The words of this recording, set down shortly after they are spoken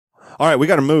All right, we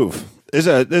got to move. There's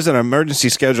an emergency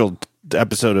scheduled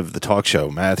episode of the talk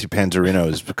show. Matthew Panzarino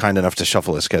is kind enough to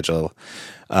shuffle his schedule.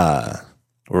 We're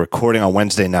recording on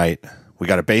Wednesday night. We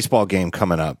got a baseball game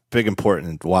coming up. Big,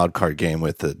 important wild card game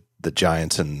with the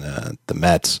Giants and the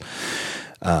Mets.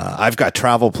 I've got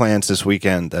travel plans this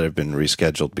weekend that have been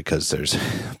rescheduled because there's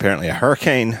apparently a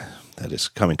hurricane that is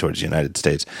coming towards the United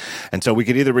States. And so we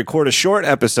could either record a short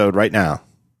episode right now,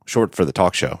 short for the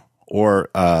talk show, or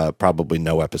probably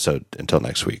no episode until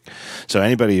next week. So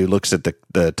anybody who looks at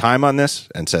the time on this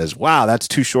and says, wow, that's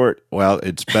too short, well,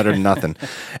 it's better than nothing.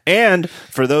 And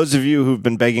for those of you who've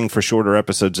been begging for shorter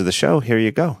episodes of the show, here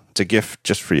you go. It's a gift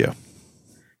just for you.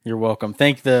 You're welcome.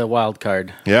 Thank the wild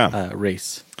card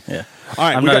race. Yeah. All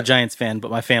right, I'm not a Giants fan, but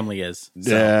my family is.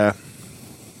 So.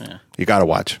 Yeah. You got to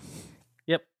watch.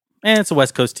 Yep. And it's a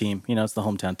West Coast team. You know, it's the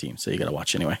hometown team, so you got to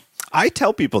watch anyway. I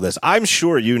tell people this. I'm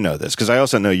sure you know this because I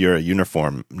also know you're a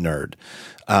uniform nerd.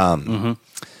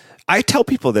 I tell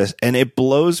people this, and it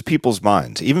blows people's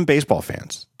minds, even baseball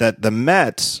fans, that the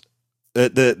Mets,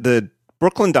 the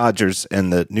Brooklyn Dodgers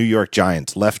and the New York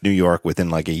Giants left New York within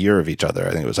like a year of each other.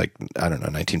 I think it was like, I don't know,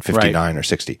 1959 or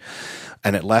 60.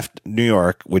 And it left New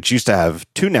York, which used to have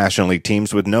two National League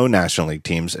teams with no National League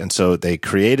teams. And so they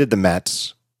created the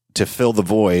Mets to fill the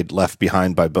void left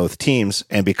behind by both teams.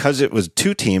 And because it was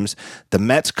two teams, the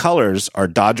Mets colors are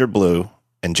Dodger blue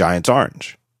and Giants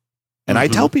orange. And I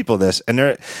tell people this, and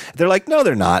they're like, no,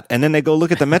 they're not. And then they go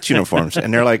look at the Mets uniforms,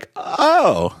 and they're like,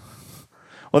 oh,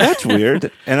 well, that's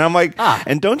weird. And I'm like,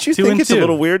 and don't you think it's a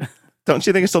little weird? Don't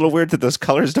you think it's a little weird that those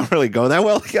colors don't really go that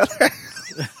well together?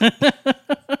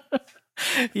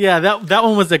 Yeah, that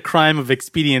one was a crime of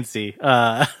expediency.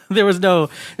 There was no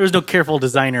careful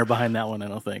designer behind that one, I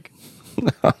don't think.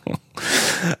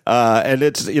 And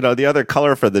it's, the other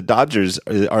color for the Dodgers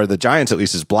or the Giants at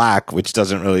least is black, which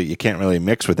you can't really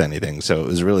mix with anything. So it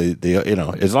was really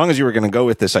as long as you were going to go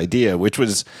with this idea, which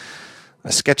was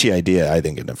a sketchy idea, I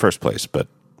think, in the first place, but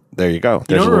there you go.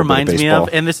 You know what it reminds me of?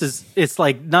 And it's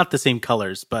like not the same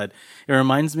colors, but it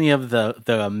reminds me of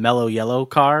the mellow yellow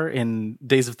car in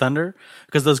Days of Thunder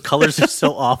because those colors are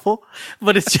so awful.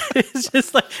 But it's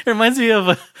just like, it reminds me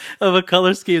of a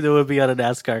color scheme that would be on a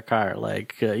NASCAR car,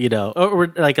 like,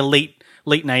 or like a late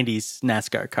 90s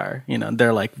NASCAR car.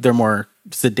 They're more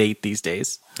sedate these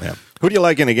days. Yeah. Who do you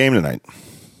like in a game tonight?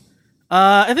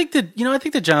 I think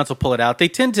the Giants will pull it out. They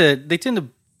tend to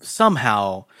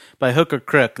somehow, by hook or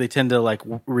crook, they tend to like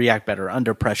react better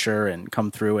under pressure and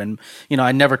come through. And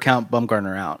I never count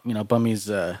Bumgarner out. Bummy's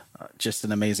just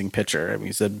an amazing pitcher. I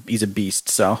mean, he's a beast.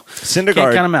 So Syndergaard,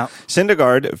 can't count him out.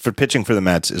 Syndergaard for pitching for the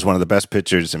Mets is one of the best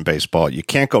pitchers in baseball. You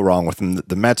can't go wrong with him.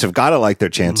 The Mets have got to like their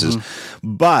chances,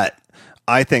 but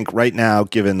I think right now,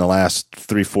 given the last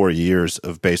 3-4 years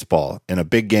of baseball in a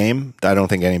big game, I don't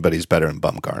think anybody's better than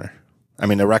Bumgarner. I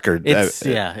mean, the record. It's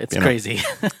crazy.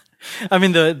 I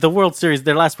mean, the World Series,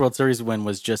 their last World Series win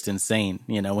was just insane.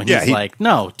 When he's like,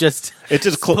 no, just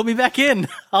put me back in.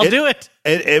 I'll do it.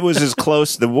 It was as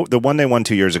close. The one they won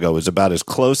 2 years ago was about as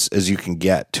close as you can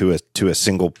get to a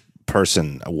single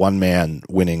person, a one man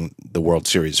winning the World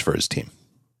Series for his team.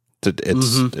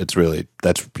 It's really,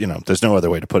 there's no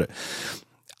other way to put it.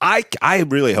 I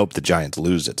really hope the Giants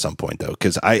lose at some point, though,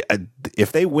 because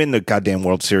if they win the goddamn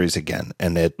World Series again,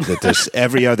 and that this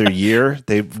every other year,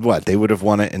 they would have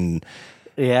won it in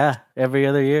every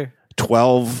other year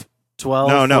 12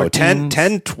 no 14,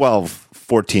 10 12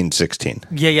 14 16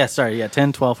 sorry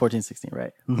 10 12 14 16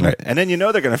 right. Right, and then they're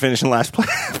going to finish in last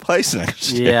place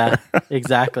next year.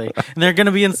 Exactly, and they're going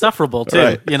to be insufferable too.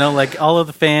 Right. Like all of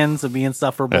the fans will be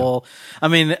insufferable. Yeah. I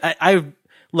mean, I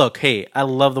look, hey, I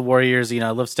love the Warriors.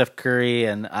 I love Steph Curry,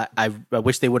 and I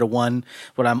wish they would have won,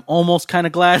 but I'm almost kind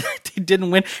of glad they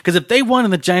didn't win, because if they won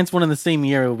and the Giants won in the same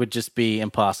year, it would just be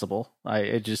impossible.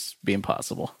 It'd just be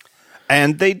impossible.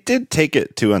 And they did take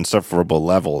it to insufferable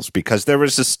levels, because there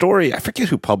was a story, I forget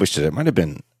who published it. It might have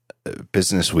been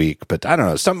Business Week, but I don't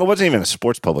know. It wasn't even a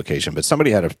sports publication, but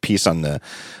somebody had a piece on the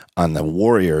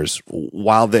Warriors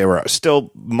while they were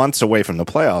still months away from the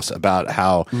playoffs about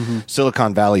how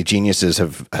Silicon Valley geniuses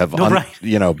have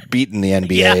beaten the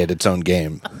NBA at its own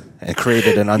game and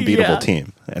created an unbeatable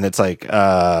team. And it's like,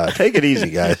 take it easy,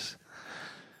 guys.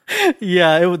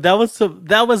 Yeah,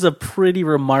 that was a pretty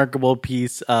remarkable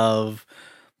piece of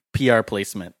PR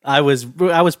placement. I was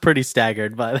pretty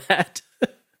staggered by that.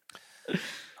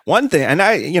 One thing,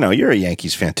 and you're a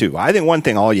Yankees fan too. I think one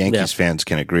thing all Yankees fans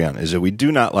can agree on is that we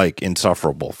do not like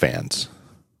insufferable fans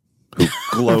who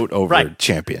gloat over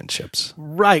championships.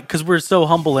 Right, because we're so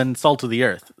humble and salt of the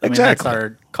earth. I mean, that's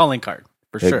our calling card,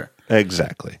 for sure.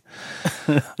 Exactly.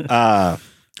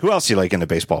 Who else do you like in the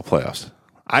baseball playoffs?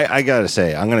 I gotta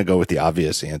say, I'm gonna go with the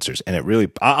obvious answers, and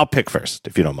I'll pick first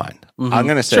if you don't mind. I'm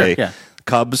gonna say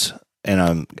Cubs,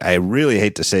 and I really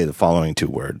hate to say the following two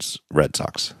words: Red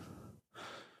Sox.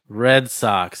 Red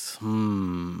Sox.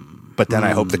 But then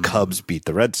I hope the Cubs beat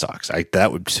the Red Sox.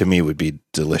 That would, to me, would be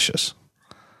delicious.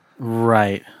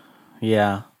 Right.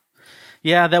 Yeah.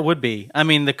 Yeah, that would be. I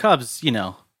mean, the Cubs,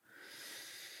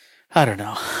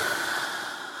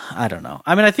 I don't know.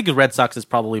 I mean, I think the Red Sox is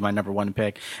probably my number one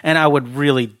pick, and I would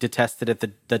really detest it if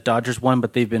the Dodgers won,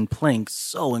 but they've been playing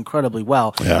so incredibly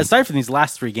well, aside from these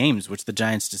last 3 games, which the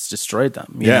Giants just destroyed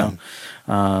them. You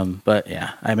know? But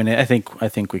yeah, I mean, I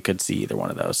think we could see either one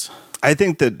of those. I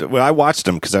think that I watched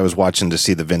them because I was watching to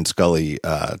see the Vin Scully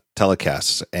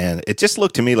telecasts, and it just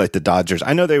looked to me like the Dodgers.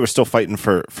 I know they were still fighting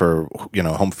for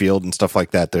home field and stuff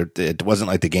like that. It wasn't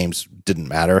like the games didn't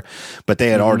matter, but they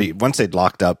had already, once they'd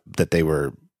locked up that they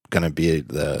were going to be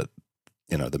the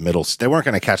middle. They weren't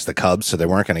going to catch the Cubs, so they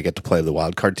weren't going to get to play the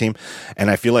wild card team.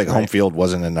 And I feel like home field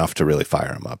wasn't enough to really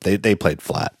fire them up. They played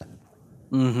flat.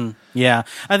 Mm-hmm. Yeah,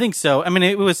 I think so. I mean,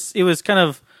 it was kind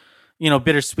of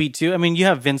bittersweet too. I mean, you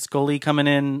have Vince Scully coming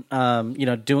in,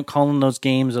 calling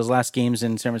those last games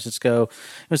in San Francisco.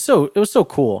 It was so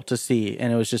cool to see,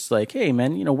 and it was just like, hey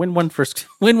man, win one for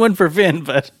Vin,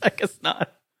 but I guess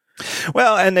not.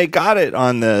 Well, and they got it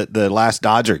on the last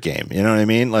Dodger game. You know what I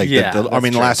mean? Like, the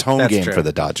last home game for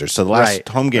the Dodgers. So the last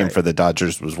home game for the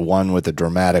Dodgers was won with a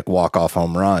dramatic walk-off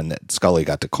home run that Scully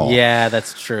got to call. Yeah,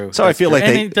 that's true. So I feel like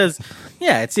it does.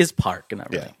 Yeah, it's his park and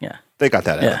everything. Yeah, they got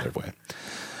that out of their way.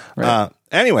 Right.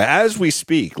 Anyway, as we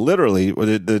speak, literally,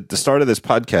 the start of this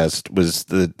podcast was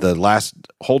the last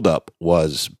holdup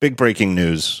was big breaking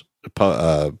news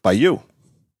by you.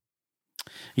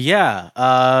 Yeah.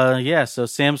 So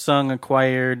Samsung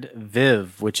acquired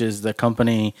Viv, which is the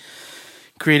company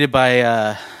created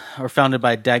by or founded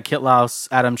by Dag Kitlaus,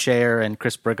 Adam Scher, and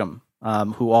Chris Brigham,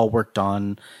 who all worked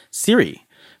on Siri,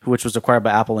 which was acquired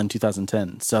by Apple in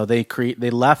 2010. So they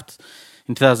left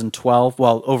in 2012.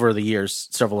 Well, over the years,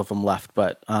 several of them left,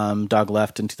 but Dag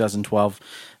left in 2012,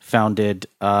 founded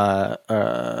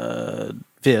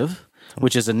Viv,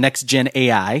 which is a next-gen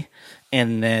AI,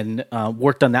 and then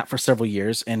worked on that for several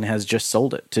years and has just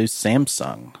sold it to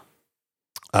Samsung.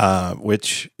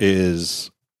 Which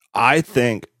is, I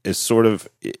think, is sort of,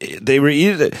 they were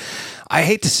either, I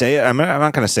hate to say it, I'm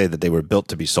not going to say that they were built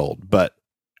to be sold, but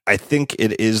I think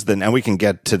it is and we can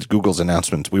get to Google's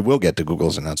announcements. We will get to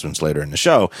Google's announcements later in the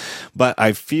show, but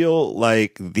I feel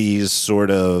like these sort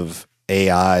of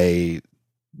AI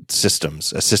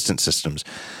systems, assistant systems,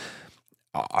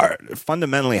 are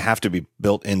fundamentally have to be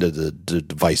built into the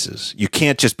devices. You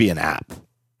can't just be an app,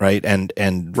 right? And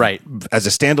as a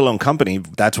standalone company,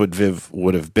 that's what Viv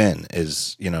would have been.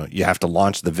 Is you have to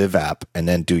launch the Viv app and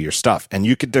then do your stuff. And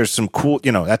there's some cool,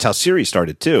 that's how Siri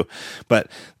started too.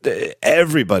 But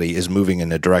everybody is moving in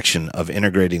the direction of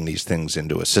integrating these things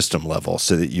into a system level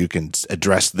so that you can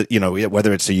address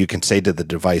whether it's so you can say to the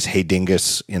device, "Hey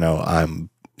dingus,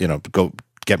 go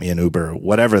get me an Uber," or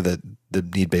whatever the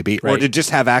need may be, or to just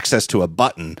have access to a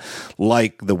button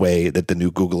like the way that the new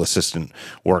Google Assistant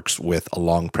works with a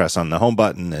long press on the home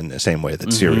button and the same way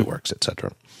that Siri works,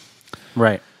 etc.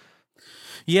 Right.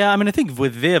 Yeah, I mean, I think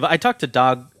with Viv, I talked to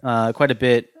Dag quite a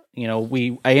bit.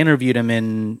 I interviewed him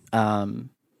in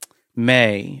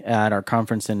May at our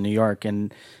conference in New York,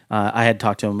 and I had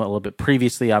talked to him a little bit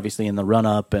previously, obviously in the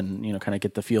run-up, and kind of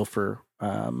get the feel for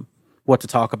what to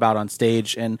talk about on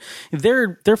stage. And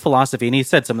their philosophy, and he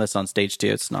said some of this on stage too,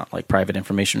 it's not like private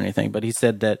information or anything, but he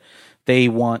said that they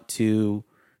wanted to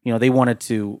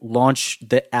launch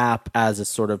the app as a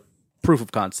sort of proof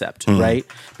of concept, right?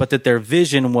 But that their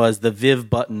vision was the Viv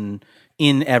button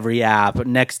in every app,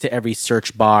 next to every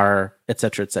search bar, et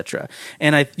cetera, et cetera.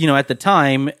 And I, at the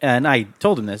time, and I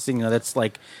told him this, that's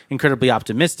like incredibly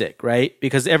optimistic, right?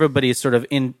 Because everybody is sort of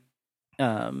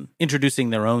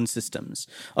introducing their own systems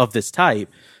of this type,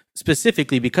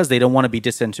 specifically because they don't want to be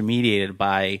disintermediated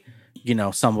by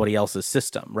somebody else's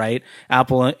system, right?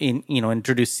 Apple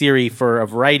introduced Siri for a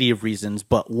variety of reasons,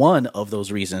 but one of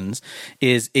those reasons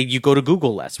is you go to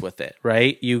Google less with it,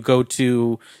 right? You go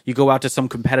out to some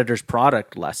competitor's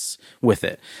product less with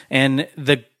it. And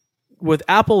with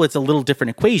Apple, it's a little different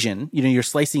equation. You're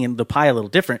slicing in the pie a little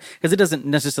different because it doesn't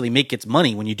necessarily make its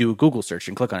money when you do a Google search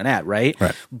and click on an ad, right?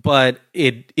 But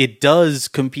it does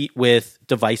compete with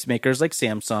device makers like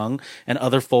Samsung and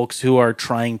other folks who are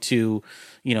trying to,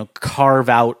 carve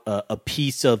out a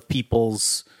piece of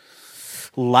people's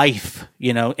life,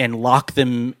 and lock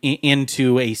them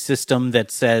into a system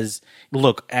that says,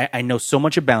 look, I know so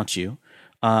much about you.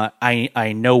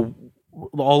 I know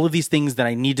all of these things that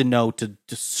I need to know to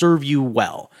serve you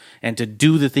well and to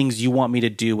do the things you want me to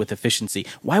do with efficiency.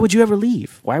 Why would you ever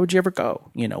leave? Why would you ever go?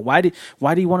 Why do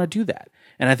you want to do that?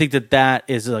 And I think that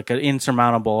is like an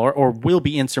insurmountable or will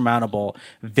be insurmountable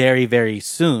very, very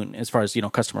soon as far as,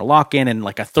 customer lock-in and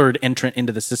like a third entrant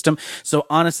into the system. So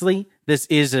honestly, this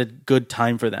is a good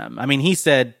time for them. I mean, he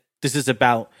said this is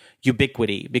about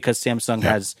ubiquity because Samsung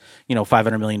has,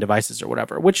 500 million devices or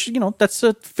whatever, which, that's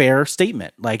a fair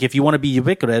statement. Like if you want to be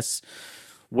ubiquitous,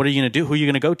 what are you going to do? Who are you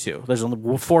going to go to? There's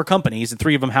only 4 companies and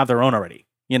 3 of them have their own already.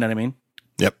 You know what I mean?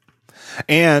 Yep.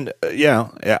 And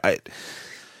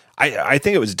I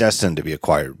think it was destined to be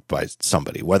acquired by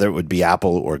somebody, whether it would be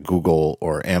Apple or Google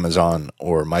or Amazon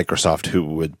or Microsoft, who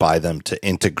would buy them to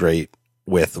integrate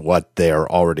with what they're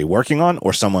already working on,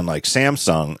 or someone like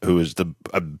Samsung, who is the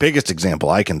biggest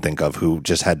example I can think of, who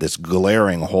just had this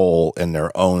glaring hole in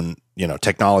their own,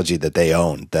 technology that they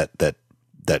own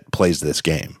that plays this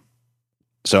game.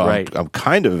 So right. I'm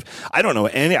kind of, I don't know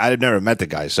I've never met the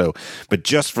guy. So, but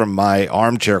just from my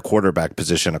armchair quarterback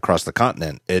position across the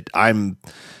continent,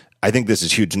 I think this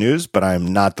is huge news, but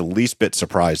I'm not the least bit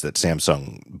surprised that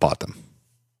Samsung bought them.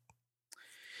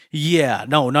 Yeah,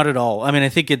 no, not at all. I mean, I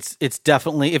think it's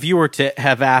definitely, if you were to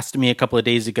have asked me a couple of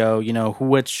days ago,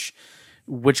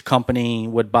 which company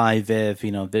would buy Viv,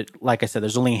 like I said,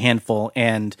 there's only a handful.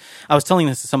 And I was telling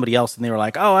this to somebody else and they were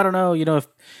like, oh, I don't know,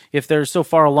 if they're so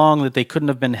far along that they couldn't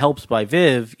have been helped by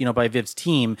Viv, by Viv's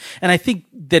team. And I think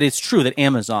that it's true that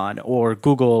Amazon or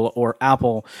Google or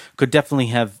Apple could definitely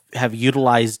have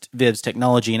utilized Viv's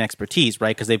technology and expertise,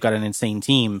 right? Because they've got an insane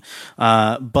team.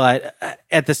 But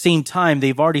at the same time,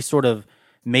 they've already sort of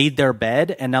made their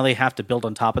bed and now they have to build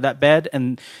on top of that bed.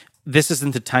 And this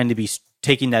isn't the time to be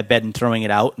taking that bed and throwing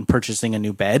it out and purchasing a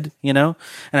new bed, And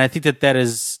I think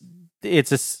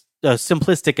it's a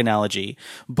simplistic analogy,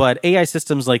 but AI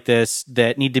systems like this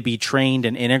that need to be trained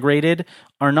and integrated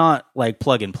are not like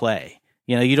plug and play.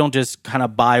 You don't just kind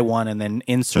of buy one and then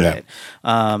insert it.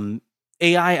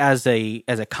 AI as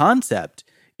a concept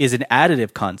is an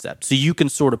additive concept. So you can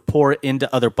sort of pour it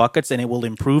into other buckets and it will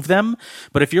improve them.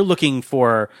 But if you're looking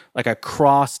for like a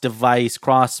cross-device,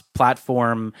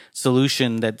 cross-platform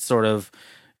solution that sort of,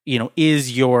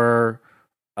 is your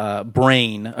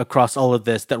brain across all of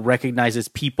this, that recognizes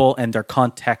people and their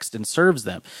context and serves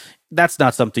them, that's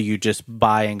not something you just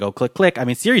buy and go click, click. I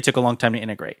mean, Siri took a long time to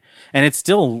integrate, and it's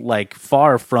still like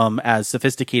far from as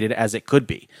sophisticated as it could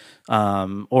be,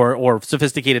 or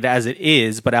sophisticated as it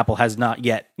is, but Apple has not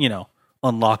yet,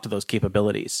 unlocked those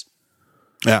capabilities.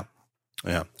 Yeah.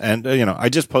 Yeah. And, I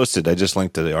just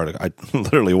linked to the article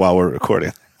literally while we're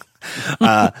recording.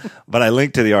 But I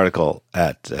linked to the article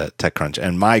at TechCrunch,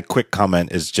 and my quick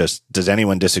comment is just, does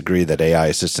anyone disagree that AI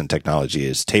assistant technology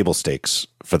is table stakes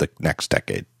for the next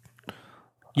decade?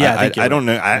 Yeah, I don't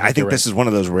know. I think this is one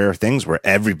of those rare things where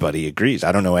everybody agrees.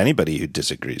 I don't know anybody who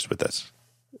disagrees with this.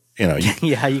 Yeah,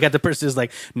 you got the person who's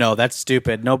like, no, that's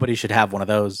stupid. Nobody should have one of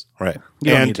those. Right.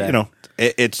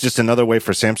 It's just another way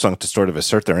for Samsung to sort of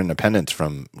assert their independence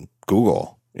from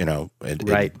Google, in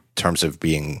terms of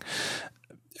being,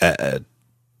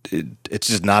 it's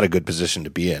just not a good position to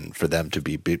be in for them to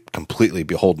be completely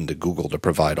beholden to Google to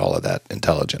provide all of that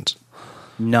intelligence.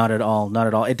 Not at all. Not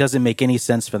at all. It doesn't make any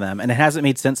sense for them. And it hasn't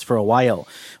made sense for a while,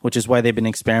 which is why they've been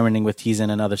experimenting with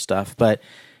Tizen and other stuff. But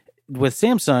with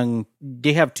Samsung,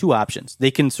 they have 2 options.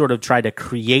 They can sort of try to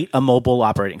create a mobile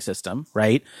operating system,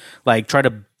 right? Like try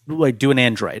to do an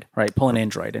Android, right? Pull an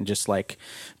Android and just like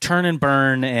turn and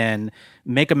burn and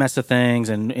make a mess of things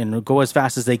and go as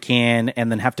fast as they can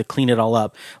and then have to clean it all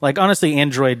up. Like honestly,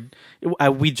 Android,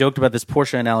 we joked about this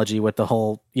Porsche analogy with the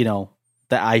whole,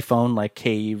 the iPhone, like,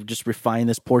 hey, you just refine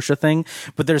this Porsche thing.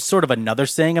 But there's sort of another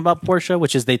saying about Porsche,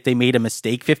 which is that they made a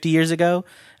mistake 50 years ago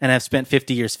and have spent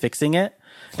 50 years fixing it.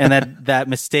 And that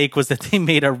mistake was that they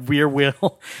made a rear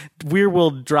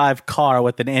wheel drive car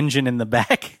with an engine in the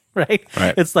back. Right?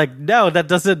 It's like, no, that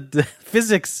doesn't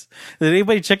physics. Did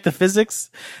anybody check the physics?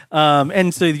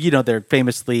 And so, they're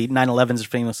 911s are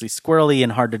famously squirrely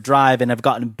and hard to drive and have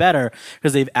gotten better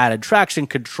because they've added traction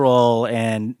control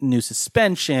and new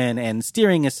suspension and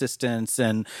steering assistance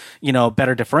and,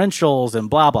 better differentials and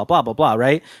blah, blah, blah, blah, blah.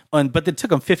 Right. But it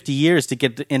took them 50 years to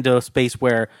get into a space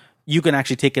where you can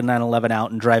actually take a 911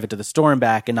 out and drive it to the store and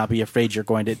back and not be afraid you're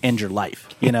going to end your life,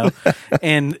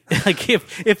 And like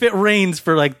if it rains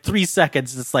for like 3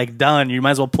 seconds, it's like done. You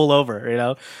might as well pull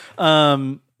over,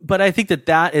 But I think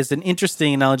that is an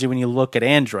interesting analogy when you look at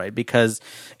Android, because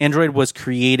Android was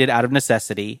created out of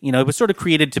necessity. It was sort of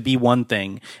created to be one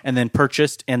thing and then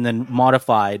purchased and then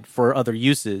modified for other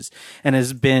uses and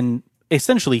has been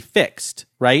essentially fixed,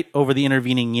 right, over the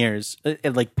intervening years.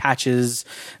 Like patches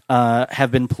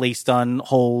have been placed on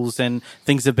holes, and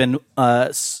things have been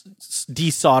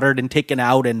desoldered and taken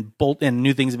out, and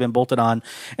new things have been bolted on.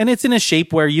 And it's in a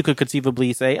shape where you could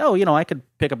conceivably say, oh, I could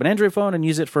pick up an Android phone and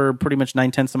use it for pretty much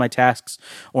 9/10 of my tasks,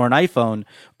 or an iPhone.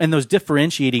 And those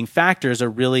differentiating factors are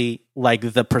really like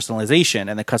the personalization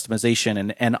and the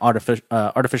customization, and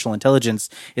artificial intelligence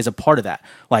is a part of that.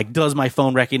 Like, does my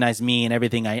phone recognize me and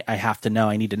everything I have to know,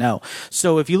 I need to know?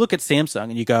 So if you look at Samsung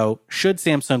and you go, should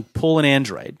Samsung pull an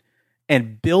Android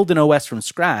and build an OS from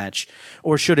scratch,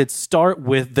 or should it start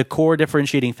with the core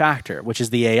differentiating factor, which is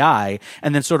the AI,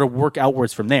 and then sort of work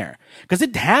outwards from there? Because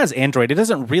it has Android. It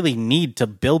doesn't really need to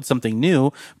build something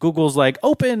new. Google's like,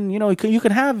 open, you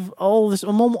can have all this,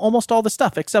 almost all the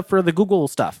stuff except for the Google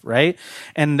stuff, right?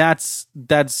 And that's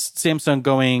Samsung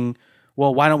going,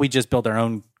 well, why don't we just build our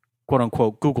own quote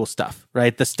unquote Google stuff,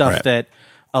 right? The stuff that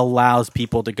allows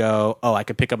people to go, oh, I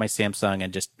could pick up my Samsung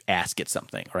and just ask it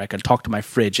something, or I can talk to my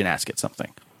fridge and ask it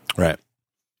something. Right.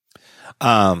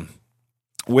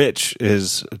 Which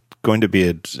is going to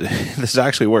be this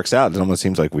actually works out. It almost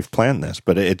seems like we've planned this,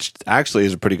 but it actually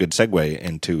is a pretty good segue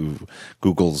into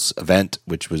Google's event,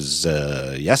 which was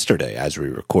yesterday as we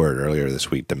record, earlier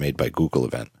this week, the Made by Google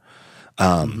event.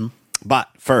 But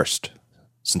first,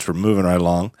 since we're moving right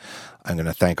along, I'm going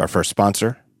to thank our first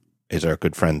sponsor, is our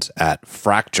good friends at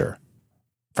Fracture.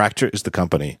 Fracture is the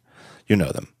company, you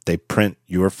know them. They print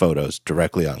your photos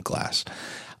directly on glass.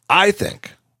 I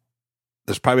think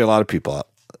there's probably a lot of people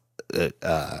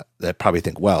that probably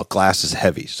think, well, glass is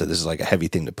heavy, so this is like a heavy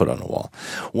thing to put on a wall.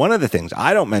 One of the things,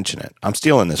 I don't mention it. I'm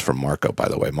stealing this from Marco, by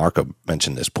the way. Marco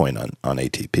mentioned this point on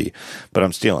ATP, but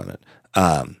I'm stealing it.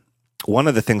 One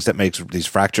of the things that makes these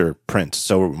Fracture prints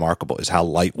so remarkable is how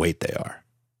lightweight they are.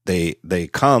 They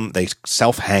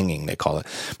self-hanging, they call it.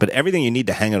 But everything you need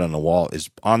to hang it on the wall is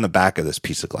on the back of this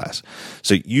piece of glass.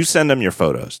 So you send them your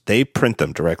photos. They print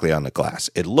them directly on the glass.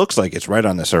 It looks like it's right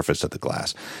on the surface of the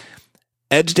glass.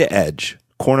 Edge to edge,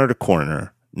 corner to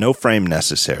corner, no frame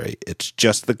necessary. It's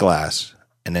just the glass.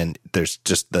 And then there's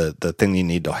just the thing you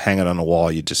need to hang it on the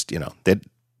wall. You just,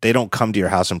 they don't come to your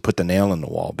house and put the nail in the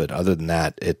wall. But other than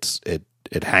that,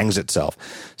 it hangs itself.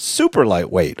 Super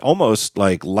lightweight, almost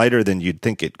like lighter than you'd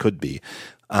think it could be,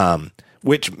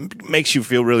 which makes you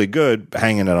feel really good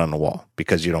hanging it on the wall,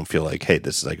 because you don't feel like, hey,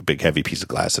 this is like a big heavy piece of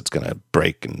glass that's going to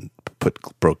break and put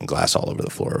broken glass all over the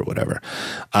floor or whatever.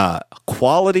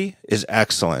 Quality is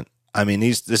excellent. I mean,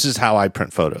 this is how I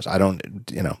print photos. I don't,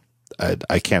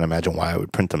 I can't imagine why I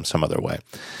would print them some other way.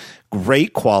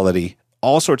 Great quality.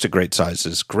 All sorts of great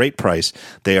sizes, great price.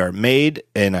 They are made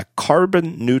in a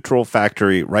carbon neutral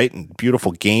factory right in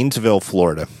beautiful Gainesville,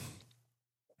 Florida.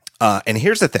 And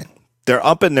here's the thing. They're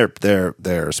up in their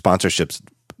sponsorships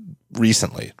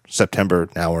recently, September,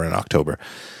 now we're in October,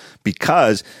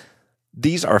 because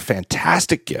these are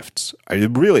fantastic gifts. They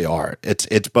really are.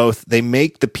 It's both, they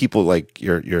make the people, like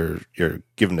you're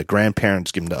giving to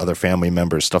grandparents, giving to other family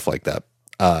members, stuff like that.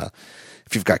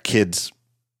 If you've got kids,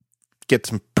 get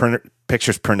some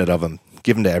pictures printed of them,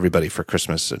 give them to everybody for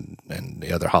Christmas and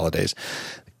the other holidays.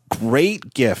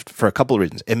 Great gift for a couple of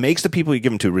reasons. It makes the people you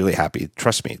give them to really happy.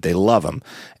 Trust me, they love them.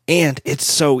 And it's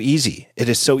so easy. It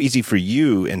is so easy for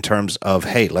you in terms of,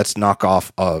 hey, let's knock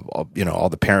off, all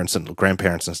the parents and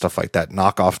grandparents and stuff like that.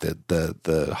 Knock off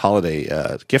the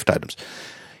holiday gift items.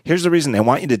 Here's the reason they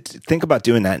want you to think about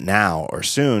doing that now or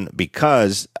soon,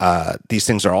 because these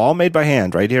things are all made by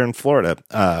hand right here in Florida.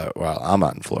 Well, I'm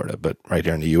not in Florida, but right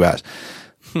here in the U.S.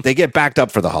 They get backed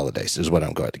up for the holidays is what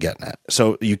I'm going to get at.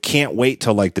 So you can't wait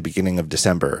till like the beginning of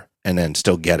December and then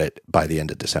still get it by the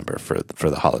end of December for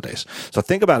the holidays. So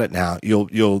think about it now.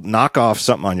 You'll knock off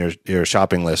something on your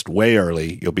shopping list way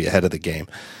early. You'll be ahead of the game.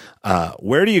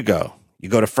 Where do you go? You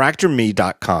go to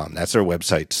fractureme.com. That's their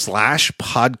website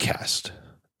 /podcast.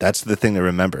 That's the thing to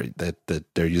remember, that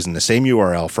they're using the same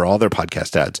URL for all their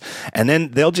podcast ads. And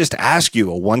then they'll just ask you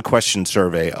a one-question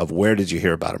survey of where did you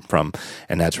hear about them from,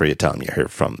 and that's where you tell them you hear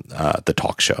from the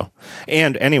talk show.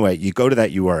 And anyway, you go to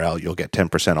that URL, you'll get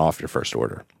 10% off your first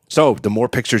order. So the more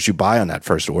pictures you buy on that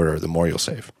first order, the more you'll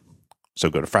save.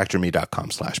 So go to fractureme.com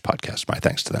 /podcast. My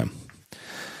thanks to them.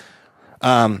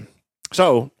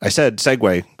 So I said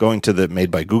segue, going to the Made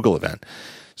by Google event.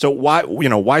 So why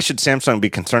should Samsung be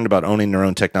concerned about owning their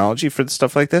own technology for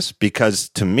stuff like this? Because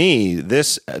to me,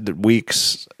 this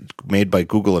week's Made by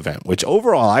Google event, which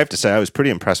overall I have to say I was pretty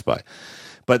impressed by,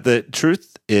 but the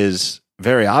truth is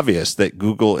very obvious that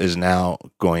Google is now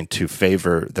going to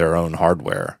favor their own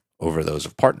hardware over those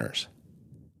of partners.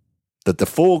 That the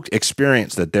full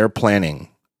experience that they're planning,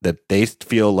 that they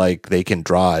feel like they can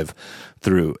drive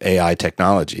through AI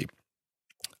technology,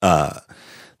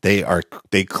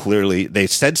 they clearly they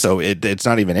said so. It's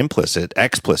not even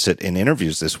explicit in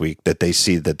interviews this week that they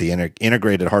see that the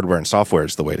integrated hardware and software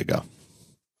is the way to go.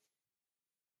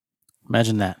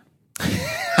 Imagine that.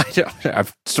 I'm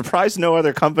surprised no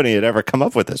other company had ever come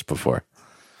up with this before.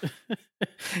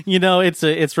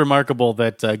 It's remarkable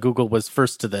that Google was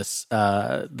first to this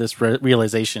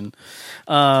realization.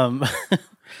 I'm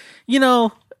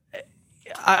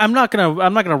not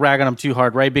gonna rag on them too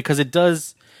hard, right?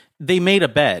 Because they made a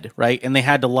bed, right, and they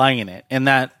had to lie in it, and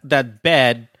that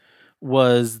bed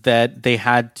was that they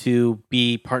had to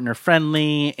be partner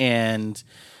friendly and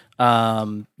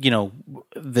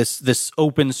this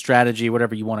open strategy,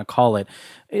 whatever you want to call it,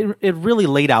 it really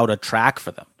laid out a track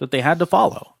for them that they had to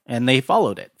follow, and they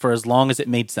followed it for as long as it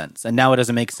made sense. And now it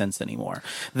doesn't make sense anymore.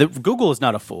 Google is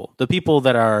not a fool. The people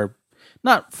that are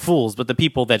not fools, but the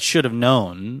people that should have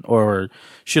known or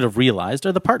should have realized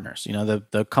are the partners.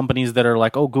 The companies that are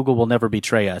like, oh, Google will never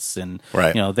betray us, and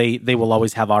right. They will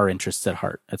always have our interests at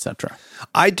heart, etc.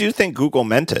 I do think Google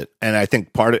meant it, and I think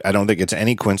I don't think it's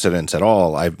any coincidence at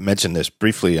all. I mentioned this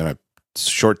briefly in a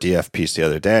short DF piece the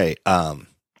other day,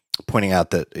 pointing out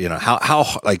that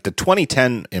how like the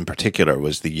 2010 in particular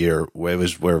was the year where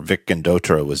Vic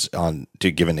Gundotra was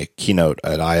giving a keynote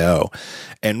at I/O,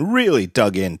 and really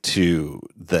dug into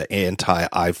the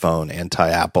anti-iPhone,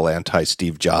 anti-Apple,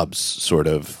 anti-Steve Jobs sort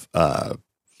of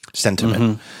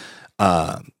sentiment.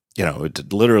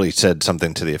 It literally said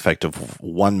something to the effect of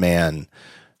one man,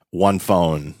 one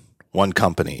phone, one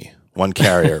company, one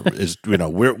carrier is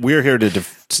we're here to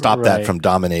stop right. that from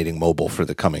dominating mobile for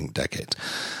the coming decades.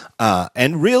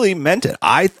 And really meant it.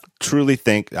 I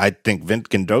think Vint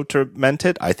Gundotra meant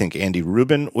it. I think Andy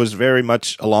Rubin was very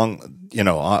much along,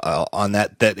 on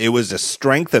that it was a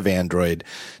strength of Android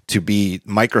to be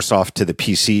Microsoft to the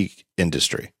PC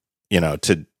industry,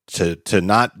 to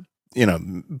not,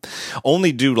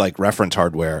 only do like reference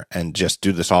hardware and just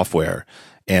do the software.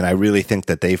 And I really think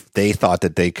that they thought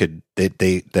that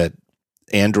that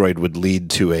Android would lead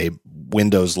to a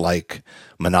Windows-like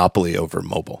monopoly over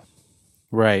mobile.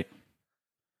 Right.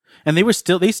 And they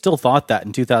still thought that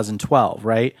in 2012,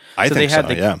 right? I think they had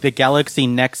so, the Galaxy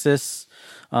Nexus,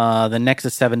 the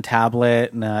Nexus 7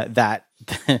 tablet, and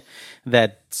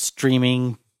that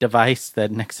streaming device,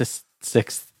 that Nexus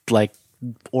 6 like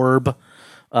orb.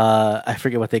 I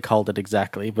forget what they called it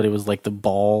exactly, but it was like the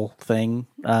ball thing.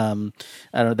 I don't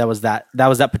know. That was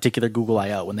that particular Google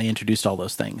I/O when they introduced all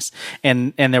those things,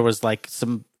 and there was like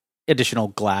some additional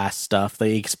Glass stuff.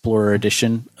 The Explorer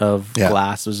edition of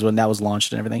Glass was when that was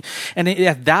launched and everything. And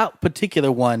that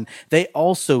particular one, they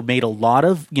also made a lot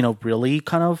of really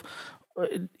kind of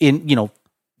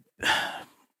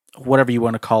whatever you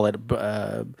want to call it,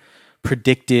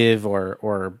 predictive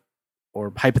or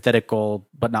hypothetical,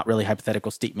 but not really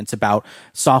hypothetical statements about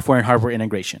software and hardware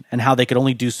integration and how they could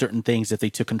only do certain things if they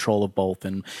took control of both,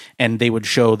 and they would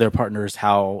show their partners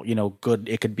how good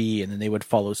it could be, and then they would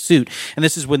follow suit. And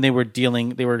this is when they were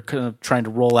kind of trying to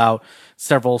roll out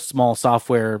several small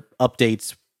software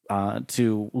updates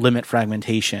to limit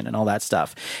fragmentation and all that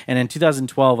stuff. And in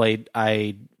 2012,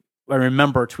 I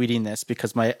remember tweeting this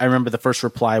because I remember the first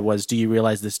reply was, "Do you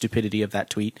realize the stupidity of that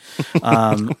tweet?"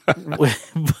 But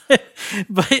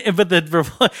the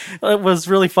reply, it was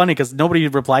really funny because nobody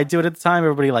replied to it at the time.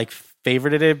 Everybody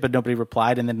favorited it, but nobody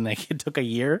replied. And then it took a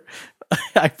year.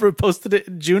 I posted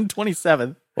it June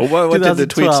 27th. Well, what did the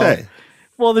tweet say?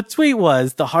 Well, the tweet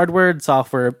was the hardware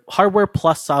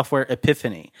plus software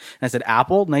epiphany. And I said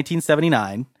Apple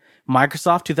 1979.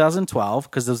 Microsoft 2012,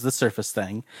 because it was the Surface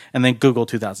thing, and then Google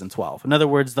 2012. In other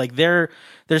words, they're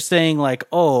saying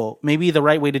oh, maybe the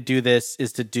right way to do this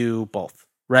is to do both,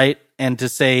 right? And to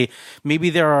say maybe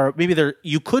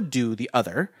you could do the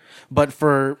other, but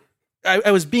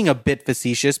I was being a bit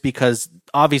facetious because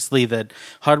obviously the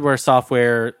hardware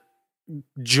software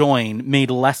join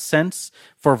made less sense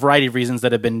for a variety of reasons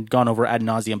that have been gone over ad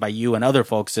nauseum by you and other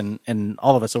folks and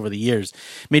all of us over the years.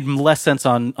 Made less sense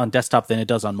on desktop than it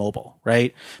does on mobile,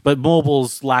 right? But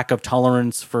mobile's lack of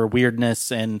tolerance for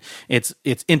weirdness and its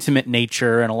intimate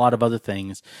nature and a lot of other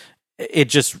things,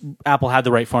 Apple had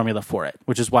the right formula for it,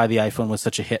 which is why the iPhone was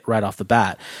such a hit right off the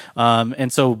bat.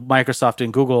 And so Microsoft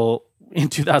and Google in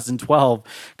 2012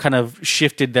 kind of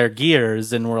shifted their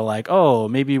gears and were like, oh,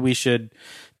 maybe we should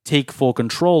take full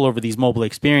control over these mobile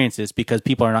experiences because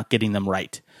people are not getting them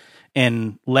right.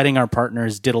 And letting our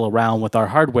partners diddle around with our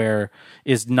hardware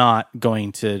is not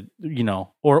going to,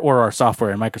 or our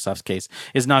software in Microsoft's case,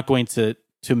 is not going to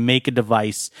make a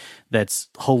device that's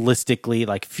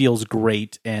holistically feels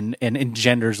great and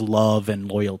engenders love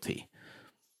and loyalty.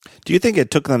 Do you think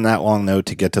it took them that long though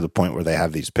to get to the point where they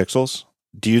have these pixels?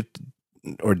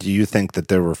 or do you think that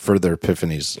there were further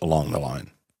epiphanies along the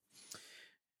line?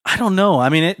 I don't know. I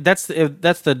mean, that's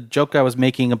the joke I was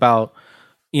making about,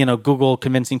 Google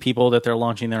convincing people that they're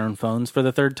launching their own phones for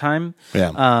the third time.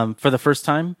 Yeah. For the first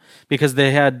time, because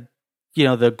they had,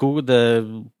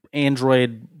 the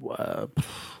Android,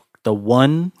 the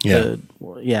One.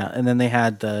 Yeah. And then they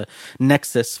had the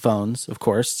Nexus phones, of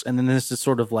course. And then this is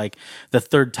sort of like the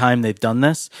third time they've done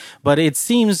this. But it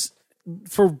seems,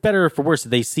 for better or for worse,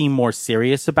 they seem more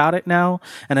serious about it now.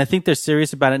 And I think they're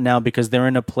serious about it now because they're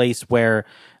in a place where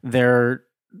their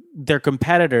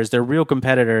competitors, their real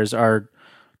competitors or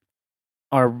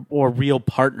real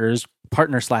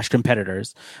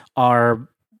partner/competitors are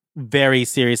very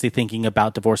seriously thinking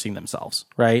about divorcing themselves,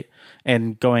 right?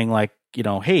 And going like,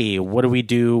 hey, what do we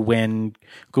do when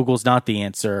Google's not the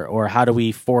answer? Or how do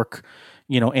we fork,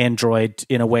 Android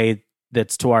in a way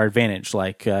that's to our advantage,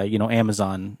 like,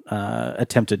 Amazon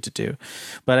attempted to do.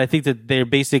 But I think that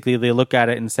they look at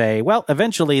it and say, well,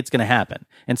 eventually it's going to happen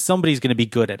and somebody's going to be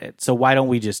good at it. So why don't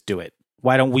we just do it?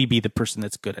 Why don't we be the person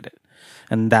that's good at it?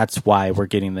 And that's why we're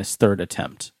getting this third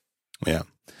attempt. Yeah.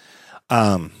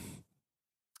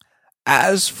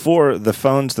 As for the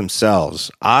phones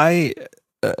themselves, I'm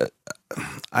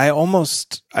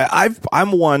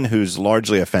one who's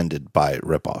largely offended by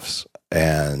ripoffs.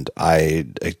 And I,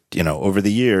 over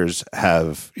the years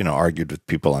have, argued with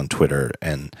people on Twitter,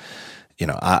 and,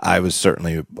 I was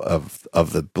certainly of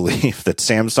the belief that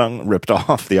Samsung ripped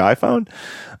off the iPhone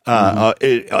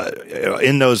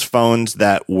in those phones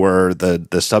that were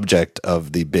the subject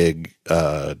of the big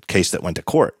case that went to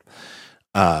court.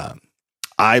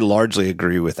 I largely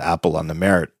agree with Apple on the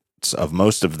merits of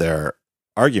most of their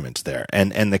arguments there,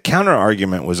 and the counter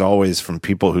argument was always from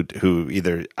people who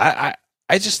either I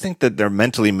just think that they're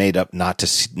mentally made up not to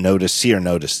see or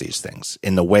notice these things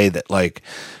in the way that, like,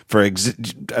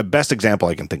 a best example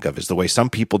I can think of is the way some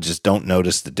people just don't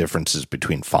notice the differences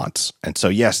between fonts. And so,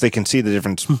 yes, they can see the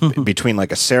difference between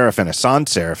like a serif and a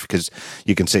sans serif, because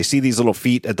you can say, see these little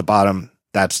feet at the bottom?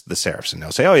 That's the serifs. And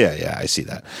they'll say, oh, yeah, I see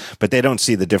that. But they don't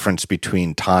see the difference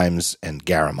between Times and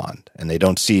Garamond. And they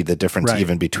don't see the difference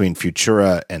even between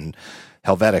Futura and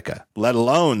Helvetica, let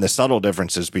alone the subtle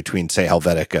differences between, say,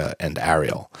 Helvetica and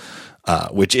Arial,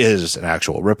 which is an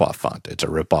actual ripoff font. It's a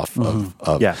ripoff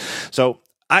of. Yeah. So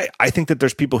I think that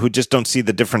there's people who just don't see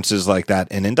the differences like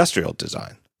that in industrial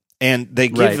design. And they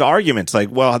give arguments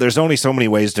like, well, there's only so many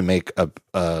ways to make a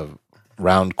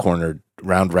round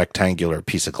rectangular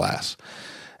piece of glass.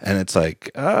 And it's like,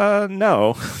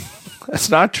 no, that's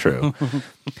not true.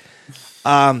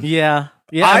 Yeah.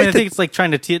 Yeah, I think it's like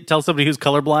trying to tell somebody who's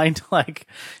colorblind, like,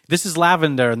 this is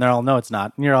lavender, and they're all, no, it's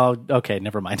not. And you're all, okay,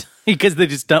 never mind, because they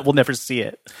just will never see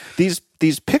it. These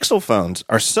Pixel phones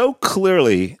are so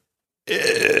clearly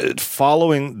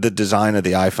following the design of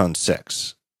the iPhone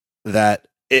 6 that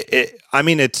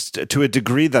it's to a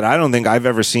degree that I don't think I've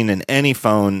ever seen in any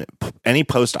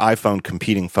post-iPhone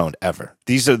competing phone ever.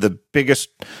 These are the biggest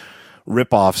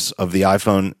ripoffs of the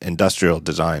iPhone industrial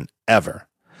design ever.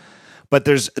 But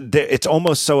it's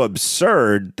almost so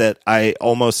absurd that I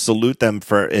almost salute them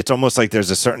for. It's almost like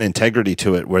there's a certain integrity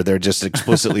to it where they're just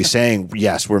explicitly saying,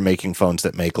 yes, we're making phones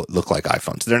that look like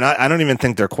iPhones. They're not. I don't even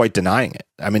think they're quite denying it.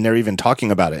 I mean, they're even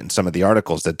talking about it in some of the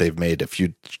articles that they've made a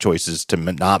few choices to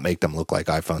not make them look like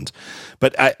iPhones.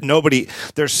 But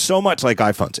there's so much like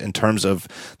iPhones in terms of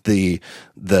the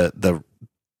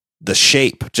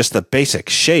shape, just the basic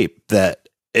shape, that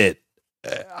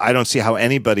I don't see how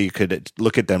anybody could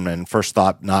look at them and first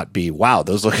thought not be, wow,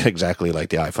 those look exactly like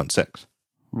the iPhone 6.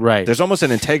 Right. There's almost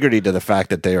an integrity to the fact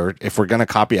that if we're going to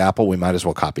copy Apple, we might as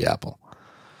well copy Apple.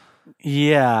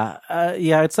 Yeah.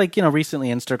 It's like, recently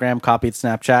Instagram copied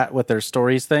Snapchat with their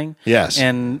stories thing. Yes.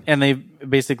 And they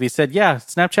basically said, yeah,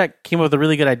 Snapchat came up with a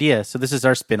really good idea, so this is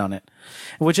our spin on it.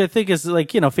 Which I think is like,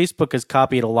 Facebook has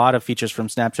copied a lot of features from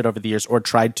Snapchat over the years, or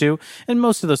tried to, and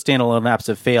most of those standalone apps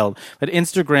have failed. But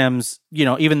Instagram's,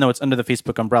 even though it's under the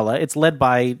Facebook umbrella, it's led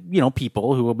by,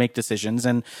 people who will make decisions.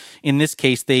 And in this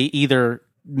case, they either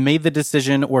made the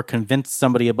decision or convinced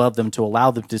somebody above them to allow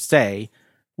them to say,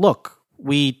 look,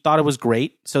 we thought it was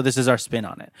great, so this is our spin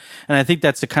on it. And I think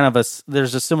that's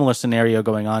there's a similar scenario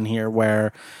going on here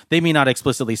where they may not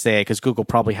explicitly say it, because Google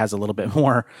probably has a little bit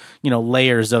more,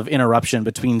 layers of interruption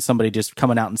between somebody just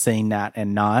coming out and saying that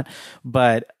and not.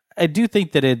 But I do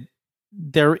think that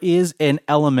there is an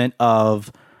element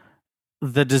of,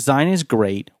 the design is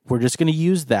great, we're just going to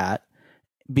use that,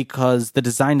 because the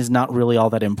design is not really all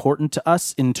that important to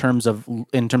us in terms of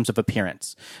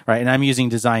appearance, right? And I'm using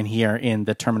design here in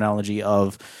the terminology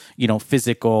of,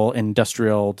 physical,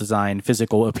 industrial design,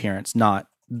 physical appearance, not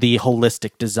the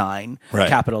holistic design, Right.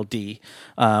 capital D,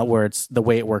 where it's the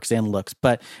way it works and looks.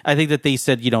 But I think that they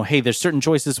said, hey, there's certain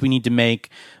choices we need to make,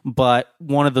 but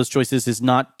one of those choices is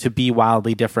not to be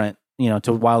wildly different,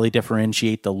 to wildly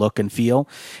differentiate the look and feel.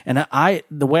 And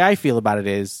the way I feel about it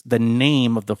is the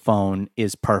name of the phone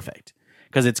is perfect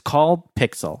because it's called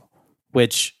Pixel,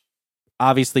 which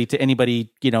obviously to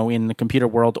anybody, in the computer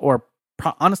world or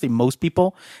honestly, most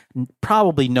people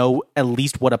probably know at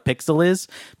least what a pixel is,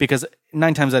 because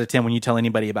 9 times out of 10, when you tell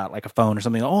anybody about like a phone or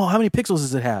something, how many pixels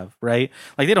does it have? Right?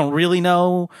 Like they don't really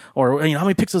know, or how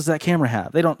many pixels does that camera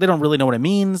have? They don't really know what it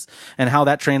means and how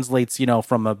that translates,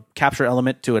 from a capture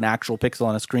element to an actual pixel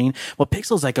on a screen. Well,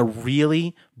 pixel is like a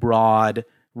really broad,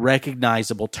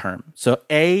 recognizable term. So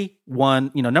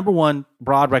number one,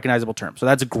 broad recognizable term. So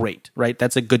that's great, right?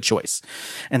 That's a good choice.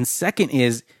 And second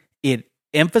is it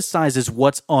emphasizes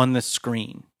what's on the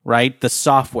screen, right? The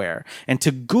software. And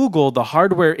to Google, the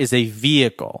hardware is a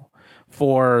vehicle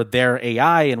for their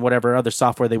AI and whatever other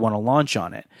software they want to launch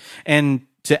on it. And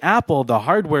to Apple, the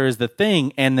hardware is the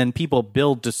thing, and then people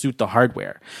build to suit the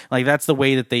hardware. Like that's the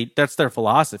way that's their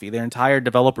philosophy. Their entire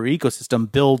developer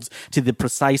ecosystem builds to the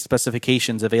precise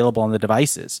specifications available on the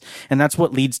devices. And that's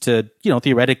what leads to,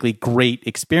 theoretically great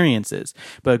experiences.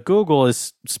 But Google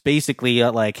is basically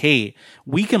like, hey,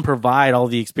 we can provide all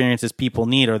the experiences people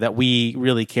need or that we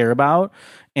really care about.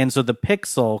 And so the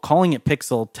Pixel, calling it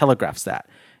Pixel, telegraphs that.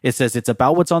 It says it's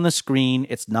about what's on the screen.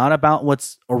 It's not about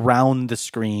what's around the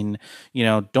screen.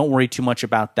 Don't worry too much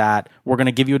about that. We're going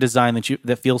to give you a design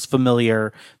that feels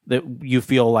familiar, that you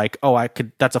feel like,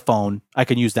 that's a phone. I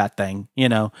can use that thing,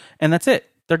 and that's it.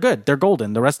 They're good. They're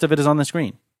golden. The rest of it is on the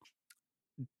screen.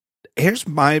 Here's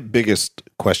my biggest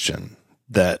question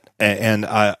it's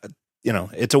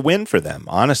a win for them.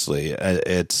 Honestly,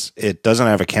 it doesn't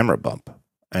have a camera bump.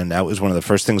 And that was one of the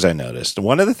first things I noticed.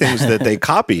 One of the things that they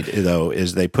copied, though,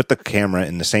 is they put the camera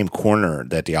in the same corner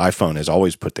that the iPhone has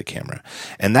always put the camera.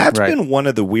 And that's been one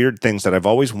of the weird things that I've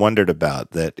always wondered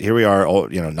about, that here we are,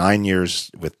 9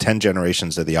 years with 10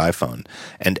 generations of the iPhone,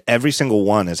 and every single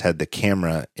one has had the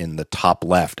camera in the top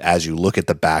left as you look at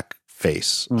the back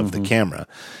face of the camera.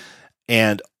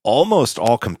 And almost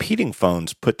all competing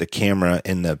phones put the camera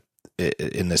in the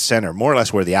center, more or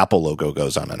less where the Apple logo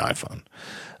goes on an iPhone.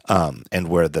 And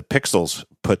where the Pixels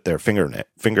put their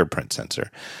fingerprint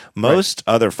sensor. Most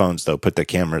other phones, though, put the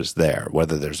cameras there,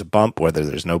 whether there's a bump, whether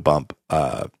there's no bump.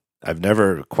 I've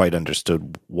never quite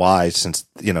understood why, since,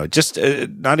 just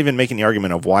not even making the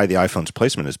argument of why the iPhone's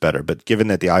placement is better, but given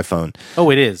that the iPhone...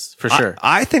 Oh, it is, for sure.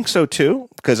 I think so, too,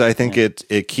 because I think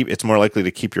it's more likely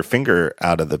to keep your finger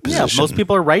out of the position. Yeah, most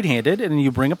people are right-handed, and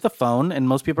you bring up the phone, and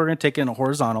most people are going to take it in a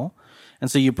horizontal. And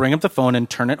so you bring up the phone and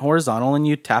turn it horizontal, and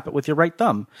you tap it with your right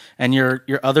thumb, and your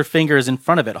other finger is in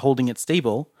front of it, holding it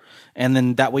stable. And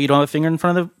then that way you don't have a finger in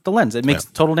front of the lens. It makes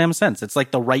total damn sense. It's like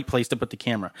the right place to put the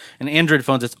camera. In Android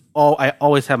phones, I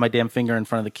always have my damn finger in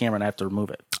front of the camera, and I have to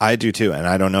remove it. I do too, and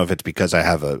I don't know if it's because I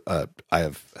have I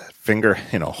have finger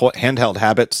handheld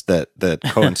habits that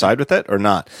coincide with it or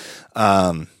not.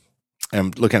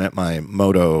 I'm looking at my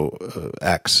Moto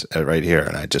X right here,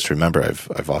 and I just remember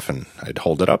I'd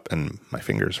hold it up, and my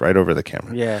finger's right over the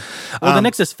camera. Yeah. Well, the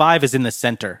Nexus 5 is in the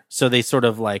center, so they sort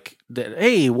of like,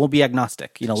 hey, we'll be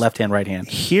agnostic, left hand, right hand.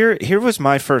 Here was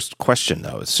my first question,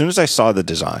 though. As soon as I saw the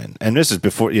design, and this is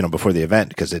before the event,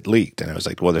 because it leaked, and I was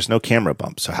like, well, there's no camera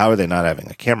bump, so how are they not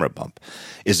having a camera bump?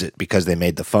 Is it because they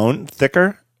made the phone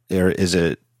thicker, or is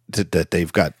it that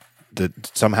they've got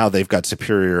somehow they've got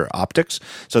superior optics?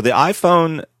 So the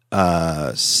iPhone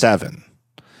 7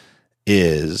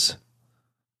 is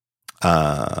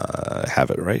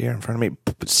have it right here in front of me,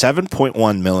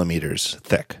 7.1 millimeters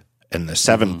thick, and the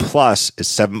 7 Plus is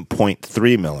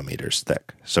 7.3 millimeters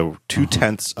thick. So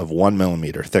 0.2 of 1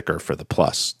 millimeter thicker for the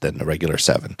Plus than the regular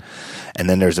 7, and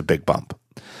then there's a big bump.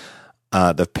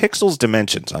 The Pixel's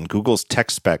dimensions on Google's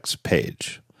tech specs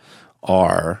page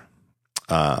are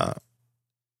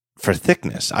for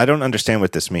thickness. I don't understand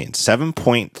what this means.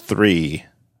 7.3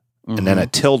 and then a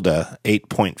tilde,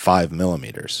 8.5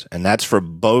 millimeters. And that's for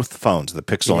both phones, the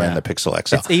Pixel and the Pixel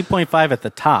XL. It's 8.5 at the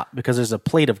top because there's a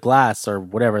plate of glass or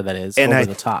whatever that is over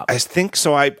the top. I think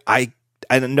so. I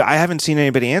haven't seen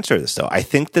anybody answer this, though. I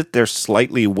think that they're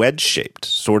slightly wedge-shaped,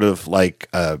 sort of like,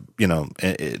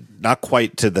 not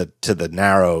quite to the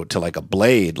narrow, to like a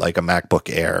blade, like a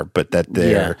MacBook Air, but that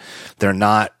they're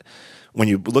not... When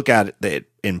you look at it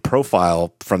in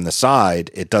profile from the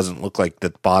side, it doesn't look like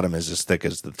the bottom is as thick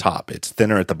as the top. It's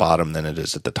thinner at the bottom than it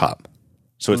is at the top.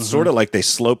 So it's sort of like they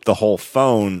slope the whole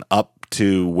phone up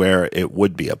to where it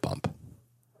would be a bump.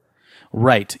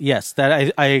 Right. Yes.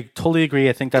 That I totally agree.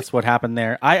 I think that's what happened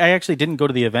there. I actually didn't go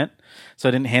to the event, so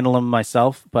I didn't handle them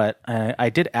myself, but I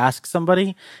did ask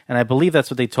somebody, and I believe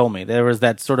that's what they told me. There was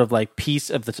that sort of like piece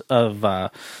of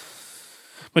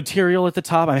material at the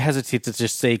top. I hesitate to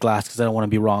just say glass because I don't want to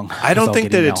be wrong. I don't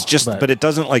think that it's just, but it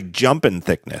doesn't like jump in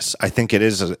thickness. I think it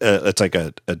is. It's like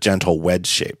a gentle wedge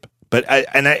shape. But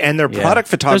and their product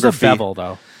photography. There's a bevel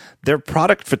though. Their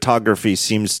product photography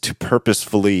seems to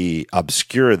purposefully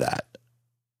obscure that.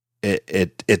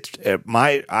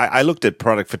 I looked at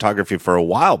product photography for a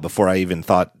while before I even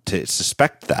thought to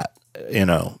suspect that, you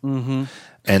know. Mm-hmm.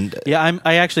 And yeah,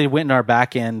 I actually went in our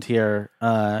back end here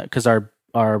because our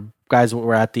guys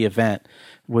were at the event.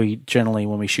 We generally,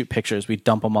 when we shoot pictures, we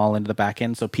dump them all into the back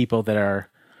end so people that are,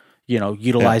 you know,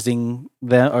 utilizing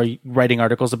them or writing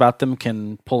articles about them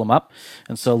can pull them up.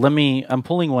 And so I'm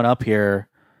pulling one up here.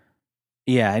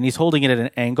 Yeah, and he's holding it at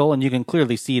an angle, and you can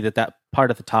clearly see that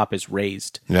part at the top is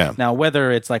raised. Yeah. Now,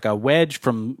 whether it's like a wedge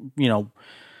from, you know,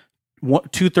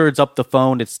 2/3 up the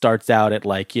phone, it starts out at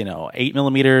like, you know, 8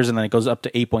 millimeters, and then it goes up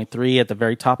to 8.3 at the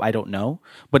very top. I don't know,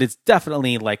 but it's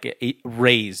definitely like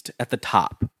raised at the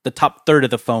top. The top third of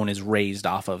the phone is raised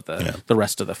off of the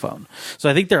rest of the phone.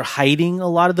 So I think they're hiding a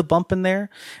lot of the bump in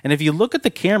there. And if you look at the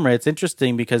camera, it's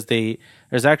interesting because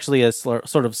there's actually a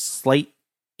sort of slight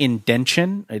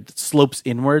indentation. It slopes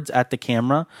inwards at the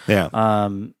camera. Yeah.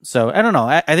 So I don't know.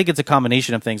 I think it's a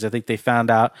combination of things. I think they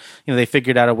found out, you know, they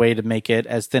figured out a way to make it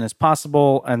as thin as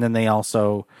possible, and then they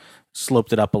also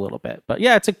sloped it up a little bit. But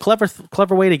yeah, it's a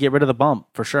clever way to get rid of the bump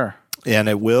for sure. Yeah, and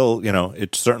it will, you know,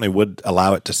 it certainly would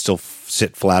allow it to still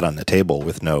sit flat on the table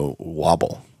with no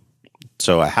wobble.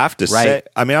 So I have to say,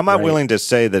 I mean, I'm not willing to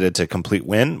say that it's a complete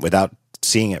win without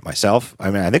seeing it myself.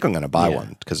 I mean, I think I'm going to buy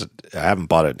one because I haven't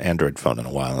bought an Android phone in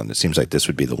a while, and it seems like this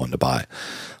would be the one to buy.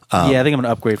 I think I'm going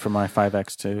to upgrade from my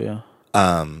 5X too.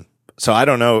 Yeah. So I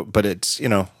don't know, but it's, you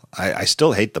know, I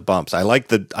still hate the bumps. I like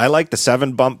the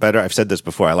 7 bump better. I've said this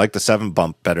before. I like the 7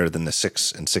 bump better than the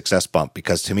 6 and 6S bump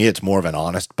because to me it's more of an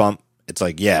honest bump. It's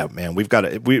like, yeah, man, we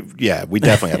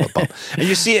definitely have a bump. And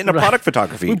you see it in the product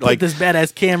photography. We put this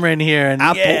badass camera in here, and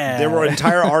Apple, there were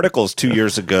entire articles 2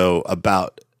 years ago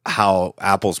about how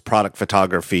Apple's product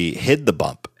photography hid the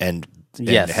bump, and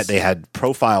they had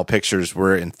profile pictures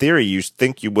where, in theory, you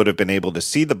think you would have been able to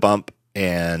see the bump,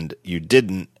 and you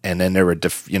didn't. And then there were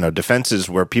defenses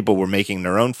where people were making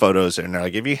their own photos, and they're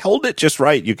like, if you hold it just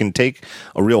right, you can take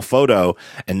a real photo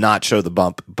and not show the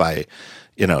bump by,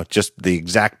 you know, just the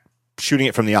exact shooting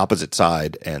it from the opposite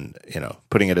side and, you know,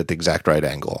 putting it at the exact right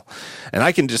angle. And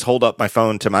I can just hold up my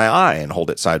phone to my eye and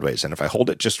hold it sideways. And if I hold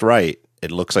it just right,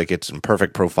 it looks like it's in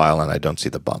perfect profile and I don't see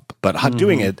the bump. But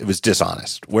doing it was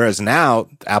dishonest. Whereas now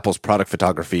Apple's product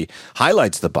photography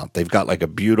highlights the bump. They've got like a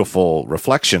beautiful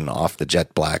reflection off the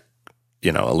jet black,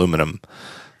 you know, aluminum.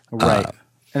 Right.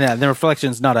 And the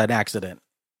reflection's not an accident.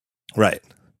 Right.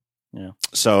 Yeah.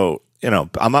 So, you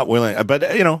know, I'm not willing,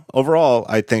 but, you know, overall,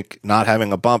 I think not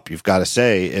having a bump, you've got to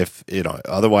say, if, you know,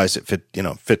 otherwise if it, you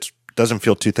know, fits, doesn't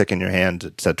feel too thick in your hand,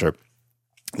 etc.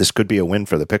 This could be a win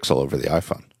for the Pixel over the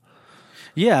iPhone.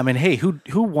 Yeah. I mean, hey, who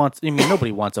wants, I mean,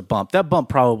 nobody wants a bump. That bump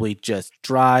probably just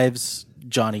drives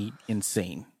Johnny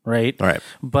insane. Right.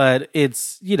 But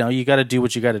it's, you know, you got to do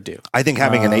what you got to do. I think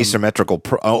having an asymmetrical,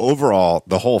 overall,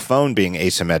 the whole phone being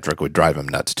asymmetric would drive him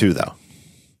nuts too, though.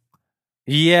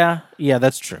 Yeah. Yeah,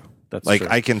 that's true. That's like, true.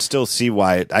 I can still see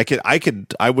why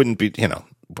I wouldn't be, you know,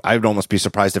 I'd almost be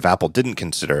surprised if Apple didn't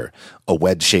consider a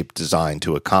wedge-shaped design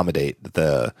to accommodate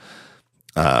the,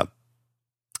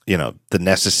 you know, the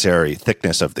necessary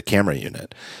thickness of the camera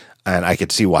unit. And I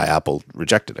could see why Apple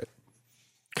rejected it.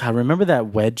 God, remember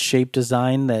that wedge-shaped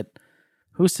design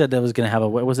who said that was going to have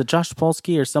was it Josh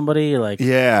Polsky or somebody? Like,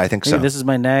 yeah, I think so. This is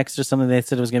my next or something. They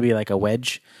said it was going to be like a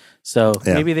wedge. So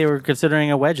maybe they were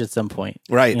considering a wedge at some point.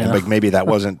 Right. And like maybe that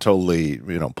wasn't totally,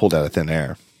 you know, pulled out of thin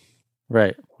air.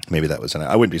 Right. Maybe that was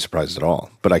I wouldn't be surprised at all.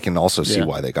 But I can also see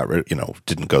why they got rid, you know,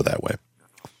 didn't go that way.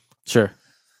 Sure.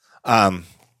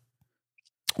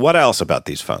 What else about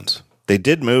these phones? They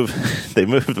moved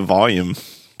the volume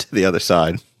to the other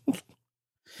side.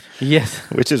 Yes.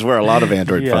 Which is where a lot of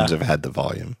Android phones have had the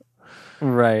volume.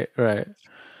 Right.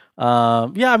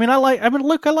 Yeah, I mean, I like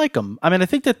them. I mean, I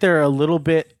think that they're a little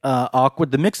bit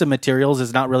awkward. The mix of materials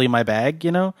is not really my bag,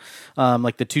 you know,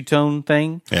 like the two-tone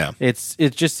thing. Yeah.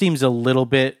 It just seems a little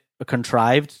bit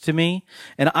contrived to me.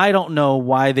 And I don't know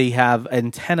why they have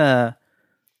antenna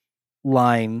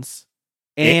lines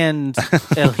and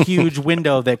a huge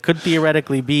window that could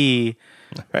theoretically be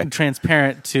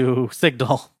transparent to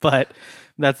signal, but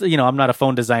that's, you know, I'm not a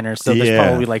phone designer, so there's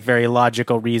probably like very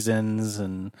logical reasons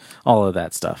and all of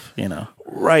that stuff, you know.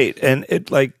 Right. And it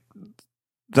like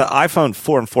the iPhone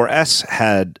 4 and 4S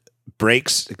had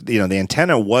breaks. The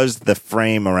antenna was the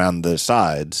frame around the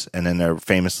sides, and then there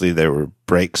were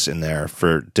breaks in there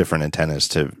for different antennas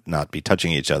to not be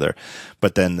touching each other.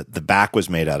 But then the back was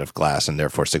made out of glass, and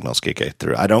therefore signals could get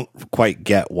through. I don't quite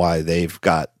get why they've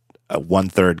got a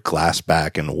 1/3 glass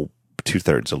back and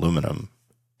 2/3 aluminum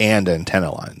and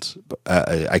antenna lines.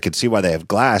 I could see why they have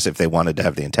glass if they wanted to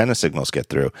have the antenna signals get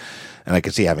through. And I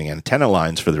could see having antenna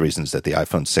lines for the reasons that the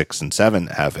iPhone 6 and 7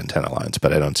 have antenna lines,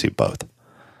 but I don't see both.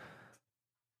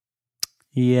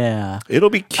 Yeah. It'll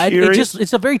be curious.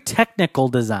 It's a very technical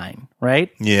design,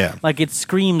 right? Yeah. Like it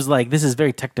screams like this is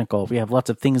very technical. We have lots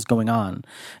of things going on.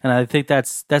 And I think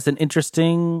that's an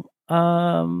interesting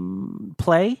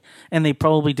play, and they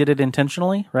probably did it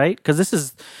intentionally, right? Because this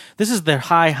is their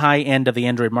high end of the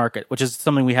Android market, which is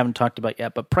something we haven't talked about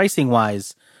yet. But pricing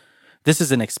wise, this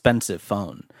is an expensive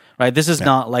phone, right? This is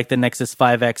not like the Nexus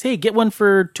 5X. Hey, get one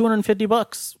for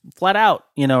 $250 flat out,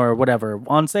 or whatever,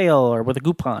 on sale or with a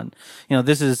coupon.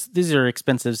 These are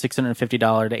expensive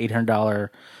 $650 to $800,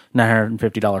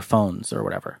 $950 phones or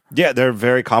whatever. Yeah, they're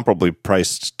very comparably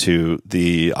priced to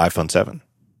the iPhone 7.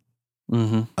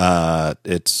 Mm-hmm.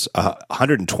 It's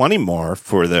 $120 more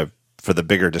for the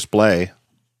bigger display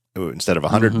instead of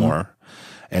 $100 more,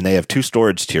 and they have two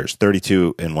storage tiers,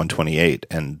 32 and 128.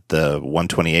 And the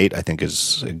 128, I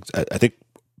think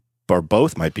or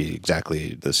both might be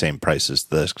exactly the same price as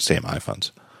the same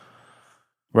iPhones.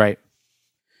 Right.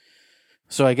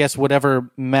 So I guess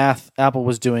whatever math Apple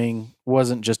was doing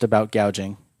wasn't just about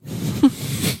gouging.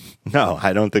 No,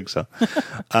 I don't think so.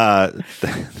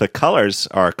 The colors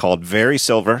are called Very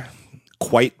Silver,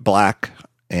 Quite Black,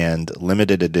 and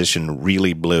Limited Edition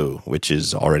Really Blue, which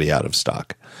is already out of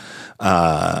stock.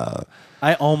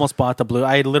 I almost bought the blue.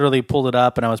 I literally pulled it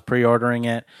up and I was pre-ordering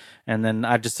it, and then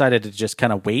I decided to just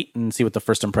kind of wait and see what the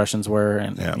first impressions were.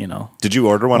 And did you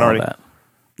order one already? That.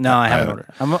 No, I haven't ordered.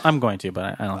 I'm going to,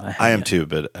 but I don't. I am too,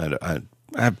 but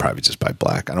I'd probably just buy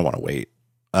black. I don't want to wait.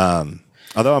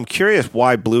 Although I'm curious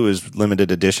why blue is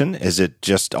limited edition. Is it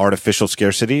just artificial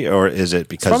scarcity, or is it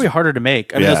because it's probably harder to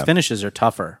make? I mean, those finishes are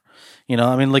tougher.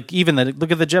 Like even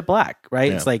look at the jet black, right?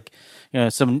 Yeah. It's like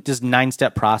some just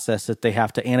 9-step process that they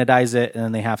have to anodize it, and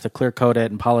then they have to clear coat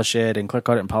it and polish it, and clear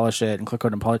coat it and polish it, and clear coat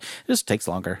it and polish. It just takes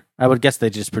longer. I would guess they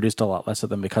just produced a lot less of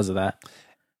them because of that.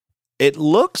 It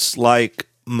looks like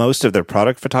most of their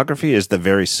product photography is the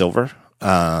Very Silver.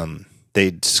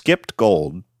 They skipped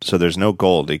gold. So there's no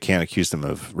gold. You can't accuse them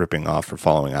of ripping off or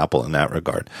following Apple in that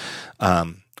regard.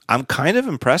 I'm kind of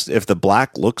impressed if the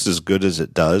black looks as good as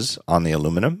it does on the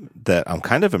aluminum, that I'm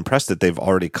kind of impressed that they've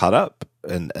already caught up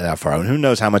and that far. And who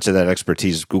knows how much of that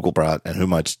expertise Google brought, and who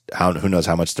knows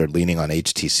how much they're leaning on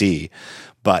HTC.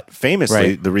 But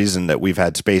famously, the reason that we've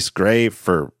had space gray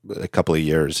for a couple of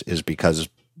years is because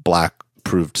black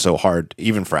proved so hard,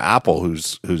 even for Apple,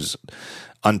 whose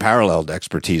unparalleled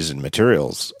expertise in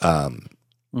materials.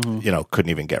 Couldn't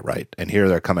even get right. And here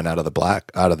they're coming out of the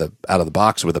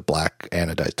box with a black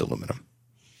anodized aluminum.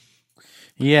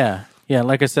 Yeah.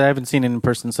 Like I said, I haven't seen it in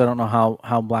person, so I don't know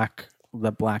how black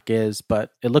the black is,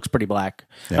 but it looks pretty black.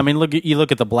 Yeah. I mean, you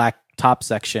look at the black top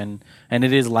section, and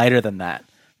it is lighter than that,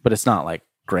 but it's not like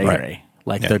gray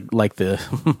like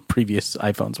the previous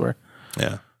iPhones were.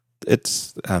 Yeah. I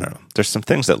don't know. There's some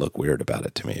things that look weird about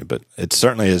it to me, but it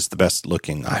certainly is the best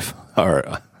looking iPhone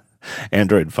or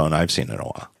Android phone I've seen in a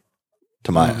while,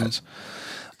 to my eyes.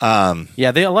 A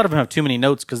lot of them have too many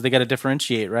notes because they got to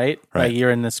differentiate, right? Like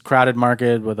you're in this crowded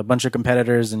market with a bunch of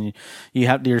competitors, and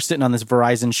you're sitting on this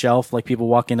Verizon shelf. Like people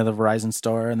walk into the Verizon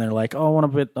store and they're like, "Oh, I want a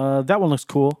bit. That one looks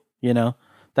cool."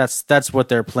 That's what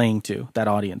they're playing to, that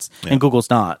audience, and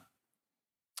Google's not.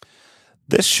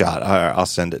 This shot, I'll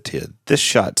send it to you. This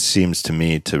shot seems to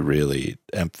me to really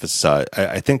emphasize.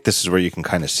 I think this is where you can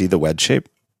kind of see the wedge shape.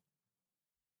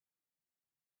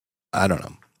 I don't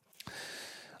know.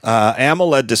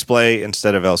 AMOLED display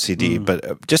instead of LCD,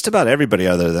 but just about everybody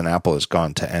other than Apple has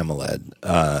gone to AMOLED.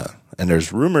 And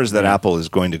there's rumors that Apple is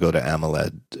going to go to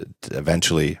AMOLED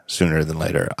eventually, sooner than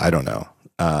later. I don't know.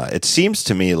 It seems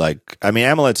to me like,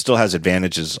 AMOLED still has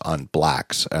advantages on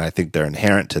blacks, and I think they're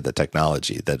inherent to the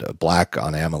technology, that a black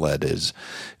on AMOLED is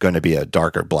going to be a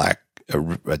darker black,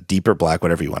 a deeper black,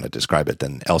 whatever you want to describe it,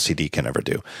 than LCD can ever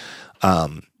do.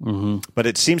 But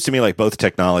it seems to me like both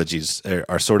technologies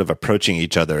are sort of approaching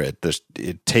each other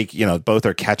both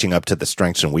are catching up to the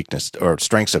strengths and weakness, or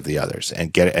strengths of the others,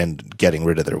 and getting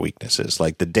rid of their weaknesses.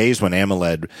 Like the days when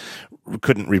AMOLED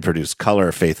couldn't reproduce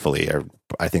color faithfully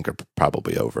I think are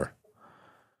probably over.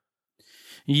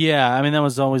 Yeah, that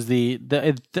was always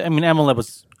AMOLED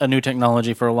was a new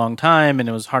technology for a long time, and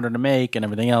it was harder to make and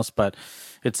everything else, but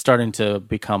it's starting to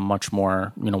become much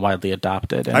more widely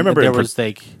adopted. And I remember there was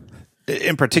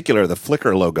in particular the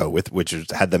Flickr logo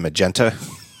had the magenta.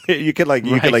 You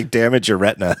could damage your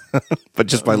retina, but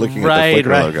just by looking at the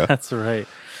Flickr logo. That's right.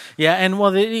 Yeah, and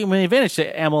the advantage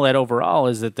to AMOLED overall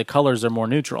is that the colors are more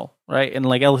neutral, right? And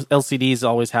like LCDs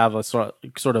always have a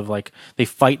sort of like they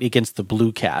fight against the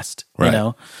blue cast,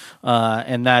 right.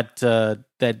 And that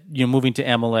moving to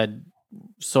AMOLED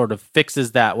sort of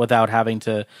fixes that without having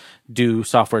to do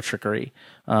software trickery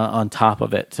on top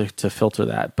of it to filter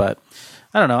that. But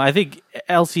I don't know. I think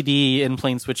LCD and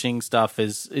plane switching stuff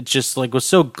was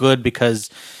so good because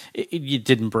it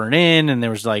didn't burn in, and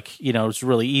there was it's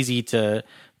really easy to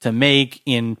make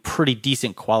in pretty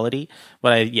decent quality.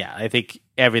 But I think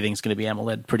everything's going to be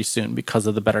AMOLED pretty soon because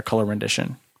of the better color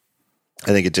rendition. I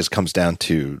think it just comes down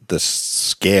to the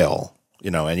scale,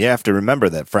 and you have to remember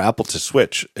that for Apple to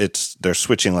switch, they're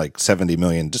switching like 70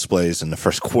 million displays in the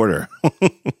first quarter.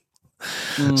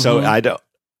 Mm-hmm. So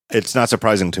it's not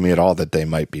surprising to me at all that they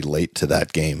might be late to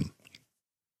that game.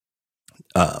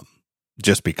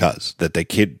 Just because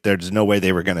there's no way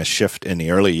they were going to shift in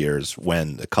the early years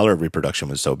when the color reproduction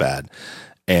was so bad.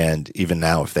 And even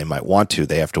now, if they might want to,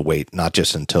 they have to wait not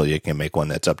just until you can make one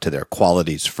that's up to their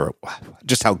qualities for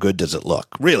just how good does it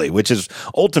look, really, which is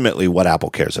ultimately what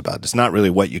Apple cares about. It's not really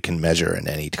what you can measure in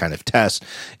any kind of test.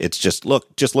 It's just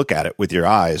look at it with your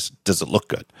eyes. Does it look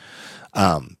good?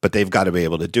 But they've got to be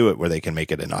able to do it where they can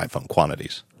make it in iPhone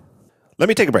quantities. Let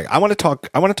me take a break. I want to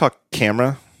talk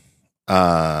camera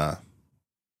on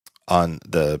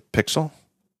the Pixel.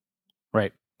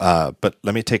 Right. But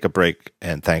let me take a break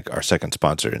and thank our second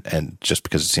sponsor, and just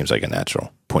because it seems like a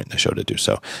natural point in the show to do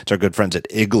so. It's our good friends at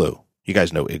Igloo. You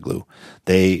guys know Igloo.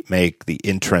 They make the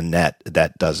intranet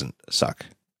that doesn't suck.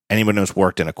 Anyone who's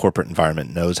worked in a corporate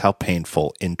environment knows how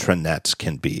painful intranets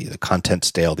can be. The content's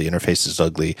stale, the interface is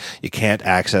ugly, you can't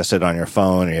access it on your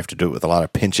phone, or you have to do it with a lot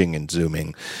of pinching and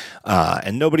zooming,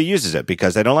 and nobody uses it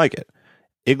because they don't like it.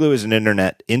 Igloo is an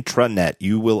intranet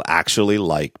you will actually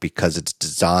like because it's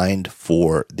designed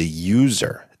for the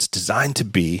user. It's designed to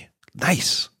be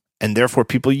nice, and therefore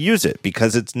people use it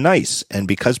because it's nice, and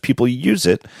because people use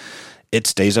it, it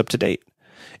stays up to date.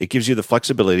 It gives you the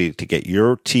flexibility to get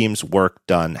your team's work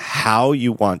done how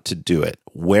you want to do it,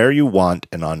 where you want,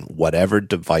 and on whatever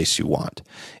device you want.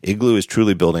 Igloo is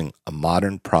truly building a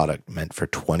modern product meant for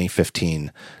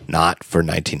 2015, not for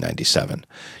 1997.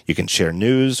 You can share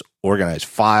news, organize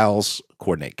files,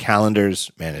 coordinate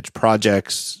calendars, manage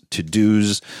projects,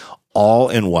 to-dos, all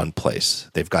in one place.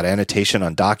 They've got annotation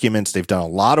on documents. They've done a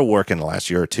lot of work in the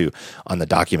last year or two on the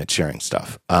document sharing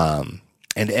stuff.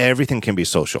 And everything can be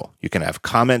social. You can have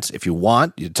comments if you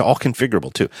want. It's all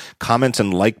configurable too. Comments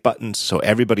and like buttons, so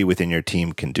everybody within your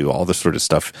team can do all the sort of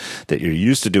stuff that you're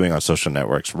used to doing on social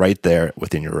networks right there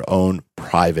within your own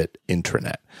private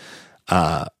intranet.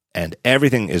 And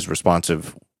everything is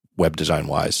responsive web design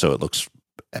wise, so it looks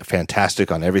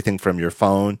fantastic on everything from your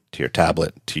phone to your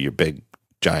tablet to your big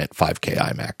giant 5K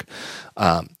iMac.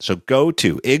 So go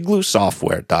to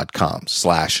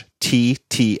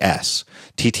igloosoftware.com/TTS.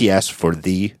 TTS for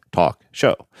the talk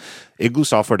show.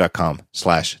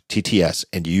 igloosoftware.com/TTS,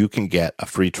 and you can get a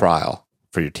free trial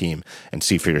for your team and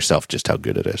see for yourself just how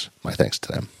good it is. My thanks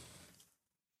to them.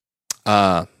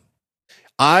 I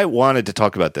wanted to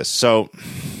talk about this. So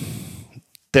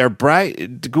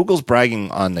Google's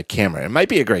bragging on the camera. It might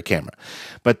be a great camera,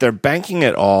 but they're banking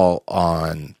it all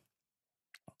on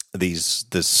the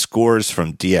scores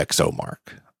from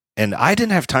DxOMark. And I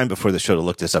didn't have time before the show to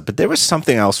look this up, but there was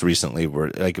something else recently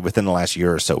where, like within the last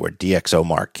year or so, where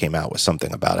DxOMark came out with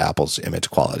something about Apple's image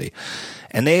quality.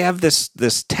 And they have this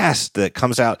test that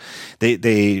comes out.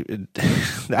 They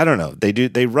I don't know.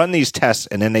 They run these tests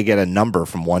and then they get a number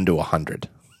from 1 to 100.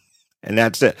 And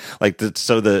that's it.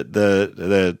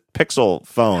 The Pixel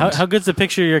phone. How good's the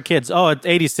picture of your kids? Oh, it's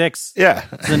 86. Yeah.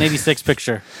 It's an 86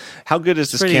 picture. How good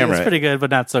is this camera? It's pretty good, but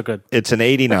not so good. It's an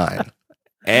 89.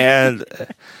 And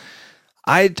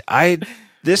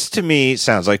this to me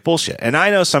sounds like bullshit. And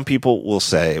I know some people will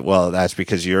say, well, that's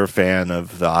because you're a fan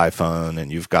of the iPhone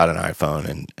and you've got an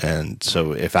iPhone. And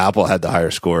so if Apple had the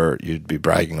higher score, you'd be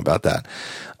bragging about that.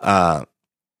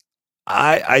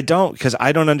 I don't, because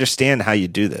I don't understand how you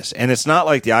do this. And it's not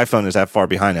like the iPhone is that far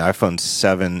behind. The iPhone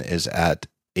 7 is at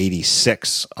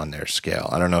 86 on their scale.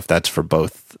 I don't know if that's for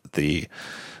both the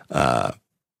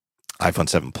iPhone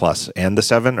 7 Plus and the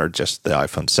 7 or just the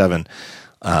iPhone 7.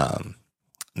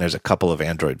 And there's a couple of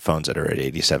Android phones that are at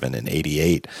 87 and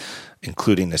 88,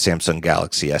 including the Samsung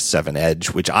Galaxy S7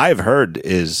 Edge, which I've heard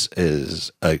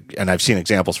and I've seen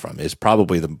examples from, is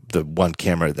probably the one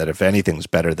camera that, if anything's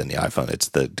better than the iPhone, it's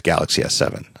the Galaxy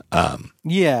S7.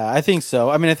 Yeah, I think so.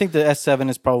 I mean, I think the S7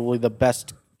 is probably the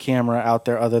best camera out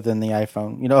there other than the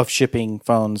iPhone, of shipping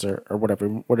phones or whatever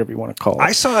you want to call it.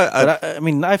 I saw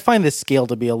I find this scale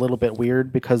to be a little bit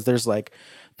weird because there's like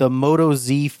the Moto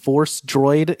Z Force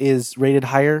Droid is rated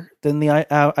higher than the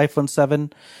iPhone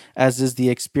 7, as is the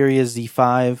Xperia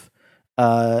Z5,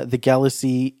 the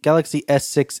Galaxy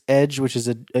S6 Edge, which is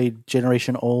a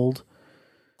generation old,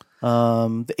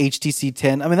 the HTC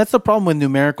 10. I mean, that's the problem with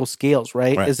numerical scales,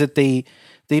 right? Is that they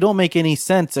don't make any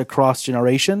sense across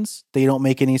generations. They don't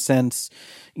make any sense,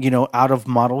 out of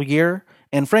model year.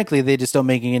 And frankly, they just don't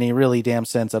make any really damn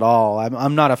sense at all.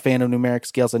 I'm not a fan of numeric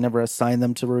scales. I never assign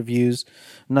them to reviews.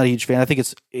 I'm not a huge fan. I think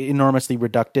it's enormously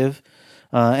reductive.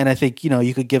 And I think,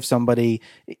 you could give somebody,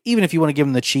 even if you want to give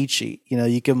them the cheat sheet,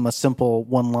 you give them a simple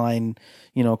one-line,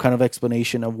 kind of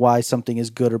explanation of why something is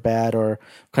good or bad, or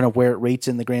kind of where it rates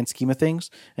in the grand scheme of things.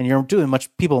 And you're doing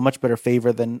people a much better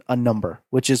favor than a number,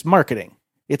 which is marketing.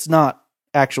 It's not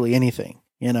actually anything,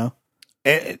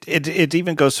 It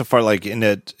even goes so far, like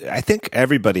I think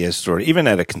everybody has sort of, even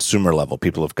at a consumer level,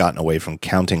 people have gotten away from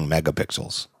counting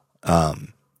megapixels.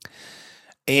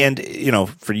 And,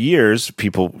 for years,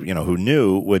 people, who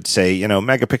knew would say,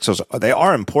 megapixels, they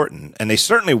are important. And they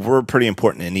certainly were pretty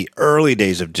important in the early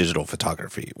days of digital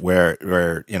photography, where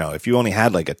if you only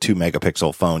had like a 2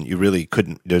 megapixel phone, you really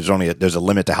couldn't, there's a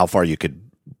limit to how far you could,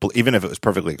 even if it was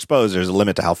perfectly exposed, there's a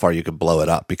limit to how far you could blow it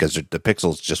up, because the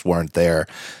pixels just weren't there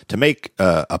to make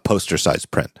a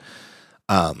poster-sized print.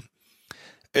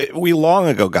 We long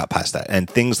ago got past that, and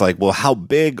things like, well, how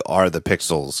big are the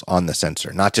pixels on the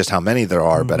sensor? Not just how many there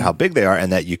are, but how big they are,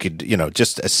 and that you could,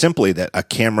 just as simply that a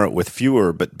camera with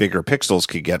fewer but bigger pixels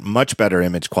could get much better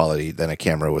image quality than a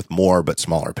camera with more but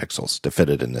smaller pixels to fit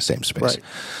it in the same space.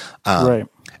 Right.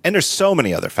 And there's so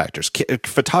many other factors.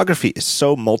 Photography is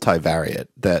so multivariate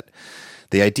that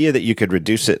the idea that you could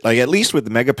reduce it, like at least with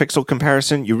the megapixel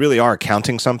comparison, you really are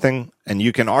counting something, and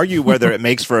you can argue whether it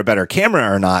makes for a better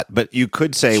camera or not, but you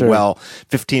could say, well,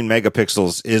 15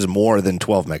 megapixels is more than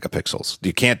 12 megapixels.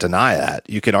 You can't deny that.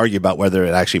 You could argue about whether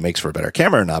it actually makes for a better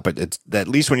camera or not, but it's at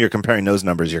least when you're comparing those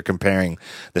numbers, you're comparing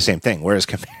the same thing. Whereas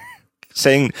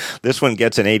saying this one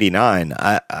gets an 89,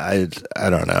 I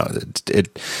don't know.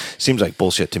 It seems like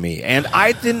bullshit to me. And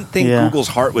I didn't think Google's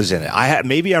heart was in it.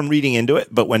 Maybe I'm reading into it,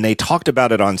 but when they talked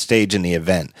about it on stage in the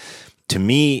event, to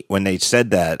me, when they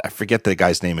said that, I forget the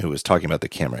guy's name who was talking about the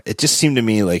camera. It just seemed to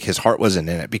me like his heart wasn't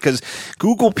in it, because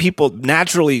Google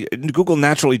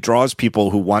naturally draws people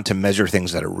who want to measure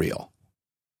things that are real.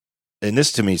 And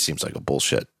this to me seems like a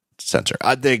bullshit sensor.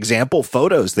 The example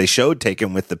photos they showed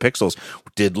taken with the pixels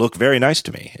did look very nice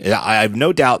to me. I have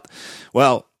no doubt.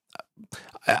 Well,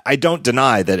 I don't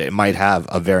deny that it might have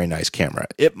a very nice camera.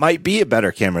 It might be a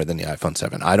better camera than the iPhone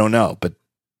 7. I don't know, but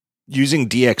using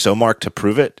DxOMark to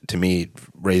prove it, to me,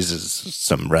 raises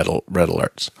some red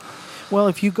alerts. Well,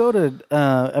 if you go to, the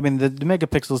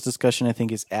megapixels discussion, I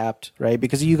think, is apt, right?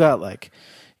 Because you got like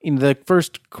in the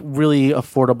first really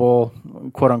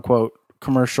affordable, quote unquote,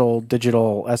 commercial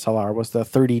digital SLR was the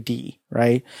 30D,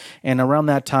 right? And around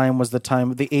that time was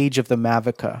the age of the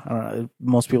Mavica. I don't know,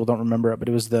 most people don't remember it, but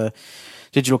it was the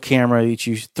digital camera that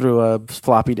you threw a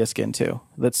floppy disk into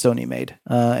that Sony made,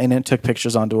 and it took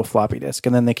pictures onto a floppy disk.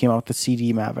 And then they came out with the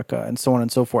CD Mavica and so on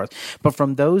and so forth. But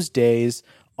from those days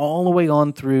all the way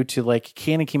on through to like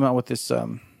Canon came out with this, I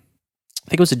think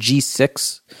it was a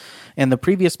G6. And the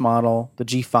previous model, the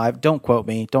G5, don't quote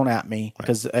me, don't at me,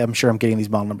 because I'm sure I'm getting these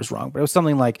model numbers wrong, but it was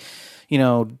something like,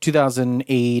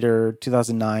 2008 or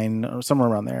 2009 or somewhere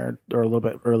around there, or a little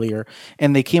bit earlier.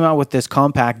 And they came out with this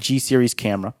compact G series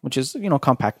camera, which is,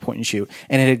 compact point and shoot.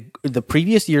 And the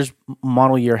previous year's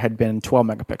model year had been 12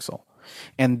 megapixel.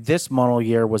 And this model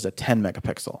year was a 10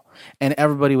 megapixel, and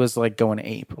everybody was like going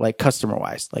ape, like customer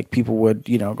wise, like people would,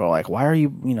 go like, why are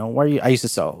you, I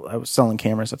was selling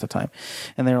cameras at the time,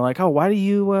 and they were like, oh, why do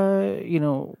you,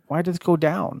 why did it go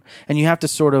down? And you have to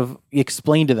sort of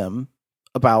explain to them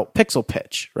about pixel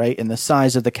pitch, right? And the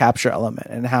size of the capture element,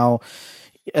 and how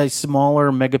a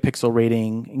smaller megapixel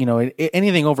rating,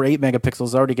 anything over 8 megapixels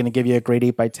is already going to give you a grade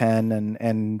 8x10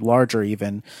 and larger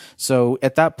even. So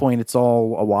at that point, it's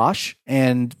all a wash.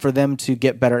 And for them to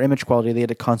get better image quality, they had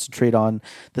to concentrate on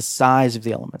the size of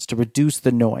the elements to reduce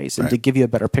the noise and to give you a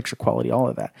better picture quality, all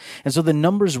of that. And so the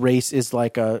numbers race is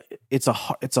like it's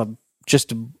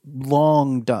just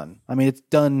long done. I mean, it's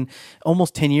done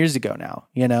almost 10 years ago now,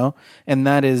 and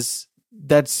that is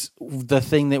that's the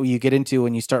thing that you get into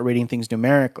when you start rating things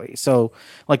numerically. So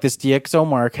like this DxO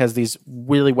Mark has these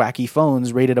really wacky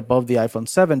phones rated above the iPhone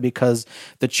 7 because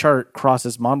the chart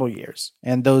crosses model years,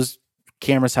 and those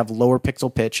cameras have lower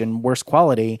pixel pitch and worse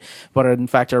quality, but in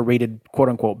fact are rated quote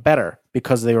unquote better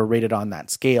because they were rated on that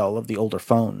scale of the older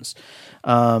phones.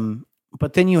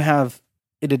 But then you have,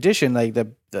 in addition, like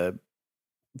the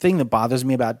thing that bothers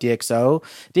me about DxO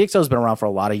has been around for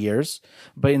a lot of years,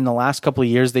 but in the last couple of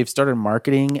years, they've started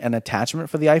marketing an attachment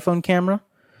for the iPhone camera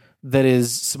that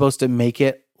is supposed to make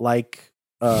it like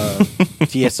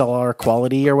DSLR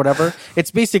quality or whatever.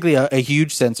 It's basically a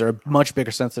huge sensor, a much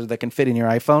bigger sensor that can fit in your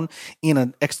iPhone in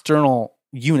an external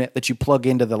unit that you plug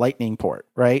into the lightning port,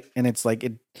 right? And it's like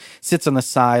it sits on the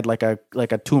side like a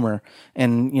tumor,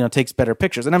 and takes better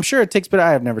pictures. And I'm sure it takes better.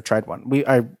 I have never tried one.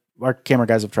 Our camera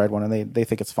guys have tried one, and they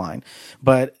think it's fine.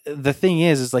 But the thing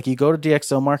is like you go to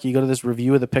DxO Mark, you go to this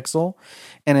review of the Pixel,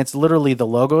 and it's literally the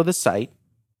logo of the site,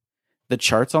 the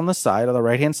charts on the side, on the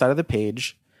right-hand side of the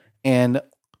page, and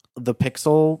the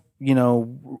Pixel,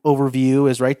 overview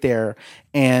is right there.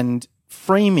 And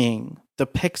framing the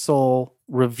Pixel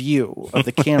review of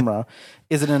the camera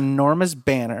is an enormous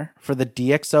banner for the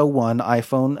DxO1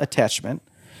 iPhone attachment.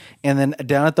 And then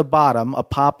down at the bottom, a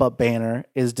pop-up banner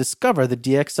is discover the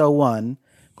DxO1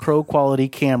 Pro quality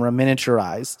camera,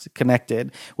 miniaturized,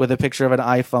 connected with a picture of an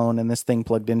iPhone and this thing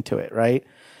plugged into it, right?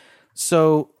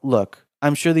 So look,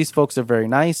 I'm sure these folks are very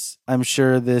nice. I'm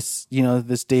sure this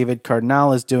David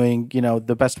Cardinal is doing,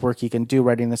 the best work he can do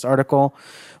writing this article,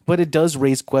 but it does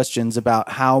raise questions about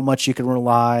how much you can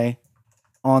rely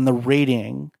on the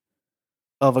rating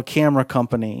of a camera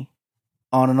company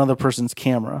on another person's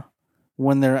camera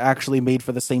when they're actually made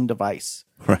for the same device.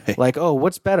 Right. Like, oh,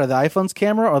 what's better, the iPhone's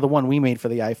camera or the one we made for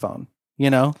the iPhone?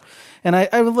 And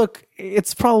I would look,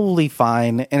 it's probably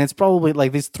fine. And it's probably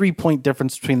like this 3-point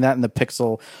difference between that and the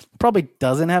Pixel probably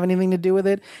doesn't have anything to do with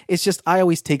it. It's just, I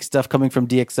always take stuff coming from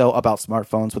DxO about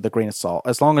smartphones with a grain of salt,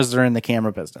 as long as they're in the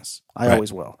camera business. I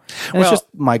always will. And it's just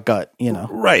my gut,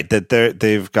 Right. That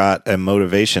they've got a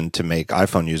motivation to make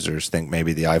iPhone users think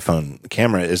maybe the iPhone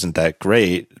camera isn't that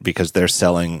great because they're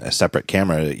selling a separate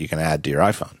camera that you can add to your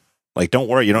iPhone. Like, don't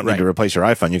worry, you don't need to replace your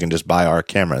iPhone. You can just buy our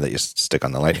camera that you stick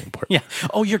on the lightning port. Yeah.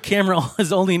 Oh, your camera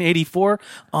is only an 84?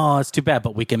 Oh, it's too bad,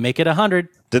 but we can make it 100.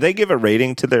 Do they give a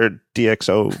rating to their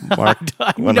DxO Mark?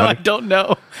 I don't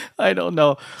know.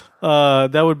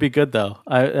 That would be good, though.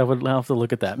 I would have to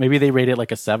look at that. Maybe they rate it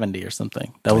like a 70 or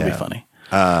something. That would be funny.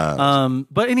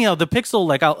 But anyhow, the Pixel,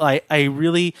 like I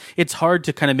really, it's hard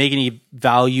to kind of make any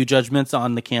value judgments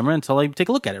on the camera until I take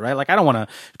a look at it, right? Like I don't want to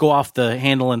go off the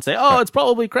handle and say, oh, it's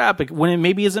probably crap when it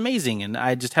maybe is amazing, and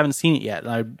I just haven't seen it yet.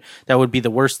 That would be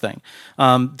the worst thing.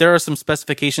 There are some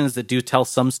specifications that do tell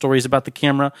some stories about the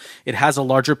camera. It has a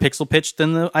larger pixel pitch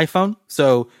than the iPhone,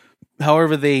 so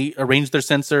however they arrange their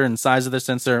sensor and size of their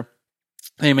sensor,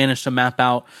 they managed to map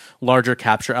out larger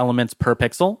capture elements per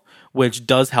pixel, which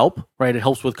does help, right? It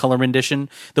helps with color rendition.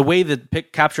 The way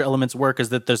that capture elements work is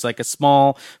that there's like a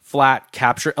small flat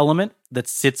capture element that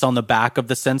sits on the back of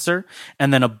the sensor,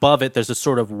 and then above it there's a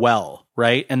sort of well,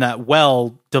 right? And that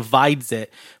well divides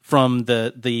it from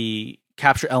the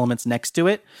capture elements next to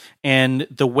it, and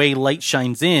the way light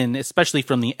shines in, especially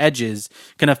from the edges,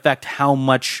 can affect how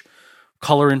much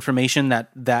color information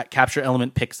that capture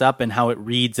element picks up and how it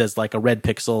reads as like a red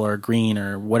pixel or a green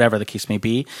or whatever the case may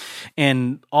be.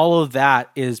 And all of that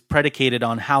is predicated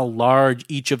on how large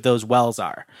each of those wells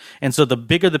are. And so the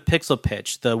bigger the pixel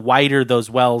pitch, the wider those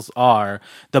wells are,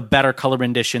 the better color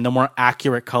rendition, the more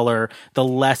accurate color, the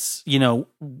less,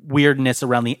 weirdness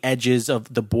around the edges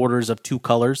of the borders of two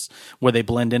colors where they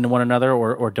blend into one another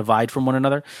or divide from one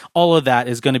another. All of that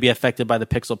is going to be affected by the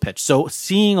pixel pitch. So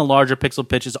seeing a larger pixel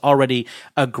pitch is already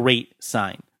a great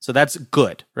sign. So that's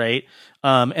good, right?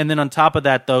 And then on top of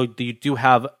that, though, you do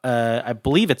have, I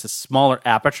believe it's a smaller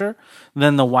aperture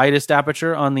than the widest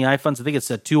aperture on the iPhones. I think it's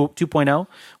a 2.0,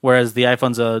 whereas the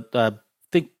iPhone's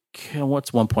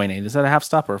what's 1.8? Is that a half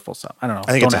stop or a full stop? I don't know.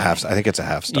 I think it's a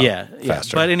half stop. Yeah.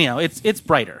 Faster. But anyhow, it's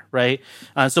brighter, right?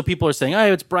 So people are saying,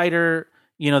 oh, it's brighter.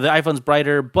 The iPhone's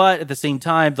brighter, but at the same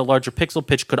time, the larger pixel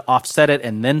pitch could offset it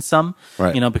and then some,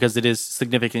 right. Because it is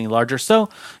significantly larger. So,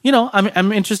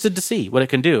 I'm interested to see what it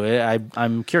can do.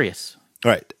 I'm curious.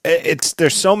 Right.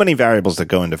 There's so many variables that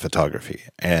go into photography,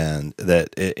 and that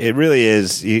it really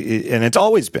is, and it's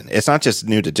always been. It's not just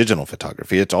new to digital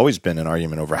photography. It's always been an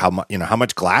argument over how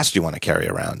much glass you want to carry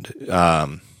around.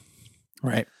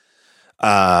 Right.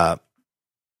 And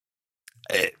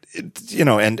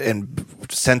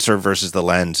sensor versus the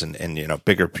lens, and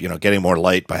bigger, getting more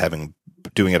light by having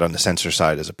doing it on the sensor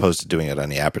side as opposed to doing it on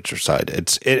the aperture side.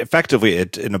 Effectively,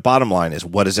 in the bottom line is,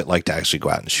 what is it like to actually go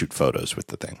out and shoot photos with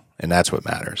the thing? And that's what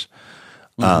matters.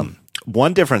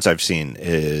 One difference I've seen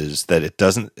is that it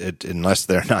doesn't, unless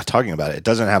they're not talking about it, it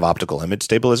doesn't have optical image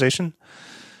stabilization.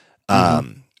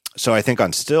 So I think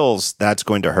on stills, that's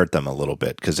going to hurt them a little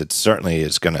bit, because it certainly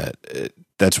is going to,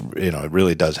 it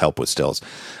really does help with stills.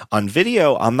 On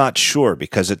video, I'm not sure,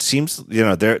 because it seems, they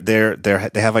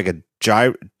have like a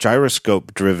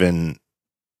gyroscope driven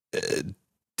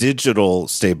digital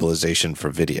stabilization for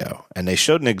video. And they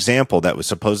showed an example that was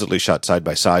supposedly shot side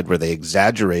by side where they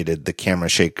exaggerated the camera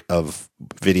shake of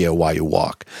video while you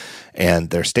walk.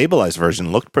 And their stabilized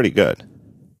version looked pretty good.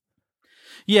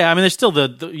 Yeah, I mean, there's still the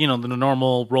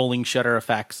normal rolling shutter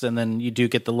effects, and then you do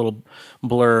get the little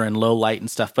blur and low light and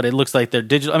stuff. But it looks like they're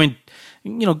digital. I mean,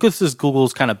 this is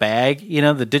Google's kind of bag.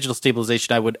 The digital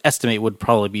stabilization I would estimate would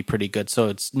probably be pretty good.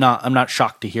 So I'm not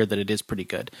shocked to hear that it is pretty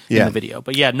good in the video.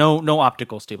 But yeah, no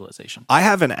optical stabilization. I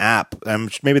have an app.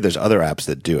 Maybe there's other apps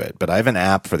that do it, but I have an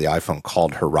app for the iPhone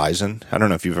called Horizon. I don't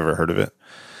know if you've ever heard of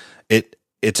it.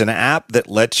 It's an app that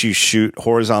lets you shoot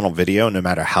horizontal video no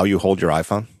matter how you hold your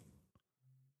iPhone.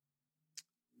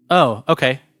 Oh,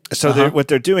 okay. So what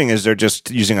they're doing is they're just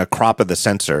using a crop of the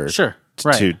sensor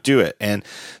to do it. And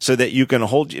so that you can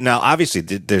hold, now obviously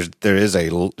there is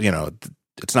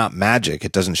it's not magic.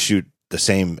 It doesn't shoot the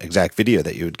same exact video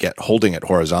that you would get holding it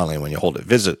horizontally. When you hold it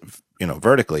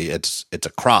vertically, it's a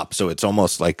crop. So it's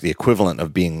almost like the equivalent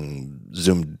of being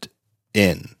zoomed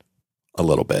in a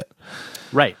little bit.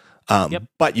 Right.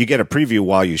 But you get a preview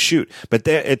while you shoot. But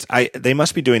they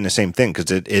must be doing the same thing,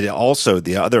 because it also,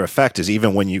 the other effect is,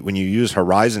 even when you use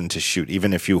Horizon to shoot,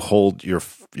 even if you hold your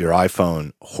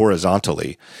iPhone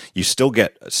horizontally, you still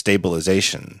get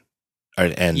stabilization.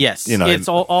 And yes, it's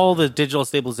all the digital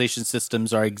stabilization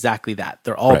systems are exactly that.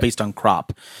 They're all based on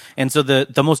crop, and so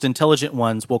the most intelligent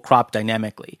ones will crop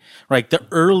dynamically. Right, the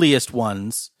earliest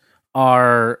ones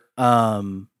are.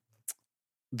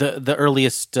 The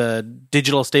earliest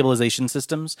digital stabilization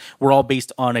systems were all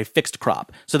based on a fixed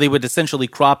crop. So they would essentially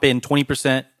crop in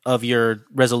 20% of your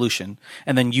resolution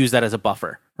and then use that as a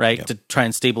buffer, right, to try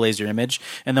and stabilize your image.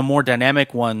 And the more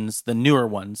dynamic ones, the newer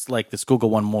ones, like this Google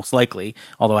one most likely,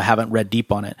 although I haven't read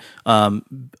deep on it,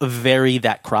 vary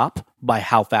that crop by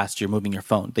how fast you're moving your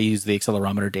phone. They use the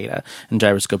accelerometer data and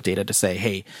gyroscope data to say,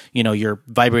 hey, you're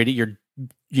vibrating, you're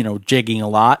jigging a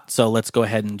lot, so let's go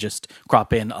ahead and just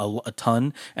crop in a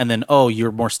ton, and then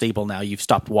you're more stable now, you've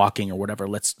stopped walking or whatever,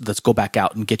 let's go back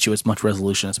out and get you as much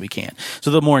resolution as we can. So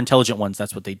the more intelligent ones,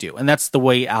 that's what they do, and that's the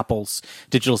way Apple's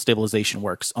digital stabilization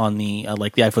works on the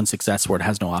like the iPhone 6s, where it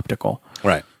has no optical.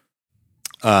 Right.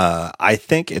 I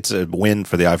think it's a win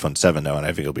for the iPhone 7 though, and I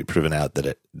think it'll be proven out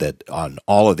that on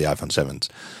all of the iPhone 7s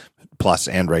Plus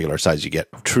and regular size, you get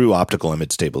true optical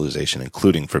image stabilization,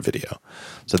 including for video.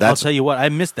 So that's, I'll tell you what, I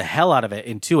missed the hell out of it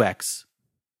in 2X.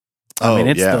 I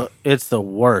mean, it's the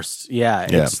worst. Yeah,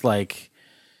 it's like,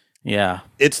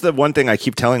 it's the one thing I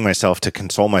keep telling myself to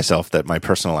console myself that my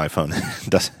personal iPhone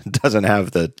doesn't have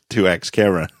the 2X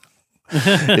camera.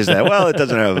 Is that, well, it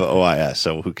doesn't have OIS,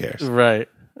 so who cares? Right.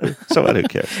 So what? Who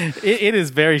cares? It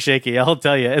is very shaky, I'll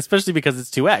tell you, especially because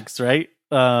it's 2X, right?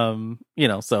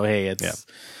 So hey,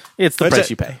 it's the price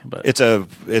you pay. But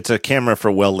it's a camera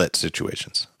for well lit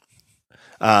situations.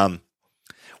 While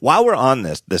we're on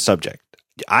this subject,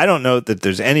 I don't know that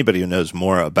there's anybody who knows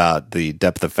more about the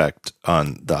depth effect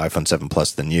on the iPhone 7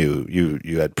 Plus than you.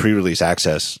 You had pre-release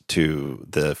access to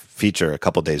the feature a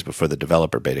couple days before the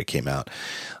developer beta came out.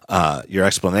 Your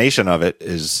explanation of it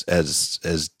is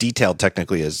as detailed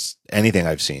technically as anything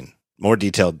I've seen. More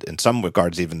detailed in some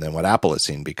regards even than what Apple has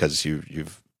seen, because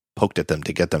you've poked at them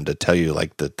to get them to tell you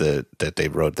like that they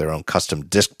wrote their own custom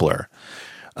disk blur.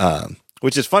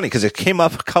 Which is funny because it came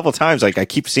up a couple times. Like I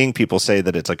keep seeing people say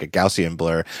that it's like a Gaussian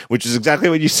blur, which is exactly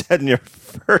what you said in your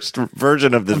first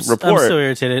version of this report.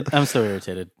 I'm so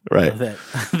irritated. Right.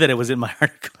 That it was in my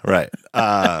article. Right.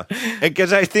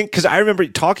 Because I remember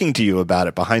talking to you about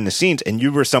it behind the scenes, and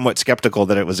you were somewhat skeptical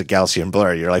that it was a Gaussian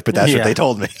blur. You're like, but that's what they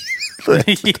told me.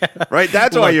 Right.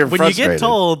 That's why you're frustrated. When you get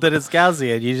told that it's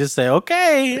Gaussian, you just say,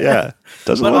 okay. Yeah.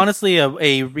 But honestly,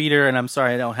 a reader, and I'm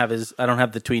sorry, I don't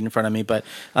have the tweet in front of me, but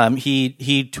he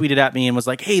tweeted at me and was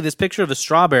like, hey, this picture of the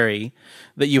strawberry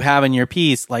that you have in your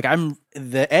piece, like I'm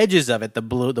the edges of it, the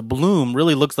bloom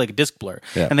really looks like a disc blur.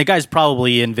 Yeah. And the guy's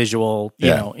probably in visual,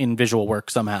 in visual work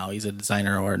somehow. He's a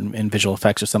designer or in visual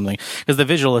effects or something. Because the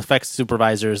visual effects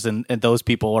supervisors and those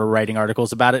people are writing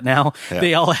articles about it now. Yeah.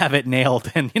 They all have it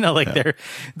nailed, and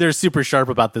they're super sharp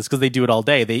about this because they do it all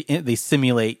day. They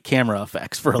simulate camera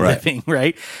effects for a living,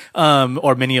 right?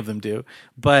 Or many of them do.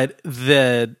 But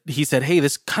he said, "Hey,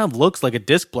 this kind of looks like a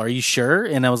disc blur. Are you sure?"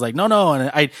 And I was like, "No."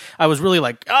 And I was really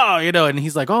like, "Oh, and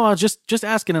he's like, "Oh, just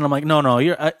asking." And I'm like, "No,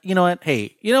 you're you know what?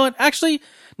 Hey, you know what? Actually,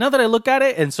 now that I look at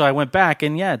it,' and so I went back,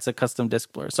 and it's a custom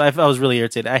disc blur. So I was really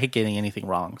irritated. I hate getting anything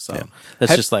wrong. So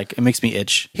that's just like, it makes me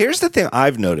itch. Here's the thing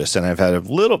I've noticed, and I've had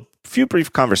a few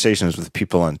brief conversations with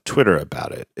people on Twitter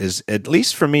about it, is at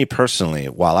least for me personally,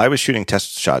 while I was shooting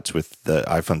test shots with the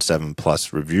iPhone 7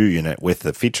 Plus review unit with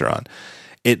the feature on,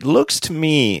 it looks to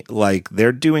me like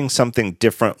they're doing something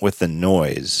different with the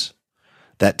noise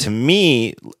that to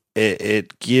me,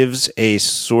 it gives a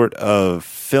sort of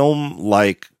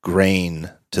film-like grain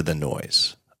to the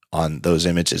noise on those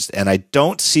images. And I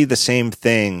don't see the same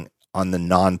thing on the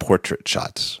non-portrait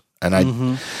shots. And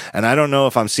I don't know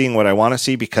if I'm seeing what I want to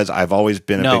see because I've always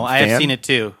been a big fan. No, I've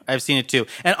seen it too.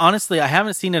 And honestly, I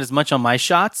haven't seen it as much on my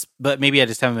shots, but maybe I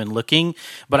just haven't been looking.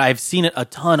 But I've seen it a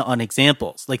ton on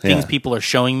examples, like things people are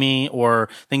showing me or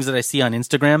things that I see on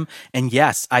Instagram. And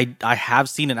yes, I have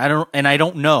seen it. I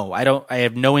don't know. I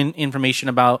have no information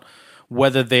about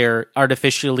whether they're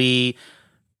artificially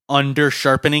under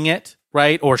sharpening it,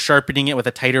 right? Or sharpening it with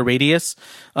a tighter radius.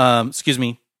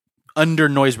 Under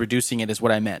noise reducing it is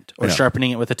what I meant, or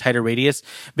sharpening it with a tighter radius,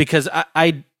 because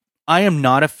I am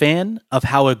not a fan of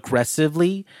how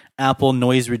aggressively Apple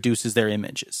noise reduces their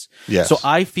images. Yes. So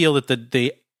I feel that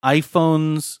the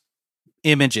iPhone's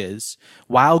images,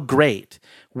 while great,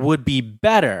 would be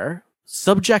better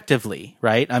subjectively,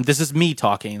 right? This is me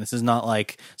talking. This is not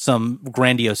like some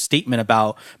grandiose statement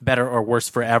about better or worse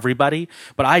for everybody,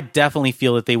 but I definitely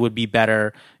feel that they would be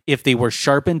better if they were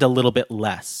sharpened a little bit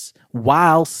less,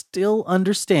 while still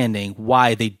understanding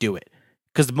why they do it.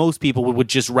 Because most people would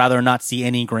just rather not see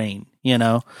any grain,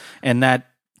 And that,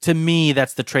 to me,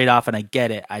 that's the trade-off, and I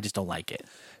get it. I just don't like it.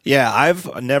 Yeah,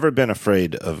 I've never been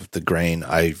afraid of the grain.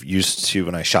 I used to,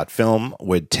 when I shot film,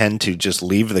 would tend to just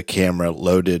leave the camera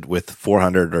loaded with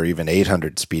 400 or even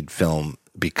 800 speed film,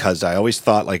 because I always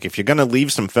thought, like, if you're going to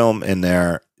leave some film in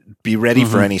there, be ready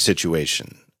for any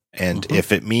situation. And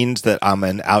if it means that I'm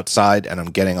outside and I'm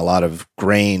getting a lot of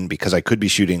grain because I could be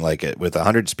shooting like it with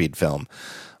 100 speed film,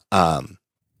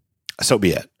 so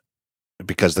be it.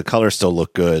 Because the colors still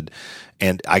look good,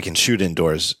 and I can shoot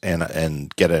indoors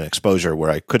and get an exposure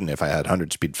where I couldn't if I had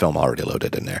 100 speed film already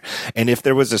loaded in there. And if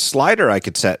there was a slider I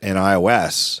could set in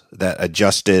iOS that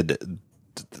adjusted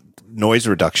noise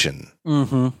reduction,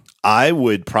 I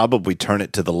would probably turn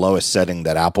it to the lowest setting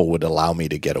that Apple would allow me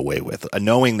to get away with,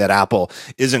 knowing that Apple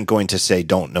isn't going to say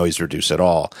don't noise reduce at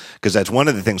all. Because that's one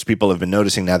of the things people have been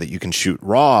noticing now that you can shoot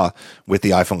RAW with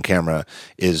the iPhone camera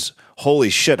is,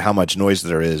 holy shit, how much noise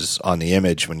there is on the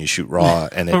image when you shoot RAW,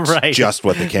 and it's just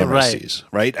what the camera sees,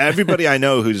 right? Everybody I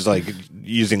know who's like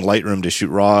using Lightroom to shoot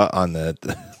RAW on the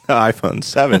iPhone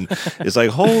 7 is like,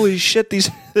 holy shit,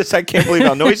 I can't believe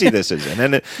how noisy this is. And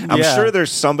then I'm sure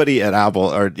there's somebody at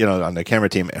Apple or, on the camera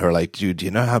team who are like, dude, do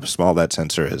you know how small that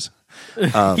sensor is?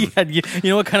 You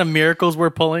know what kind of miracles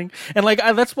we're pulling, and like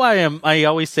that's why I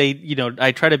always say,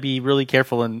 I try to be really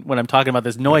careful when I'm talking about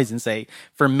this noise and say,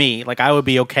 for me, like I would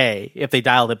be okay if they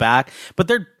dialed it back,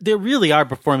 but they really are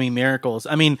performing miracles.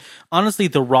 I mean, honestly,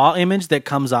 the raw image that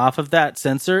comes off of that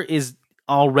sensor is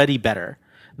already better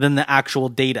than the actual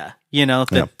data,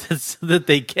 that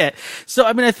they get. So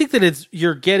I mean, I think that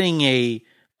you're getting a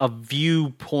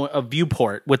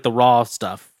viewport with the raw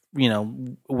stuff,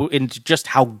 in just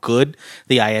how good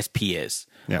the ISP is.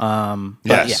 Yeah.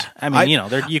 But yeah, I mean,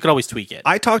 you could always tweak it.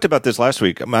 I talked about this last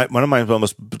week. One of my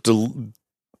most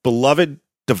beloved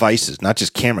devices, not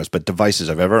just cameras, but devices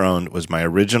I've ever owned, was my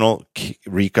original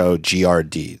Ricoh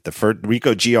GRD. The first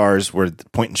Ricoh GRs were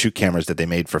point and shoot cameras that they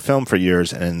made for film for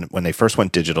years. And when they first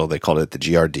went digital, they called it the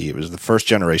GRD. It was the first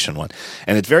generation one.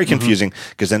 And it's very confusing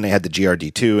because then they had the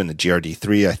GRD2 and the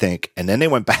GRD3, I think. And then they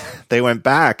went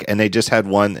back and they just had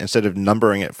one, instead of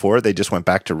numbering it 4, they just went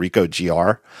back to Ricoh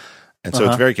GR. And so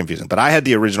it's very confusing. But I had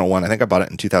the original one. I think I bought it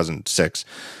in 2006.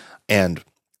 And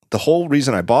the whole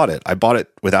reason I bought it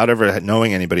without ever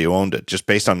knowing anybody who owned it, just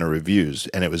based on the reviews,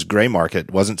 and it was gray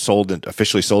market, wasn't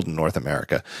officially sold in North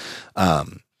America,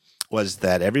 was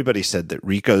that everybody said that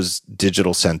Ricoh's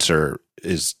digital sensor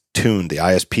is tuned. The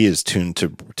ISP is tuned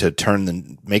to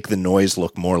make the noise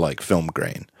look more like film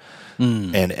grain.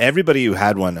 And everybody who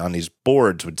had one on these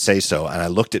boards would say so. And I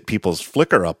looked at people's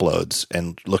Flickr uploads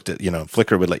and looked at,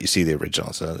 Flickr would let you see the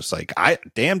original. So it's like,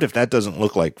 damned if that doesn't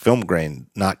look like film grain,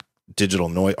 not digital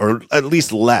noise, or at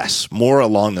least more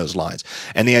along those lines.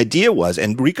 And the idea was,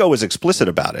 and Ricoh was explicit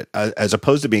about it, as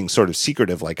opposed to being sort of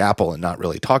secretive like Apple and not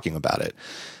really talking about it.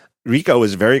 Ricoh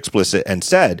was very explicit and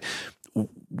said,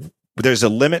 there's a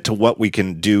limit to what we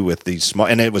can do with these small,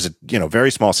 and it was a very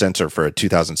small sensor for a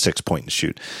 2006 point and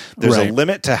shoot. There's a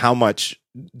limit to how much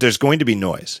there's going to be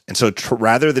noise, and so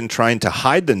rather than trying to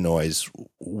hide the noise,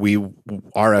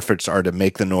 our efforts are to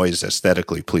make the noise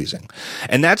aesthetically pleasing,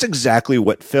 and that's exactly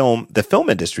what the film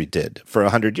industry did for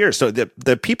 100 years. So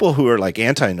the people who are like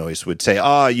anti-noise would say,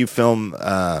 "Oh, you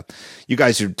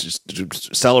guys who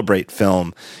just celebrate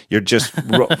film, you're just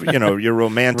you're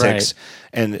romantics,"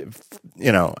 and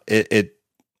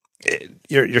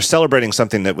you're celebrating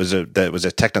something that was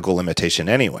a technical limitation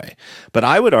anyway. But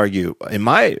I would argue, in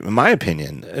my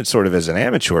opinion, it's sort of as an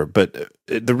amateur, but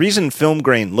the reason film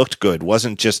grain looked good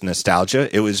wasn't just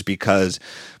nostalgia. It was because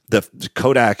the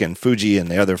Kodak and Fuji and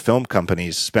the other film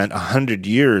companies spent 100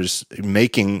 years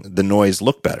making the noise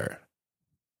look better.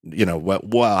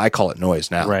 Well, I call it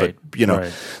noise now, but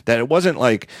that it wasn't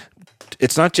like.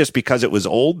 It's not just because it was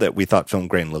old that we thought film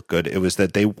grain looked good. It was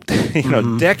that they,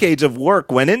 decades of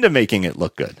work went into making it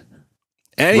look good.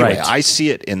 Anyway, I see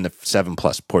it in the 7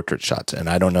 Plus portrait shots, and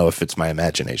I don't know if it's my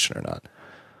imagination or not.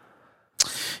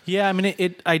 Yeah, I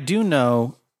mean, I do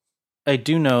know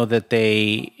that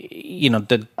they,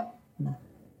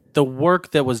 the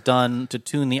work that was done to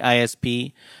tune the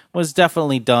ISP was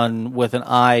definitely done with an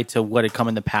eye to what had come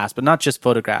in the past, but not just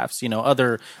photographs,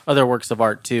 other works of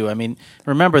art too. I mean,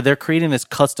 remember, they're creating this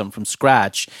custom from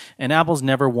scratch, and Apple's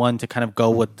never one to kind of go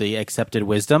with the accepted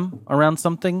wisdom around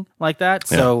something like that.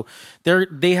 Yeah. So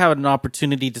they have an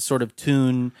opportunity to sort of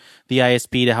tune the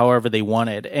ISP to however they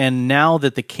wanted. And now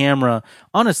that the camera,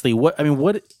 honestly,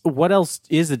 what else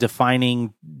is a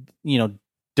defining,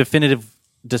 definitive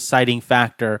deciding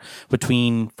factor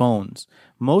between phones?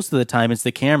 Most of the time it's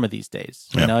the camera these days,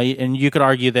 and you could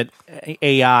argue that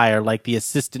AI or like the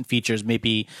assistant features may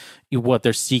be what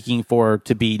they're seeking for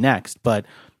to be next. But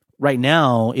right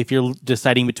now, if you're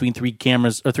deciding between three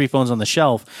cameras or three phones on the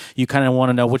shelf, you kind of want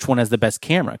to know which one has the best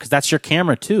camera, because that's your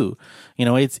camera too.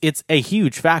 It's a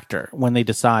huge factor when they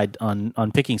decide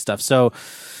on picking stuff. So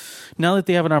now that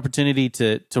they have an opportunity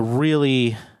to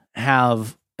really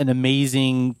have an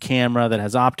amazing camera that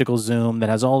has optical zoom, that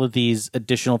has all of these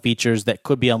additional features that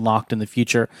could be unlocked in the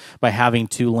future by having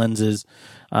two lenses,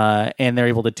 and they're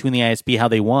able to tune the ISP how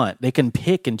they want. They can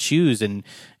pick and choose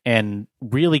and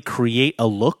really create a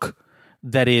look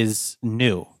that is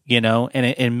new, and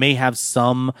it may have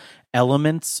some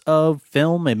elements of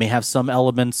film. It may have some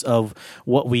elements of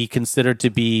what we consider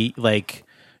to be like,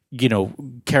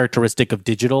 characteristic of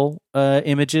digital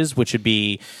images, which would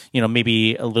be,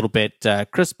 maybe a little bit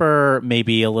crisper,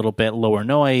 maybe a little bit lower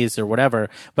noise or whatever.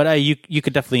 But you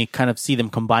could definitely kind of see them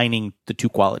combining the two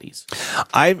qualities.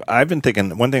 I've been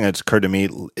thinking, one thing that's occurred to me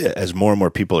as more and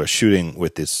more people are shooting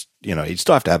with this, you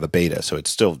still have to have a beta, so it's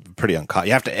still pretty uncommon.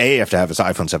 You have to have this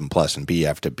iPhone 7 Plus, and B, you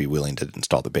have to be willing to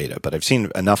install the beta. But I've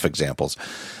seen enough examples.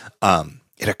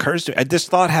 It occurs to me, this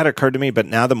thought had occurred to me, but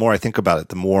now the more I think about it,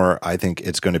 the more I think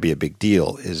it's going to be a big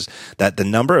deal, is that the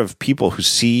number of people who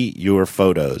see your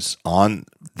photos on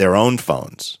their own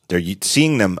phones, they're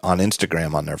seeing them on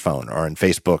Instagram on their phone or on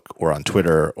Facebook or on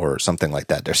Twitter or something like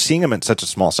that. They're seeing them at such a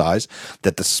small size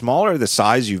that the smaller the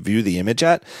size you view the image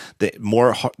at, the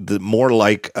more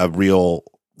like a real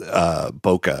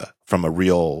bokeh from a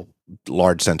real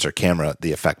large sensor camera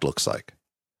the effect looks like.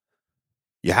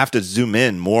 You have to zoom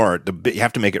in more. You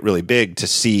have to make it really big to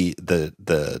see the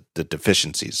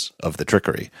deficiencies of the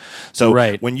trickery. So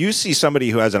when you see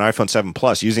somebody who has an iPhone 7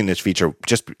 Plus using this feature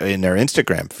just in their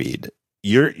Instagram feed,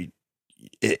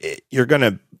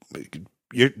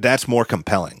 that's more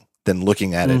compelling than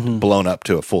looking at it blown up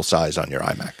to a full size on your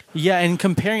iMac. Yeah, and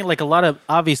comparing like a lot of,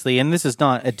 obviously, and this is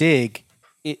not a dig,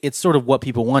 it's sort of what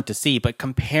people want to see, but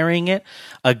comparing it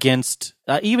against,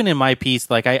 even in my piece,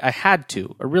 like I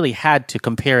really had to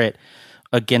compare it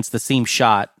against the same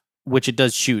shot, which it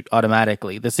does shoot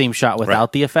automatically, the same shot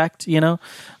without the effect, because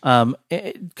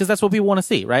that's what people want to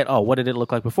see, right? Oh, what did it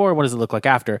look like before? What does it look like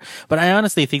after? But I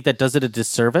honestly think that does it a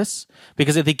disservice,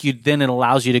 because I think it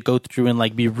allows you to go through and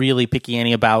like be really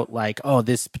picky about like, oh,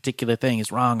 this particular thing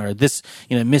is wrong, or this,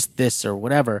 missed this or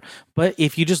whatever. But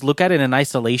if you just look at it in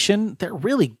isolation, they're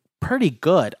really pretty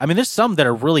good. I mean, there's some that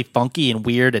are really funky and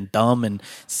weird and dumb and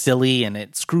silly and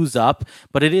it screws up,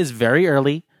 but it is very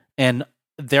early, and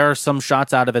there are some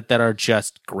shots out of it that are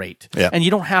just great. Yeah. And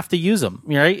you don't have to use them,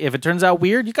 right? If it turns out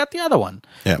weird, you got the other one,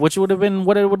 which would have been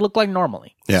what it would look like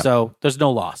normally. Yeah. So there's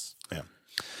no loss.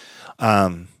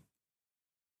 Yeah.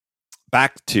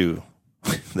 Back to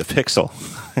the Pixel.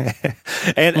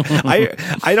 And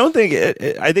I don't think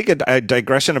I think a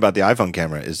digression about the iPhone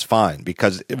camera is fine,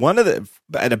 because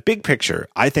at a big picture,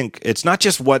 I think it's not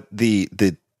just what the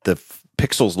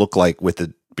pixels look like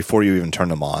before you even turn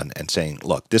them on, and saying,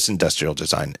 look, this industrial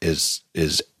design is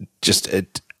just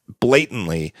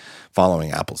blatantly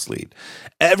following Apple's lead.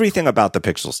 Everything about the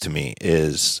pixels to me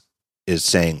is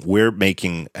saying we're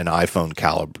making an iPhone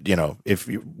caliber.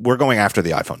 We're going after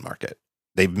the iPhone market.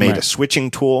 They've made a switching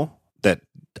tool that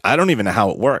I don't even know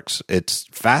how it works. It's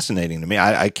fascinating to me.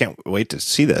 I can't wait to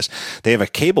see this. They have a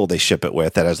cable they ship it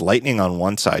with that has lightning on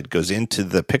one side, goes into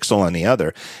the Pixel on the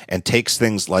other, and takes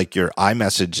things like your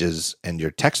iMessages and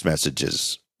your text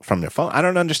messages from your phone. I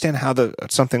don't understand how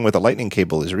something with a lightning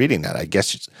cable is reading that. I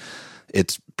guess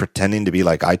it's pretending to be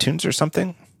like iTunes or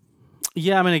something.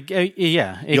 Yeah, I mean,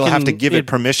 You'll have to give it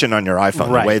permission on your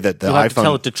iPhone, the way that You'll have to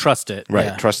tell it to trust it.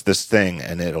 Right, trust this thing,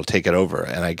 and it'll take it over.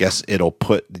 And I guess it'll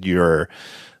put your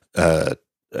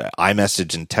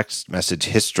iMessage and text message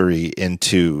history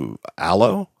into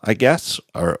Allo, I guess,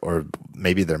 or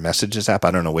maybe their Messages app.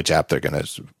 I don't know which app they're going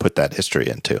to put that history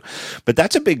into. But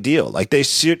that's a big deal. Like they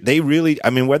really,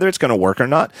 I mean, whether it's going to work or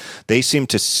not, they seem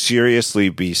to seriously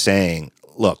be saying,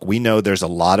 look, we know there's a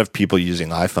lot of people using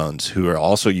iPhones who are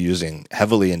also using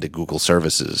heavily into Google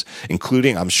services,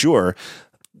 including, I'm sure,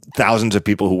 thousands of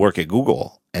people who work at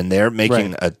Google, and they're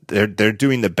making they're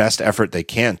doing the best effort they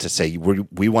can to say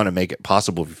we want to make it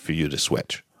possible for you to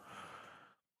switch.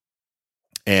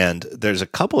 And there's a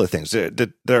couple of things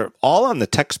they're all on the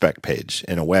tech spec page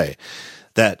in a way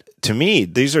that, to me,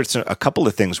 these are a couple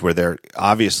of things where they're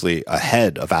obviously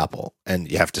ahead of Apple, and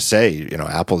you have to say,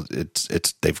 Apple,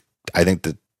 I think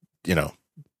that,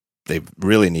 they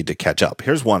really need to catch up.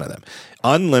 Here's one of them: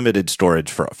 unlimited storage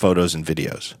for photos and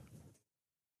videos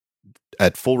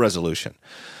at full resolution.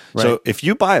 Right. So if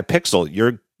you buy a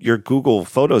Pixel, your Google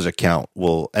Photos account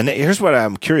will, and here's what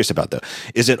I'm curious about though: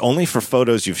 is it only for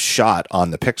photos you've shot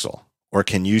on the Pixel, or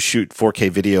can you shoot 4K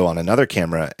video on another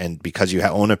camera, and because you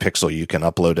own a Pixel, you can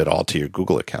upload it all to your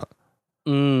Google account?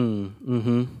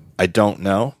 I don't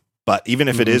know. But even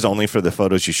if it is only for the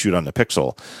photos you shoot on the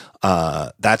Pixel,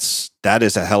 that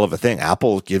is a hell of a thing.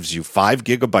 Apple gives you 5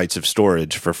 gigabytes of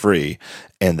storage for free,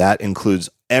 and that includes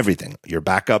everything: your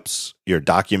backups, your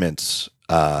documents,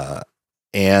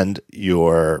 and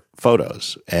your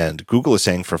photos. And Google is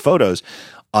saying for photos,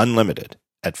 unlimited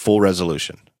at full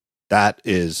resolution. That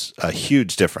is a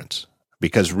huge difference,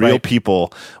 because real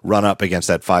people run up against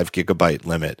that 5 gigabyte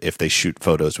limit if they shoot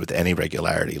photos with any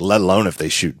regularity, let alone if they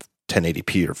shoot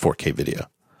 1080p or 4K video.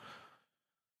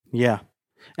 Yeah.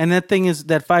 And that thing is,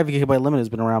 that 5 gigabyte limit has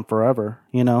been around forever.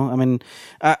 I mean,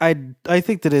 I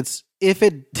think that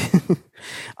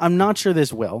I'm not sure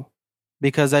this will,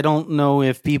 because I don't know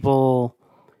if this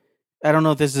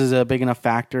is a big enough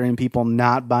factor in people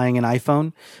not buying an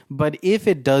iPhone. But if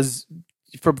it does,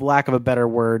 for lack of a better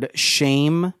word,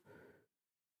 shame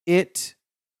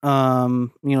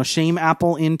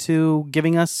Apple into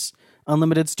giving us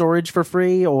unlimited storage for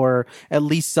free, or at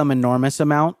least some enormous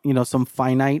amount, some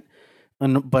finite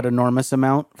but enormous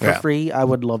amount for free, I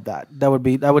would love that.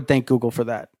 I would thank Google for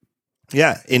that.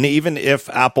 Yeah, and even if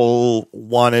Apple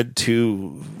wanted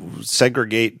to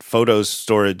segregate photos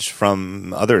storage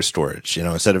from other storage,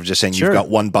 instead of just saying you've got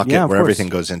one bucket where everything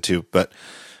goes into, but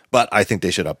I think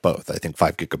they should up both. I think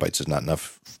 5 gigabytes is not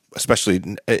enough. Especially,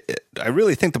 I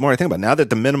really think the more I think about it, now that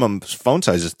the minimum phone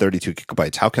size is 32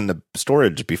 gigabytes, how can the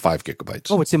storage be 5 gigabytes?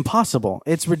 Oh, it's impossible.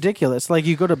 It's ridiculous. Like,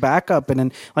 you go to backup, and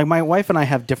then, like, my wife and I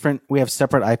have separate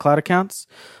iCloud accounts.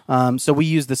 So we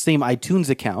use the same iTunes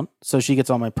account. So she gets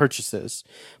all my purchases,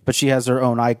 but she has her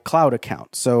own iCloud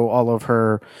account. So all of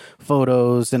her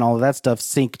photos and all of that stuff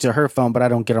sync to her phone, but I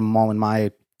don't get them all in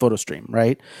my photo stream,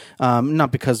 right?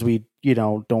 Not because we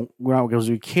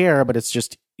care, but it's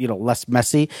just, less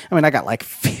messy. I mean, I got like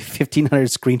 1,500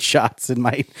 screenshots in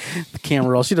my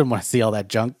camera roll. She doesn't want to see all that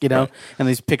junk, and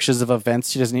these pictures of events.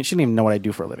 She doesn't even know what I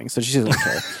do for a living, so she doesn't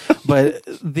care. But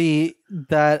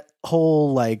that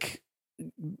whole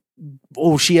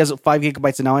she has 5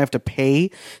 gigabytes, and now I have to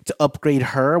pay to upgrade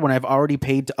her when I've already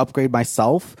paid to upgrade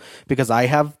myself, because I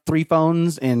have 3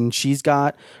 phones and she's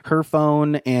got her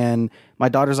phone and my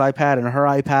daughter's iPad and her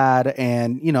iPad,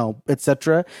 and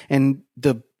etc. And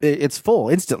it's full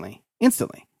instantly. So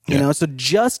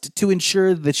just to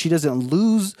ensure that she doesn't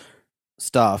lose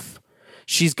stuff,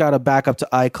 she's got to back up to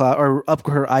iCloud or up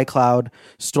her iCloud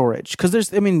storage, because she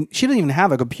doesn't even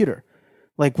have a computer.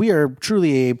 Like, we are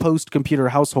truly a post-computer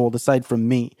household aside from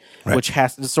me, which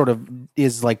has sort of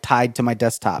is like tied to my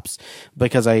desktops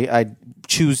because I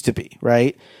choose to be,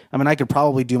 right? I mean, I could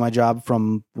probably do my job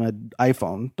from an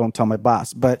iPhone. Don't tell my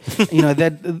boss. But,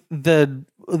 that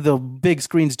the big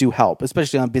screens do help,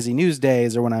 especially on busy news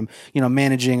days or when I'm,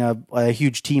 managing a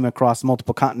huge team across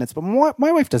multiple continents. But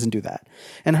my wife doesn't do that.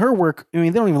 And her work, I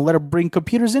mean, they don't even let her bring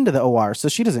computers into the OR, so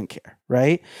she doesn't care,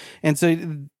 right? And so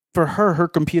for her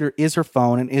computer is her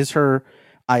phone and is her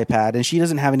iPad, and she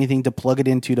doesn't have anything to plug it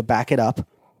into to back it up.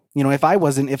 If I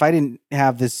didn't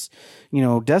have this,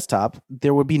 desktop,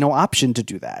 there would be no option to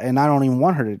do that. And I don't even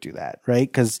want her to do that, right?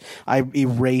 Because I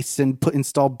erase and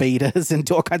install betas and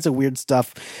do all kinds of weird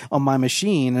stuff on my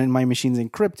machine, and my machine's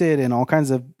encrypted and all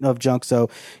kinds of junk. So,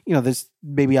 this,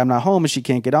 maybe I'm not home and she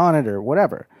can't get on it or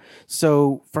whatever.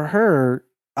 So for her,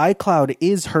 iCloud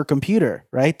is her computer,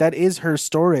 right? That is her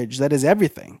storage. That is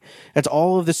everything. That's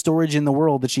all of the storage in the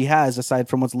world that she has aside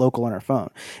from what's local on her phone.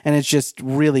 And it's just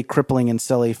really crippling and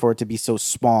silly for it to be so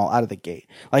small out of the gate.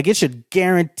 Like, it should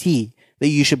guarantee that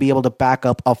you should be able to back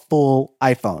up a full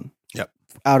iPhone. Yep.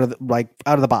 Out of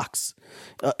the box.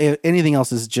 Anything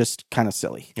else is just kind of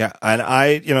silly. Yeah. And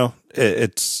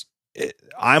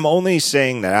I'm only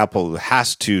saying that Apple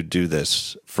has to do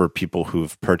this for people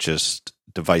who've purchased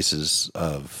devices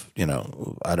of,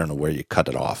 I don't know where you cut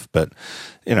it off, but,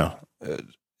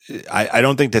 I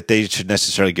don't think that they should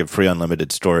necessarily give free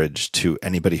unlimited storage to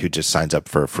anybody who just signs up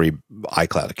for a free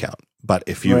iCloud account. But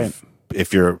if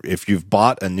you've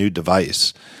bought a new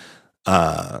device,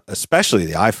 especially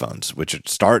the iPhones, which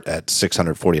start at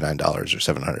 $649 or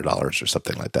 $700 or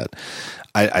something like that,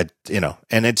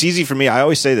 and it's easy for me. I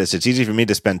always say this: it's easy for me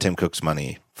to spend Tim Cook's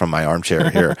money from my armchair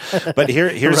here. But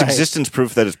here's existence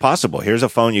proof that it's possible. Here's a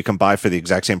phone you can buy for the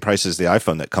exact same price as the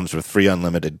iPhone that comes with free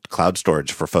unlimited cloud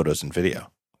storage for photos and video.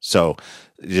 So,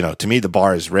 to me, the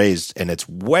bar is raised, and it's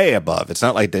way above. It's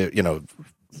not like 5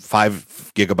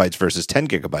 gigabytes versus 10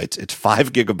 gigabytes. It's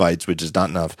 5 gigabytes, which is not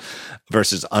enough,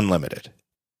 versus unlimited.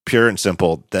 Pure and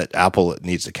simple, that Apple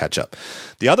needs to catch up.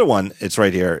 The other one, it's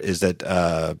right here, is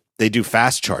that they do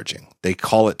fast charging. They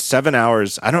call it 7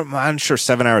 hours. I'm not sure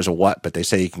 7 hours of what, but they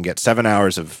say you can get 7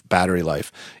 hours of battery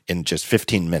life in just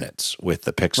 15 minutes with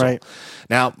the Pixel. Right.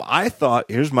 Now, I thought,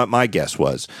 here's my guess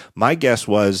was. My guess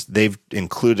was they've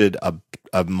included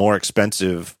a more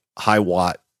expensive high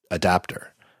watt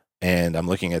adapter. And I'm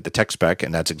looking at the tech spec,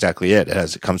 and that's exactly it.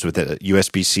 It comes with a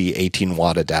USB-C 18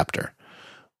 watt adapter.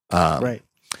 Right.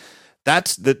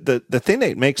 That's the thing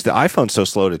that makes the iPhone so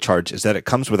slow to charge is that it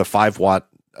comes with a 5 watt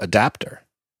adapter.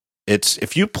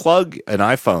 If you plug an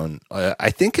iPhone, I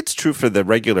think it's true for the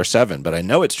regular 7, but I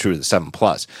know it's true for the 7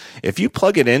 Plus. If you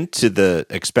plug it into the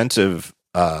expensive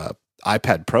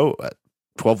iPad Pro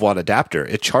 12 watt adapter,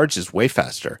 it charges way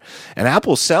faster. And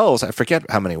Apple sells, I forget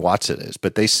how many watts it is,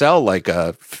 but they sell like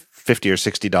a $50 or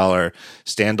 $60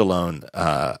 standalone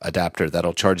adapter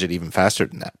that'll charge it even faster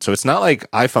than that. So it's not like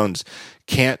iPhones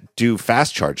can't do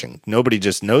fast charging. Nobody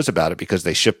just knows about it because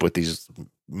they ship with these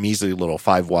measly little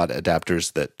 5 watt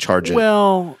adapters that charge it.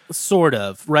 Well, sort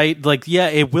of, right? Like, yeah,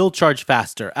 it will charge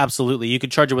faster. Absolutely. You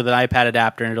could charge it with an iPad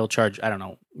adapter and it'll charge, I don't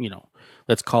know,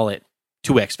 let's call it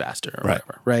 2x faster or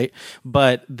whatever, right?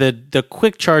 But the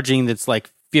quick charging that's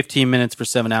like 15 minutes for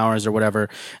 7 hours or whatever,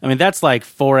 I mean, that's like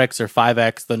 4x or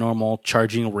 5x the normal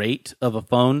charging rate of a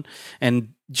phone.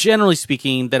 And generally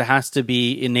speaking, that has to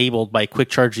be enabled by quick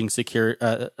charging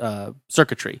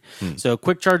circuitry. So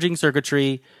quick charging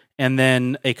circuitry, and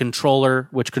then a controller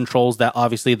which controls that,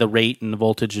 obviously the rate and the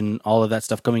voltage and all of that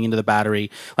stuff coming into the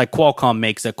battery. Like Qualcomm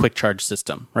makes a quick charge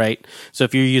system, right? So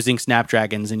if you're using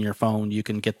Snapdragons in your phone, you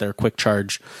can get their quick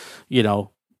charge,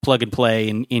 plug and play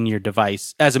in your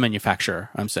device as a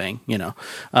manufacturer. I'm saying, you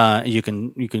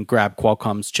can grab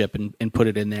Qualcomm's chip and put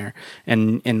it in there,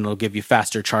 and it'll give you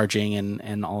faster charging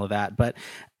and all of that. But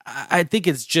I think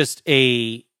it's just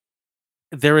there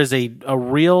is a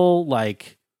real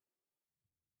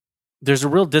there's a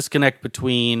real disconnect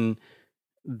between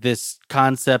this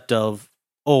concept of,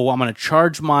 oh, I'm going to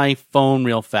charge my phone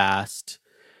real fast,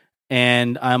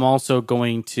 and I'm also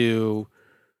going to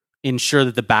ensure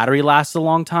that the battery lasts a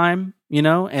long time,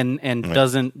 and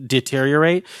doesn't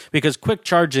deteriorate, because quick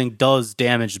charging does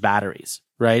damage batteries,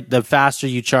 right? The faster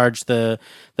you charge the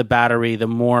battery, the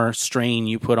more strain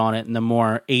you put on it, and the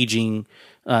more aging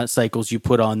cycles you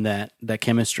put on that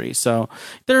chemistry. So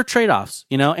there are trade-offs,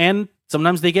 and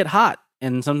sometimes they get hot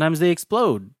and sometimes they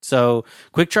explode. So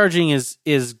quick charging is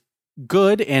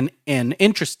good and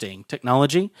interesting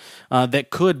technology that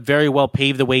could very well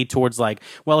pave the way towards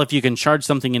if you can charge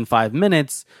something in 5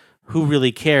 minutes, who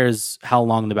really cares how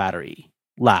long the battery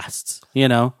lasts, you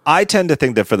know? I tend to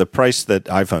think that for the price that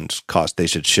iPhones cost, they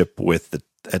should ship with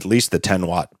at least the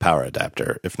 10-watt power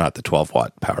adapter, if not the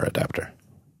 12-watt power adapter.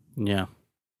 Yeah.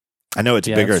 I know it's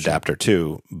a bigger that's true. adapter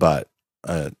too, but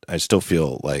I still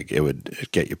feel like it would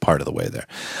get you part of the way there.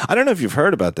 I don't know if you've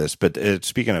heard about this, but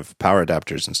speaking of power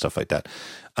adapters and stuff like that,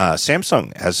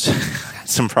 Samsung has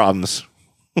some problems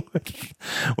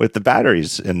with the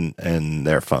batteries in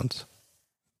their phones.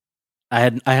 I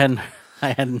hadn't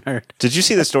heard. Did you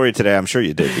see the story today? I'm sure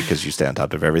you did because you stay on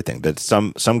top of everything. But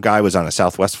some guy was on a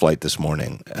Southwest flight this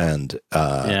morning, and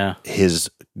his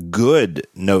good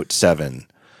Note 7,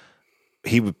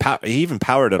 he even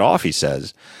powered it off, he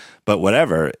says, but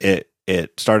whatever,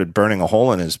 it started burning a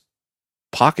hole in his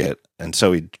pocket, and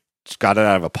so he got it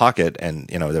out of a pocket, and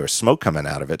there was smoke coming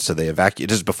out of it, so they evacuated.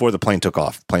 This is before the plane took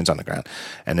off. Plane's on the ground,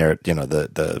 and they're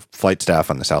the flight staff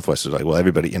on the Southwest was like, well,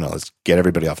 everybody, let's get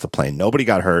everybody off the plane. Nobody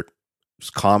got hurt. It was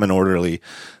calm and orderly,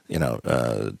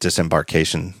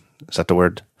 disembarkation. Is that the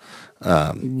word?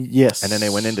 Yes. And then they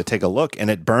went in to take a look,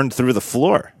 and it burned through the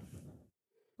floor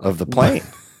of the plane.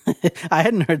 I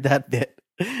hadn't heard that bit.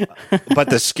 But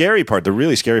the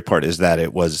really scary part is that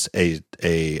it was a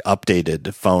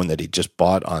updated phone that he just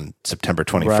bought on September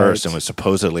 21st and was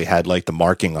supposedly had like the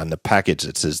marking on the package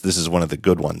that says this is one of the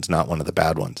good ones, not one of the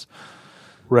bad ones.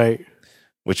 Right.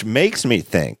 Which makes me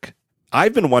think,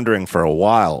 I've been wondering for a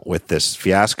while with this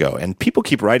fiasco, and people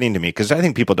keep writing to me because I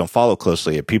think people don't follow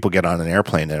closely. If people get on an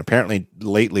airplane, and apparently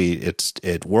lately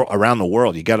around the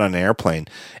world, you get on an airplane,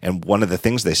 and one of the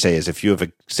things they say is if you have a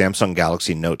Samsung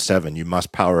Galaxy Note 7, you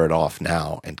must power it off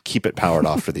now and keep it powered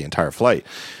off for the entire flight,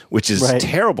 which is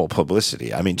terrible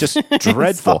publicity. I mean, just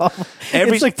dreadful.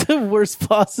 It's like the worst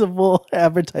possible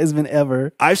advertisement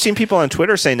ever. I've seen people on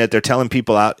Twitter saying that they're telling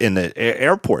people out in the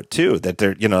airport too that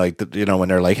they're when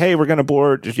they're like, hey, we're going to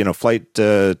board, flight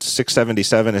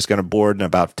 677 is going to board in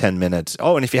about 10 minutes.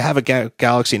 Oh, and if you have a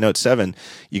Galaxy Note 7,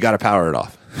 you got to power it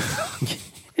off.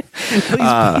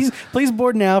 please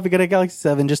board now. If you got a Galaxy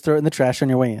 7, just throw it in the trash on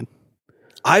your way in.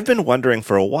 I've been wondering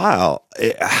for a while,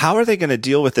 how are they going to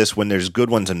deal with this when there's good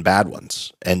ones and bad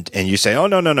ones? And you say, oh,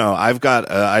 no,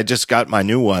 I just got my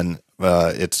new one.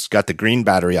 It's got the green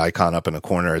battery icon up in the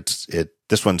corner.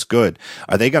 This one's good.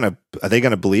 Are they gonna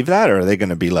believe that, or are they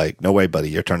gonna be like, no way, buddy,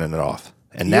 you're turning it off?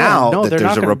 And now that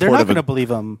there's a report they're not gonna believe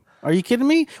them. Are you kidding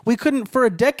me? For a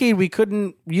decade, we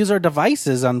couldn't use our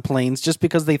devices on planes just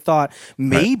because they thought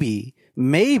maybe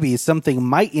something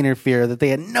might interfere that they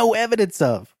had no evidence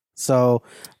of. So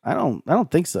I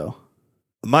don't think so.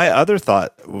 My other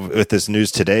thought with this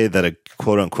news today that a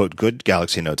quote-unquote good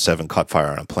Galaxy Note 7 caught fire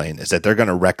on a plane is that they're going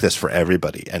to wreck this for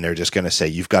everybody, and they're just going to say,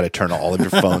 you've got to turn all of your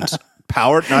phones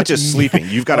powered, not just sleeping.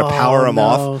 You've got to power them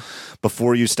off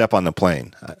before you step on the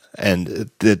plane. And,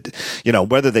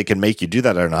 whether they can make you do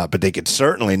that or not, but they could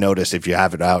certainly notice if you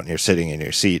have it out and you're sitting in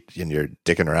your seat and you're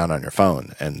dicking around on your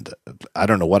phone. And I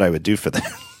don't know what I would do for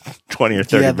that 20 or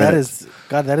 30 minutes.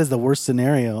 That is the worst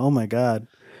scenario. Oh, my God.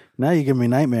 Now you give me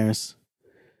nightmares.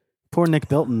 Poor Nick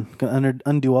Bilton can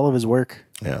undo all of his work.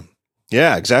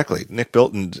 Yeah, exactly. Nick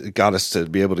Bilton got us to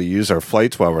be able to use our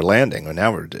flights while we're landing, and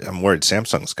now I'm worried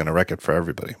Samsung's going to wreck it for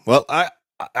everybody. Well,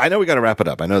 I know we got to wrap it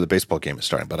up. I know the baseball game is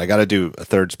starting, but I got to do a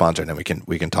third sponsor, and then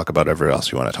we can talk about whatever else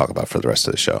you want to talk about for the rest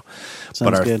of the show.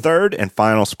 But our third and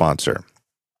final sponsor,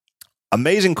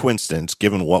 amazing coincidence,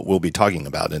 given what we'll be talking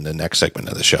about in the next segment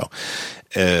of the show.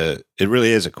 It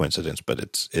really is a coincidence, but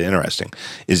it's interesting.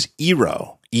 Is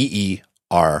Eero,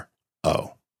 EERO.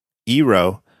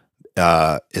 Eero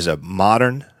is a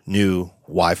modern new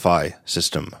Wi-Fi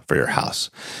system for your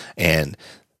house. And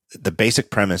the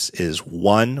basic premise is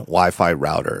one Wi-Fi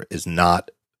router is not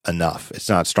enough. It's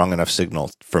not strong enough signal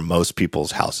for most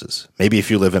people's houses. Maybe if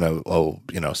you live in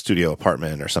a studio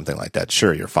apartment or something like that,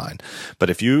 sure, you're fine. But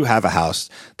if you have a house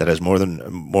that has more than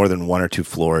one or two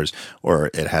floors, or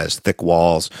it has thick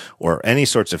walls, or any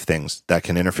sorts of things that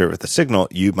can interfere with the signal,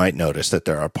 you might notice that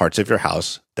there are parts of your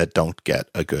house that don't get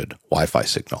a good Wi-Fi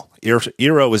signal.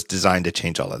 Eero was designed to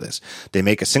change all of this. They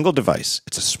make a single device.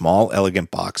 It's a small,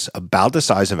 elegant box, about the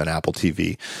size of an Apple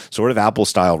TV, sort of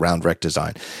Apple-style round rec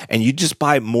design. And you just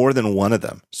buy more than one of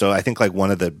them. So I think like one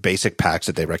of the basic packs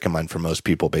that they recommend for most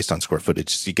people based on square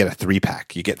footage is you get a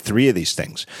 3-pack. You get 3 of these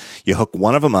things. You hook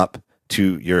one of them up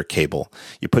to your cable.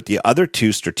 You put the other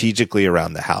 2 strategically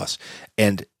around the house,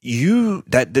 and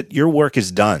your work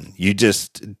is done.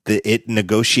 It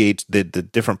negotiates, the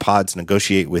different pods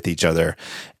negotiate with each other,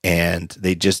 and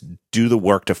they just do the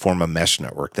work to form a mesh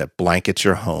network that blankets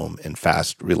your home in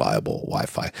fast, reliable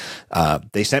Wi-Fi.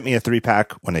 They sent me a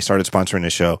 3-pack when they started sponsoring the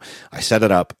show. I set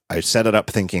it up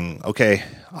thinking, okay,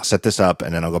 I'll set this up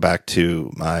and then I'll go back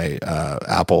to my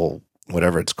Apple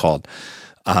whatever it's called.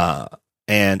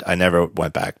 And I never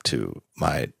went back to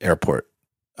my airport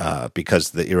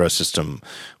because the Eero system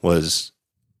was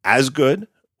as good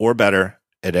or better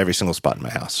at every single spot in my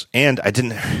house. And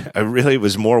I really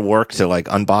was more work to like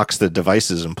unbox the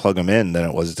devices and plug them in than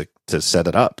it was to set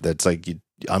it up. That's like you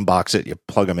unbox it, you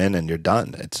plug them in, and you're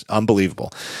done. It's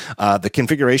unbelievable. The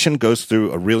configuration goes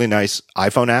through a really nice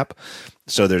iPhone app.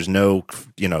 So there's no,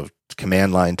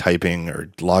 command line typing or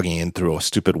logging in through a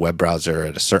stupid web browser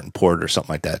at a certain port or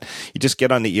something like that. You just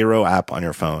get on the Eero app on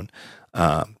your phone.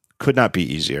 Could not be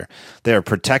easier. They are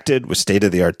protected with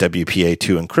state-of-the-art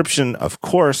WPA2 encryption, of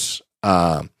course.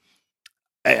 Eros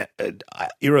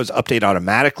update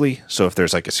automatically. So if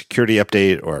there's like a security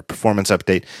update or a performance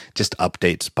update, just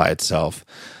updates by itself.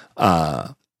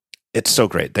 It's so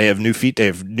great. They have new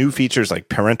features like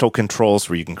parental controls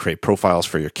where you can create profiles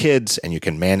for your kids and you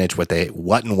can manage what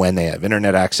and when they have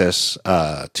internet access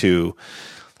to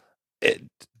it.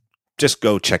 Just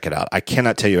go check it out. I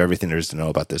cannot tell you everything there is to know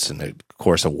about this in the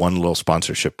course of one little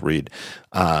sponsorship read.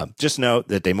 Just note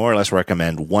that they more or less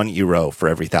recommend 1 Eero for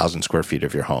every 1,000 square feet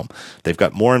of your home. They've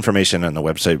got more information on the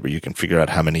website where you can figure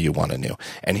out how many you want to know.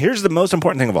 And here's the most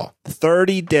important thing of all,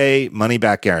 30-day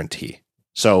money-back guarantee.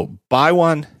 So buy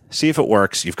one, see if it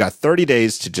works. You've got 30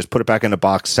 days to just put it back in a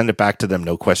box, send it back to them,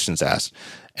 no questions asked,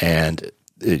 and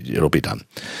it'll be done.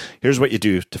 Here's what you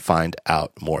do to find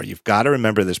out more. You've got to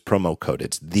remember this promo code.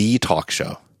 It's The Talk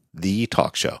Show. The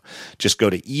Talk Show. Just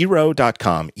go to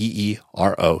eero.com,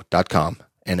 EERO.com,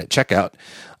 and at checkout,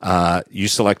 you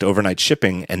select overnight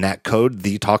shipping, and that code,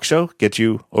 The Talk Show, gets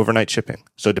you overnight shipping.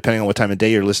 So depending on what time of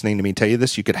day you're listening to me tell you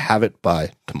this, you could have it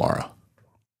by tomorrow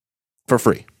for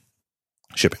free,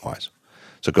 shipping-wise.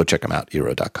 So go check them out,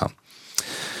 eero.com.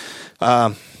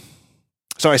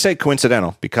 So I say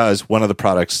coincidental because one of the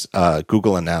products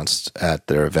Google announced at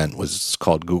their event was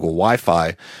called Google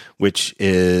Wi-Fi, which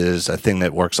is a thing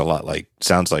that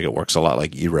sounds like it works a lot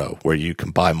like Eero, where you can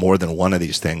buy more than one of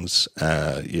these things.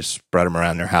 You spread them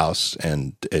around your house,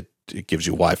 and it gives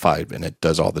you Wi-Fi, and it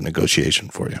does all the negotiation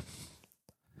for you.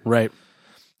 Right.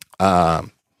 And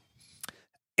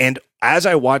as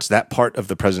I watched that part of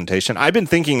the presentation, I've been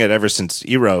thinking it ever since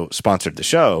Eero sponsored the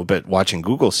show, but watching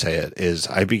Google say it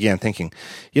I began thinking,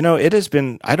 it has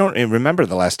been, I don't remember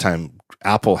the last time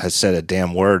Apple has said a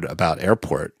damn word about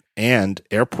Airport, and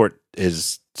Airport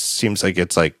seems like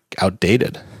it's like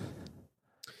outdated.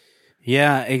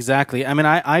 Yeah, exactly. I mean,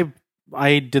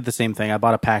 I did the same thing. I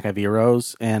bought a pack of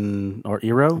Eeros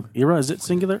Eero, is it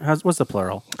singular? What's the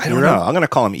plural? I don't know. I'm going to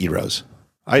call them Eeros.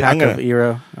 Pack of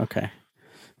Eero. Okay.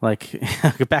 Like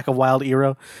a pack of wild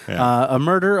Eero, a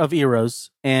murder of Eeros,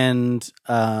 and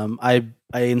I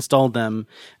installed them,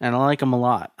 and I like them a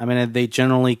lot. I mean, they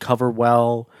generally cover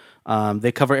well.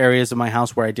 They cover areas of my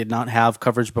house where I did not have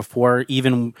coverage before.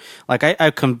 Even like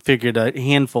I configured a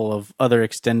handful of other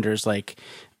extenders, like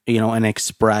an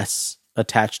Express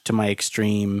attached to my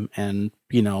Extreme, and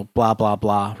blah blah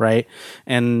blah, right?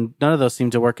 And none of those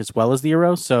seem to work as well as the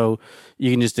Eero, so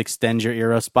you can just extend your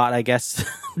Eero spot, I guess,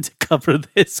 to cover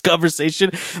this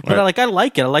conversation. But right. I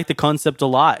like it. I like the concept a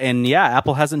lot, and yeah,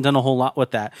 Apple hasn't done a whole lot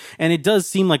with that, and it does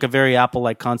seem like a very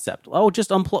Apple-like concept. Oh,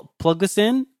 just plug this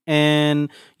in and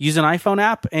use an iPhone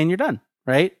app, and you're done,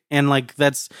 right? And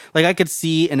that's I could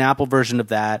see an Apple version of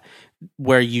that,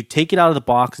 where you take it out of the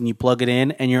box and you plug it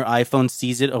in, and your iPhone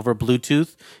sees it over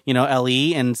Bluetooth,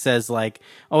 LE, and says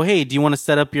oh, hey, do you want to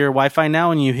set up your Wi-Fi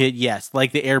now? And you hit yes,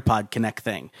 like the AirPod Connect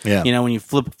thing. Yeah. When you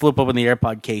flip open the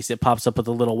AirPod case, it pops up with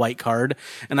a little white card.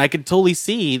 And I could totally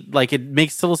see, it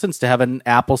makes total sense to have an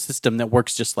Apple system that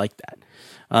works just like that.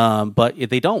 But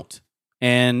they don't.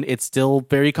 And it's still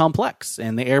very complex.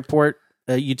 And the Airport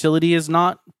utility is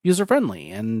not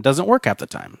user-friendly and doesn't work half the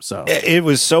time. So it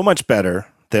was so much better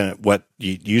than what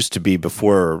you used to be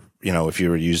before, if you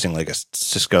were using like a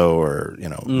Cisco or,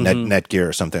 Netgear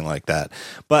or something like that.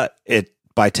 But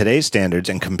by today's standards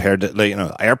and compared to,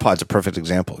 AirPod's a perfect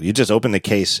example. You just open the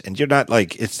case and you're not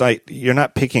you're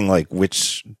not picking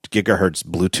which gigahertz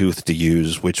Bluetooth to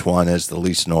use, which one is the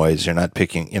least noise. You're not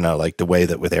picking, the way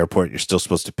that with Airport, you're still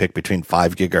supposed to pick between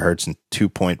 5 gigahertz and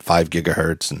 2.5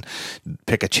 gigahertz and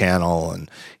pick a channel.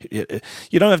 And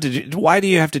you don't have to why do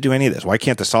you have to do any of this? Why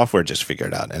can't the software just figure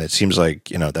it out? And it seems like,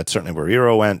 that's certainly where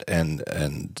Eero went.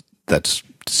 And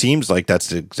seems like that's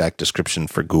the exact description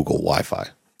for Google Wi-Fi.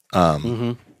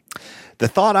 The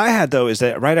thought I had though is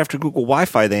that right after Google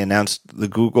Wi-Fi, they announced the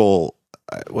Google,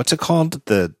 what's it called?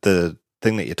 The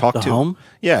thing that you talk to? Home?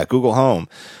 Yeah, Google Home.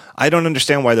 I don't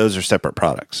understand why those are separate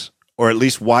products. or at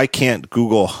least why can't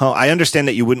Google Home? I understand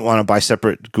that you wouldn't want to buy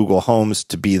separate Google Homes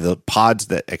to be the pods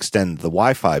that extend the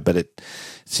Wi-Fi, but it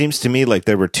seems to me like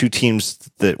there were two teams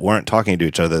that weren't talking to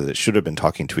each other that should have been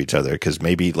talking to each other, because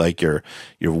maybe like your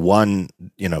one,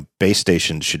 base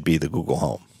station should be the Google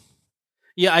Home.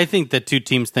 Yeah, I think the two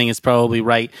teams thing is probably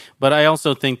right, but I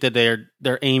also think that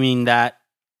they're aiming that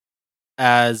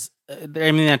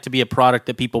to be a product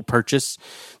that people purchase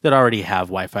that already have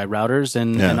Wi-Fi routers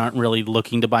and aren't really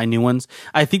looking to buy new ones.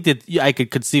 I think that I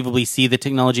could conceivably see the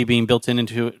technology being built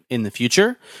into it in the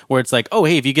future, where it's like, oh,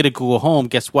 hey, if you get a Google Home,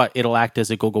 guess what? It'll act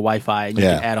as a Google Wi-Fi, and you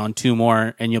can add on two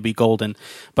more, and you'll be golden.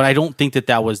 But I don't think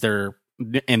that was their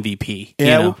MVP.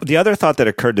 Yeah, the other thought that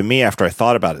occurred to me after I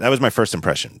thought about it, that was my first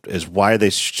impression, is why are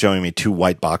they showing me two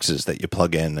white boxes that you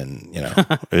plug in and,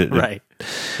 Right.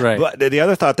 But the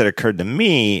other thought that occurred to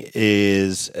me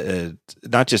is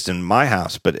not just in my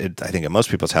house, but I think in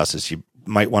most people's houses, you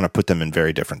might want to put them in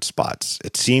very different spots.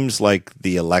 It seems like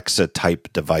the Alexa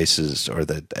type devices or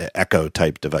the Echo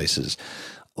type devices,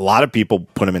 a lot of people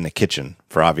put them in the kitchen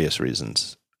for obvious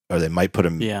reasons, or they might put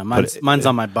them. Yeah, mine's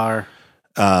on my bar.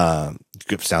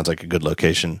 Sounds like a good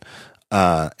location.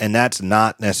 And that's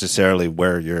not necessarily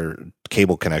where your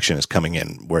cable connection is coming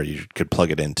in, where you could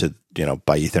plug it into,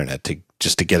 by Ethernet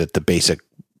to get at the basic,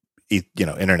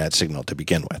 internet signal to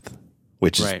begin with,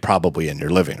 which is probably in your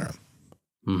living room.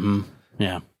 Mm-hmm.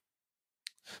 Yeah.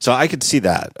 So I could see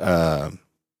that.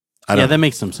 That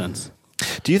makes some sense.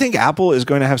 Do you think Apple is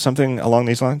going to have something along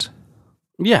these lines?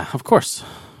 Yeah, of course.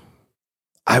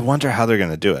 I wonder how they're going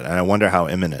to do it, and I wonder how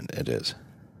imminent it is.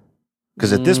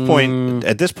 Because at this point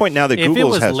now that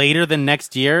Google if it was later than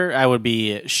next year, I would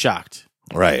be shocked.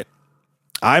 Right.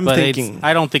 I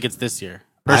don't think it's this year.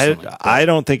 I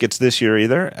don't think it's this year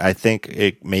either. I think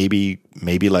it maybe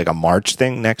like a March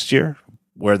thing next year,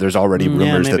 where there's already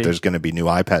rumors that there's going to be new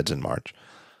iPads in March.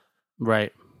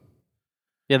 Right.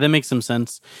 Yeah, that makes some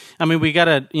sense. I mean, we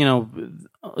gotta,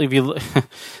 if you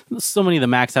so many of the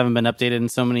Macs haven't been updated in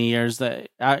so many years that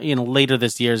later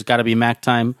this year has got to be Mac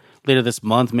time. Later this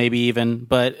month, maybe even.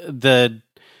 But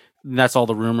that's all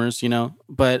the rumors,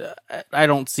 But I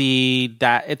don't see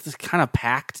that. It's kind of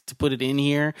packed to put it in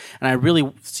here, and I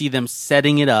really see them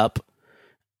setting it up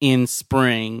in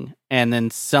spring and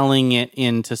then selling it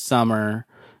into summer.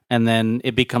 And then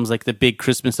it becomes like the big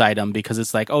Christmas item because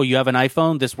it's like, oh, you have an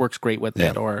iPhone? This works great with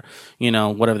it. Or,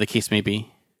 whatever the case may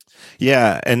be.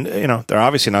 Yeah. And, they're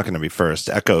obviously not going to be first.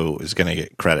 Echo is going to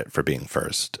get credit for being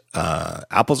first.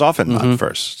 Apple's often not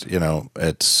first.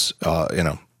 It's,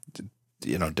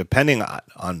 depending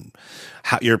on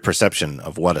how your perception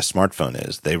of what a smartphone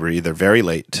is, they were either very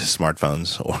late to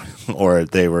smartphones or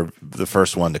they were the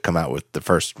first one to come out with the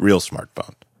first real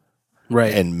smartphone.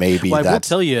 Right. And maybe I will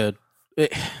tell you.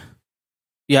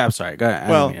 Yeah, I'm sorry. Go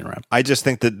ahead. I just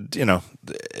think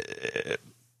that,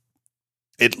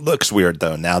 it looks weird,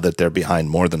 though, now that they're behind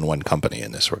more than one company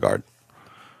in this regard.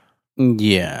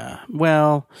 Yeah.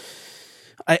 Well,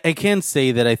 I can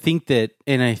say that I think that,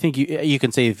 and I think you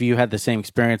can say if you had the same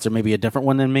experience or maybe a different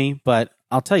one than me, but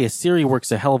I'll tell you, Siri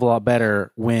works a hell of a lot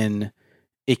better when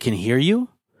it can hear you,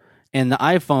 and the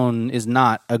iPhone is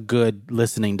not a good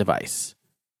listening device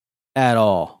at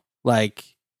all. Like,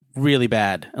 really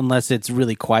bad unless it's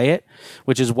really quiet,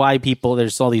 which is why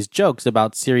there's all these jokes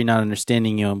about Siri not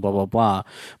understanding you and blah blah blah.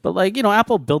 But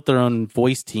Apple built their own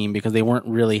voice team because they weren't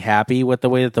really happy with the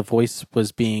way that the voice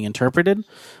was being interpreted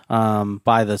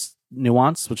by the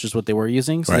nuance, which is what they were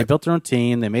using. So they built their own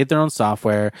team, they made their own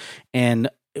software, and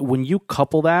when you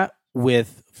couple that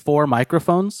with 4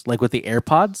 microphones, like with the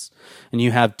AirPods, and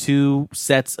you have 2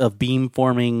 sets of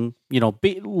beamforming,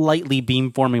 lightly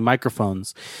beamforming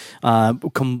microphones,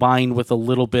 combined with a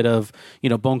little bit of,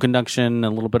 bone conduction, a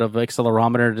little bit of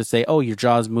accelerometer to say, oh, your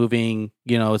jaw's moving,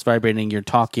 it's vibrating, you're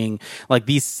talking, like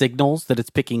these signals that it's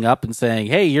picking up and saying,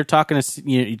 hey, you're talking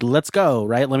to, let's go,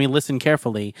 right? Let me listen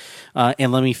carefully,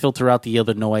 and let me filter out the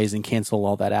other noise and cancel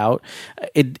all that out.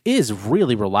 It is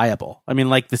really reliable. I mean,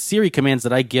 like the Siri commands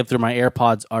that I give through my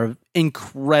AirPods are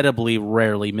incredibly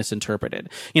rarely misinterpreted.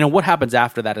 What happens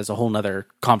after that is a whole nother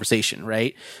conversation,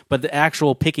 right? But the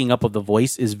actual picking up of the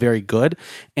voice is very good,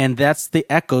 and that's the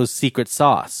Echo's secret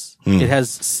sauce. It has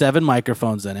 7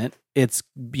 microphones in it. It's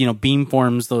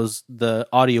beamforms the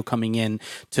audio coming in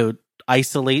to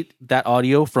isolate that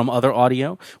audio from other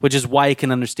audio, which is why it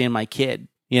can understand my kid,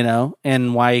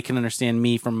 and why it can understand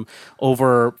me from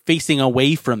over facing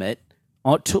away from it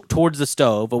towards the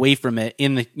stove, away from it,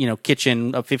 in the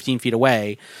kitchen of 15 feet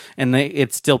away, and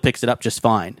it still picks it up just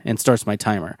fine and starts my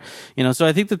timer. So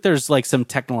I think that there's like some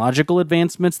technological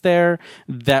advancements there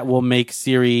that will make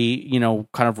Siri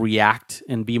kind of react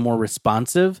and be more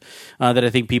responsive, that I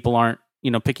think people aren't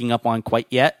picking up on quite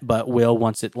yet, but will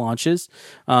once it launches.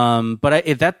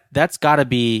 But that's got to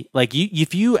be like,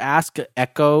 if you ask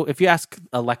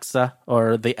Alexa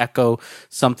or the Echo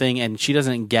something and she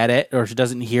doesn't get it or she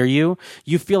doesn't hear you,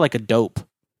 you feel like a dope,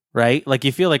 right? Like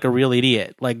you feel like a real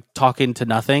idiot, like talking to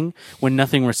nothing when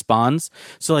nothing responds.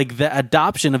 So like the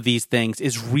adoption of these things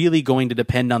is really going to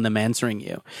depend on them answering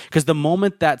you, because the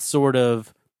moment that sort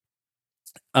of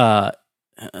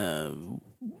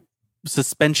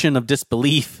suspension of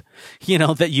disbelief,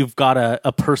 that you've got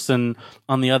a person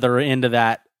on the other end of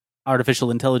that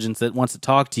artificial intelligence that wants to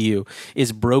talk to you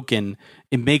is broken,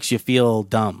 it makes you feel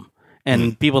dumb.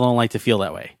 And people don't like to feel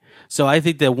that way. So I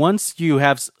think that once you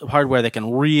have hardware that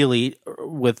can really,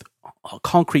 with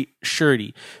concrete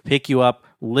surety, pick you up,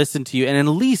 listen to you, and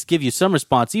at least give you some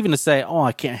response, even to say, oh,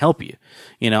 I can't help you.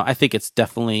 I think it's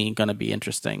definitely going to be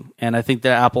interesting. And I think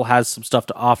that Apple has some stuff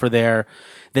to offer there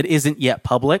that isn't yet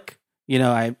public.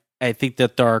 I think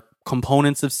that there are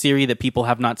components of Siri that people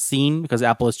have not seen because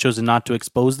Apple has chosen not to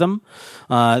expose them,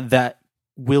 that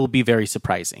will be very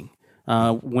surprising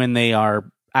when they are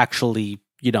actually,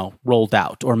 rolled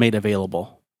out or made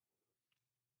available.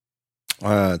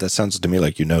 That sounds to me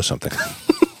like you know something.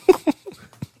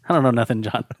 I don't know nothing,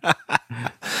 John.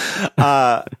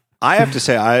 I have to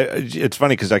say, it's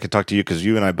funny because I could talk to you because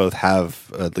you and I both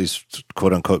have at least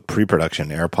quote unquote pre-production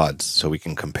AirPods, so we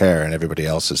can compare, and everybody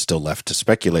else is still left to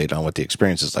speculate on what the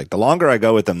experience is like. The longer I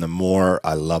go with them, the more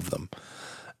I love them.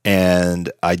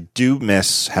 And I do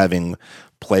miss having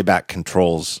playback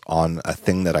controls on a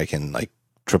thing that I can like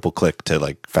triple click to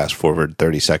like fast forward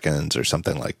 30 seconds or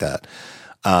something like that.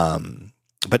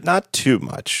 But not too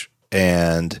much.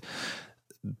 And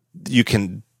you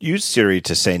can use Siri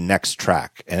to say next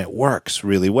track, and it works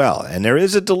really well. And there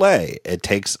is a delay. It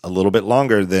takes a little bit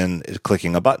longer than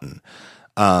clicking a button.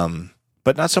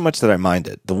 But not so much that I mind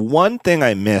it. The one thing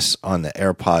I miss on the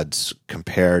AirPods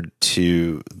compared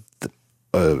to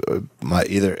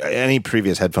either any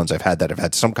previous headphones I've had that have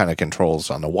had some kind of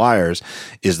controls on the wires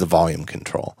is the volume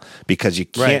control, because you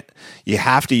can't, you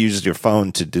have to use your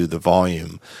phone to do the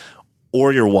volume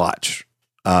or your watch.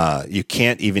 You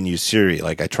can't even use Siri.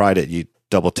 Like I tried it. You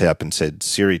double tap and said,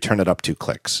 Siri, turn it up 2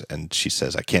 clicks. And she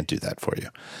says, I can't do that for you.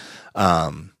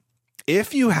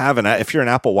 If you're an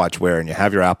Apple Watch wearer and you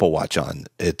have your Apple Watch on,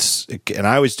 and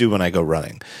I always do when I go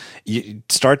running, you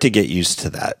start to get used to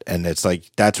that. And it's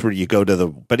like, that's where you go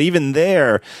but even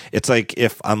there, it's like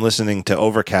if I'm listening to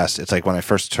Overcast, it's like when I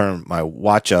first turn my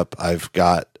watch up, I've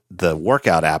got the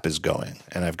workout app is going,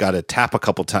 and I've got to tap a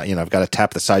couple times, I've got to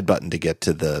tap the side button to get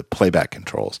to the playback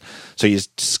controls. So you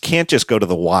just can't just go to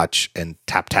the watch and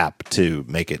tap to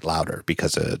make it louder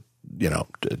because,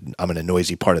 I'm in a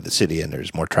noisy part of the city and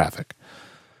there's more traffic.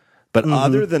 But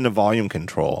other than the volume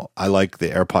control, I like the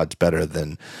AirPods better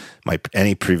than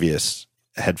any previous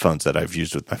headphones that I've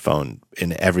used with my phone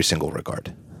in every single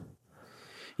regard.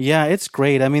 Yeah, it's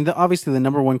great. I mean, obviously the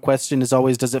number one question is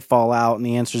always, does it fall out? And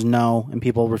the answer is no. And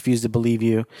people refuse to believe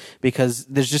you because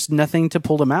there's just nothing to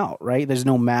pull them out, right? There's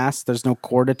no mass. There's no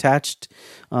cord attached.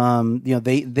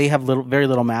 They have very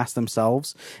little mass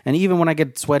themselves. And even when I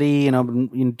get sweaty,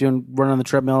 running on the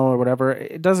treadmill or whatever,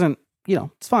 it doesn't,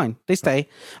 it's fine. They stay.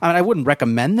 I mean, I wouldn't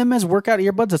recommend them as workout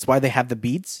earbuds. That's why they have the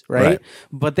Beats, right?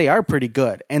 But they are pretty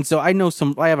good. And so I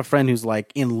have a friend who's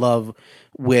like in love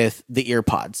with the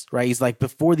earpods, right? He's like,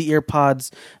 before the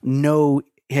earpods, no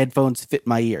headphones fit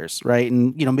my ears, right?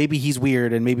 And, maybe he's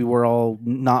weird and maybe we're all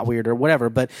not weird or whatever,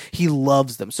 but he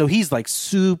loves them. So he's like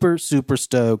super, super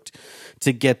stoked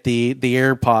to get the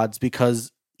AirPods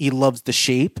because he loves the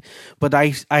shape. But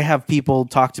I have people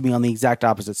talk to me on the exact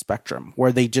opposite spectrum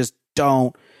where they just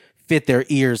don't fit their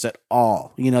ears at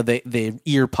all. The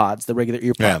ear pods, the regular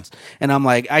ear pods. Yeah. And I'm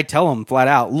like, I tell them flat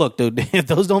out, look, dude, if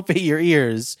those don't fit your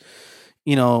ears,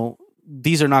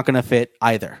 these are not going to fit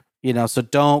either. So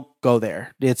don't go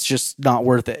there. It's just not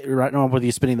worth it. Right? Not worth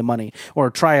you spending the money,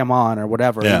 or try them on or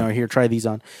whatever. Yeah. Here, try these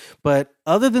on. But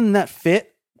other than that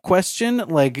fit question,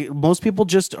 like most people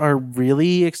just are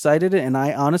really excited. And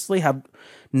I honestly have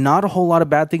not a whole lot of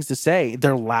bad things to say.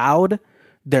 They're loud.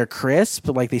 They're crisp,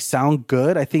 like they sound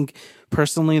good. I think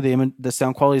personally, the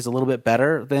sound quality is a little bit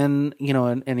better than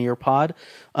an EarPod.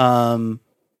 I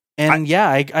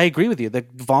agree with you. The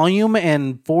volume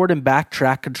and forward and back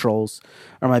track controls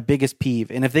are my biggest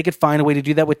peeve. And if they could find a way to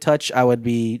do that with touch, I would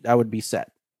be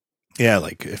set. Yeah,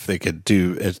 like if they could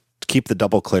keep the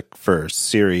double click for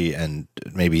Siri and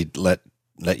maybe let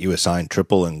you assign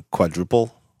triple and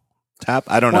quadruple tap.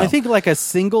 I don't know. I think like a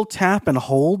single tap and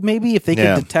hold, maybe if they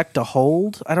could detect a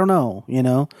hold. I don't know.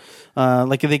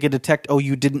 Like if they could detect,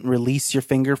 you didn't release your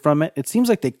finger from it. It seems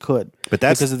like they could, but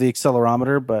that's because of the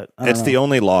accelerometer. But it's the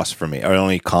only loss for me, or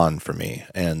only con for me.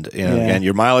 And again,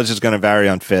 your mileage is going to vary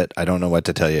on fit. I don't know what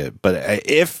to tell you, but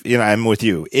if I'm with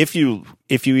you. If you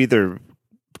either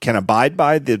can abide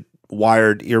by the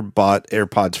wired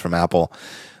AirPods from Apple,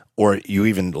 or you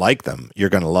even like them, you're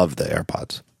going to love the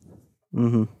AirPods.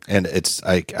 Mm-hmm. And it's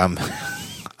like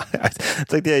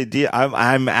it's like the idea.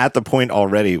 I'm at the point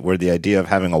already where the idea of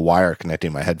having a wire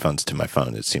connecting my headphones to my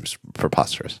phone, it seems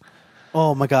preposterous.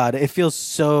 Oh my god, it feels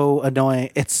so annoying.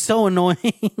 It's so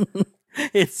annoying.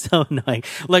 It's so annoying.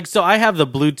 Like, so I have the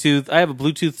Bluetooth. I have a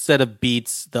Bluetooth set of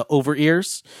Beats, the over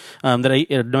ears,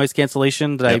 noise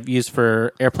cancellation that I use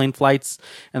for airplane flights,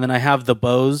 and then I have the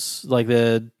Bose, like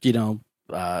the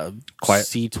Quiet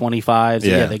C25s,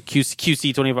 the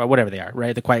QC25, whatever they are,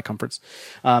 right? The Quiet Comforts,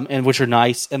 and which are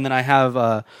nice. And then I have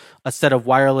a set of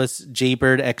wireless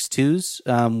Jaybird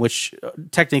X2s, which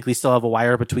technically still have a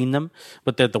wire between them,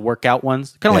 but they're the workout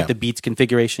ones, kind of like the Beats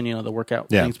configuration, the workout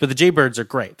things. But the Jaybirds are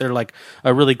great. They're like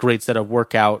a really great set of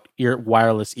workout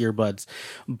wireless earbuds.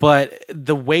 But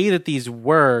the way that these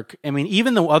work, I mean,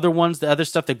 even the other ones, the other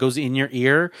stuff that goes in your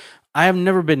ear, I have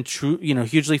never been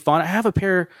hugely fond. I have a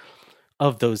pair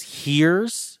of those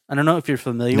Hears. I don't know if you're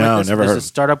familiar with this. Never heard. There's a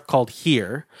startup called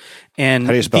Here, and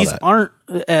how do you spell these that? Aren't.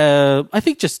 I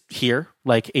think just Here,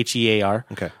 like HEAR.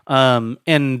 Okay.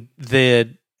 And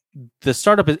the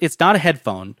startup it's not a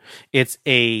headphone. It's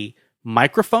a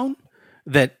microphone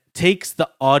that takes the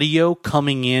audio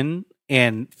coming in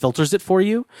and filters it for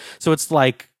you. So it's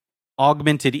like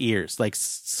augmented ears, like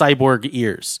cyborg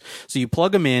ears. So you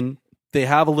plug them in. They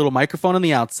have a little microphone on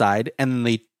the outside, and then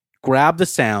they grab the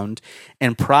sound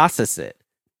and process it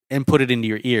and put it into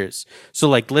your ears. So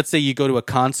like, let's say you go to a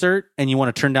concert and you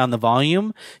want to turn down the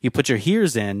volume, you put your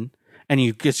ears in and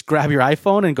you just grab your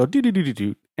iPhone and go do do do do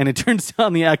do, and it turns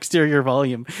down the exterior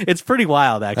volume. It's pretty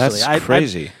wild, actually. That's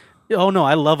crazy. Oh no,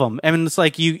 I love them. I mean, it's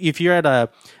like if you're at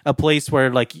a place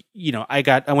where like,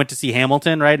 I went to see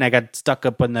Hamilton, right? And I got stuck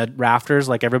up in the rafters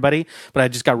like everybody, but I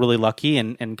just got really lucky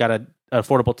and got a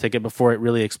affordable ticket before it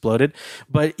really exploded.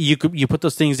 But you put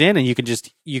those things in and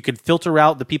you could filter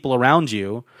out the people around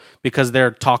you because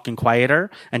they're talking quieter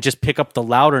and just pick up the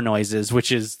louder noises,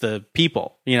 which is the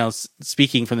people,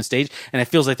 speaking from the stage. And it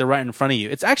feels like they're right in front of you.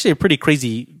 It's actually a pretty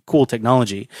crazy, cool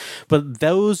technology. But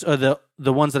those are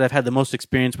the ones that I've had the most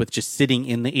experience with just sitting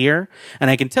in the ear. And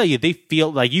I can tell you, they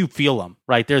feel like you feel them,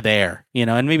 right? They're there,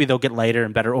 and maybe they'll get lighter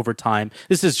and better over time.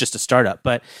 This is just a startup,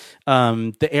 but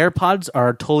the AirPods are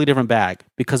a totally different bag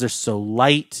because they're so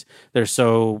light. They're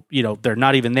so, they're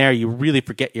not even there. You really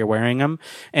forget you're wearing them.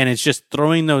 And it's just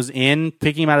throwing those in,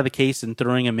 picking them out of the case and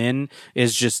throwing them in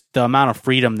is just the amount of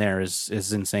freedom there is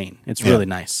insane. It's really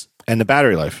nice. And the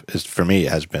battery life for me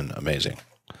has been amazing.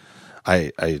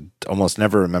 I almost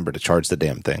never remember to charge the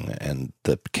damn thing, and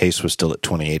the case was still at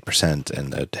 28%,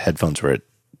 and the headphones were at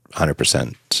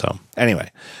 100%. So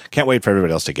anyway, can't wait for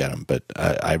everybody else to get them. But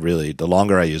I really, the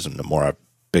longer I use them, the more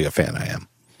big a fan I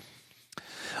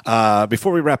am.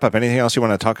 Before we wrap up, anything else you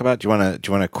want to talk about? Do you want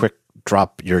to quick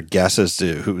drop your guess as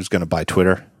to who's going to buy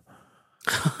Twitter?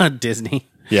 Disney.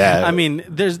 Yeah. I mean,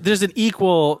 there's an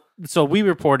equal. So we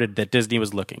reported that Disney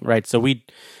was looking, right? So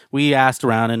we asked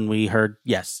around and we heard,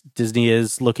 yes, Disney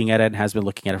is looking at it and has been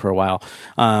looking at it for a while.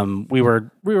 We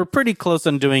were pretty close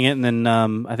on doing it, and then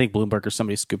I think Bloomberg or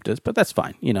somebody scooped us, but that's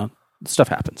fine. Stuff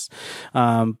happens.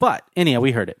 But anyhow,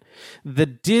 we heard it. The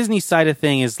Disney side of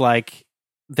thing is like,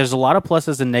 there's a lot of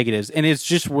pluses and negatives, and it's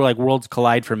just like worlds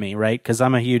collide for me, right? Because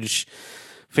I'm a huge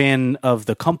fan of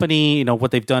the company,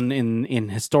 what they've done in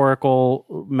historical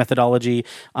methodology.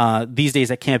 These days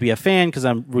I can't be a fan because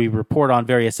we report on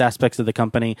various aspects of the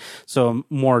company. So I'm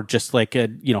more just like,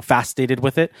 fascinated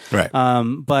with it. Right.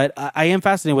 But I am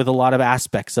fascinated with a lot of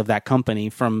aspects of that company,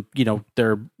 from,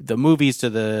 the movies to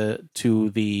the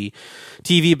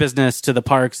TV business to the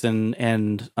parks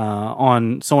and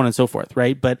on so on and so forth.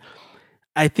 Right. But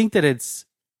I think that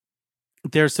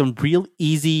there's some real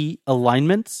easy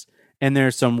alignments, and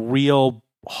there's some real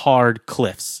hard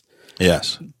cliffs.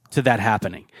 Yes. To that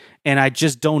happening. And I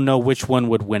just don't know which one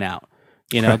would win out.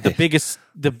 Right.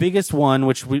 The biggest one,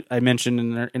 which I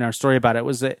mentioned in our story about it,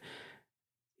 was that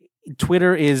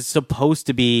Twitter is supposed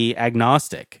to be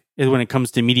agnostic when it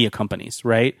comes to media companies,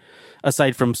 right?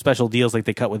 Aside from special deals like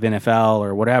they cut with NFL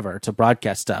or whatever to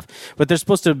broadcast stuff. But they're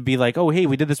supposed to be like, oh, hey,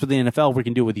 we did this with the NFL, we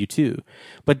can do it with you too.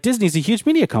 But Disney's a huge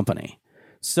media company.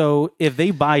 So if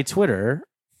they buy Twitter,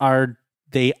 are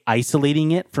they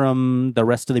isolating it from the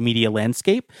rest of the media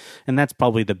landscape? And that's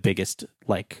probably the biggest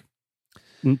like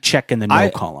check in the no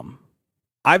column.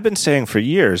 I've been saying for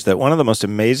years that one of the most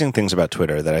amazing things about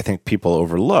Twitter that I think people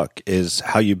overlook is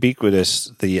how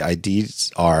ubiquitous the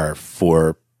IDs are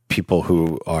for people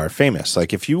who are famous.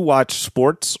 Like if you watch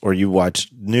sports or you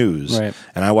watch news, right.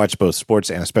 and I watch both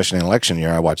sports and especially in election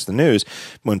year, I watch the news.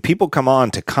 When people come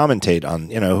on to commentate on,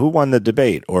 who won the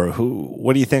debate or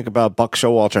what do you think about Buck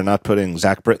Showalter not putting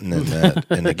Zach Britton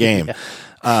in the game?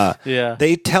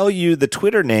 They tell you the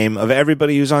Twitter name of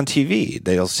everybody who's on TV.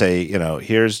 They'll say,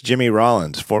 here's Jimmy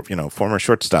Rollins, former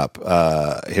shortstop.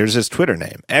 Here's his Twitter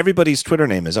name. Everybody's Twitter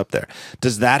name is up there.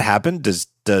 Does that happen? Does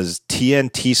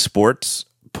TNT Sports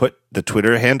put the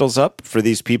Twitter handles up for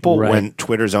these people when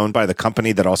Twitter's owned by the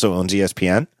company that also owns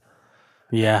ESPN?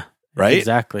 Yeah. Right?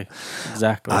 Exactly.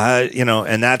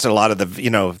 And that's a lot of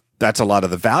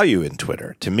the value in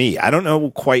Twitter to me. I don't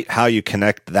know quite how you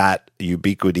connect that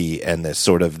ubiquity and this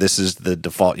is the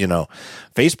default,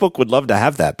 Facebook would love to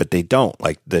have that, but they don't.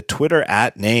 Like the Twitter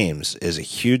 @names is a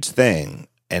huge thing.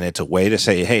 And it's a way to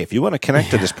say, hey, if you want to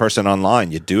connect to this person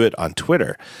online, you do it on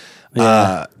Twitter.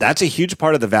 Yeah. That's a huge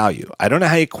part of the value. I don't know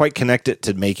how you quite connect it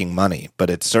to making money, but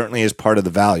it certainly is part of the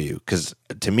value. Because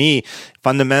to me,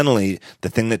 fundamentally, the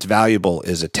thing that's valuable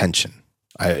is attention.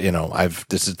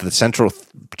 This is the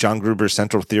John Gruber's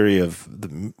central theory of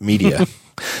the media,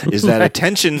 is that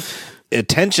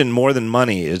attention more than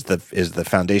money is the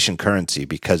foundation currency,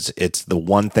 because it's the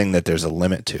one thing that there's a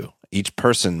limit to. Each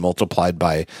person multiplied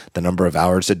by the number of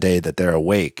hours a day that they're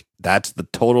awake, that's the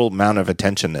total amount of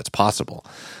attention that's possible.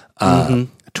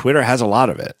 Twitter has a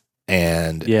lot of it,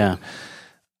 and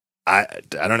I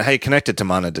don't know how you connect it to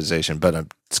monetization, but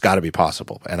it's got to be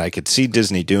possible. And I could see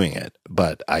Disney doing it,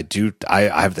 but I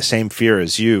have the same fear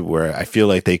as you, where I feel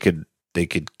like they could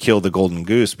kill the golden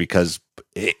goose, because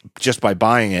just by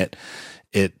buying it,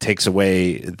 it takes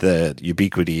away the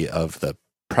ubiquity of the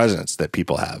presence that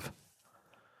people have.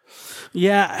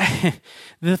 Yeah,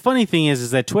 the funny thing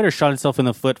is that Twitter shot itself in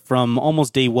the foot from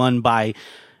almost day one by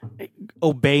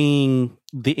obeying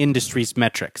the industry's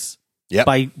metrics. Yep.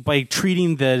 By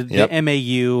treating the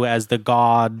MAU as the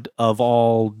god of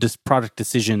all product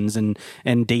decisions and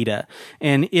data.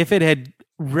 And if it had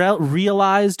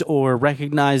realized or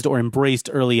recognized or embraced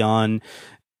early on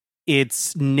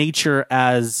its nature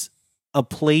as a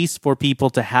place for people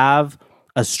to have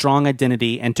a strong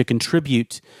identity and to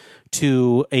contribute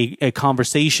to a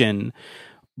conversation,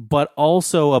 but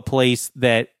also a place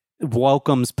that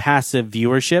welcomes passive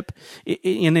viewership,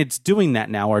 and it's doing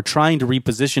that now, or trying to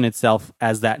reposition itself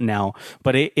as that now,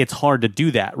 but it's hard to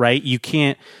do that, right?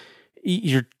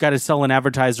 You've got to sell an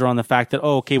advertiser on the fact that,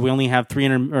 we only have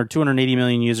 300 or 280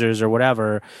 million users or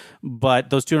whatever,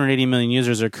 but those 280 million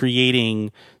users are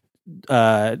creating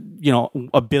a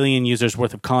billion users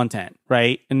worth of content,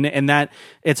 right? And that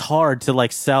it's hard to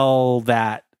like sell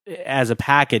that as a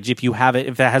package if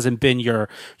that hasn't been your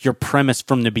premise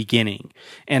from the beginning.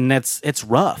 And it's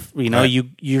rough.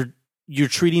 You're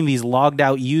treating these logged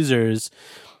out users,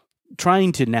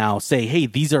 trying to now say, hey,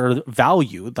 these are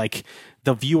value, like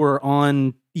the viewer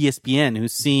on ESPN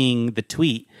who's seeing the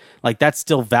tweet, like that's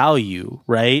still value,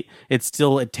 right? It's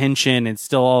still attention, it's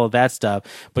still all of that stuff.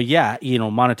 But yeah,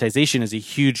 monetization is a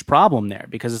huge problem there,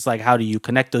 because it's like, how do you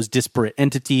connect those disparate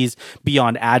entities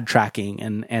beyond ad tracking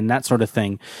and that sort of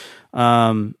thing?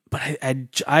 But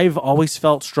I've always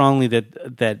felt strongly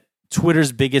that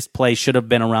Twitter's biggest play should have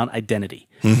been around identity.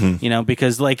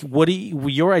 Because like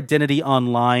your identity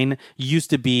online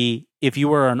used to be, if you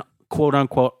were an quote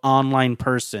unquote online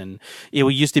person, it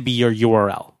used to be your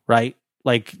URL, right?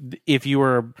 Like if you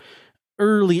were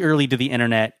early to the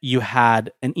internet, you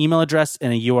had an email address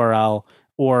and a URL,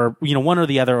 or one or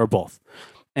the other or both.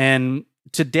 And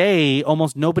today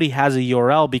almost nobody has a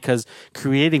URL, because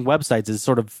creating websites is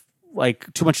sort of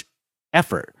like too much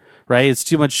effort, right? It's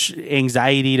too much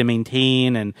anxiety to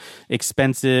maintain and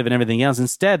expensive and everything else.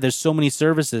 Instead, there's so many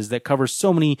services that cover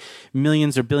so many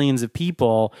millions or billions of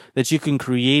people that you can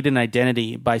create an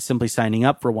identity by simply signing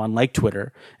up for one, like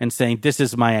Twitter, and saying, this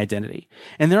is my identity.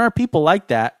 And there are people like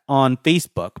that on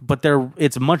Facebook, but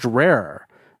it's much rarer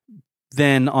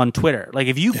than on Twitter. Like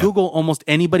if you Google almost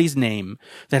anybody's name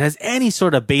that has any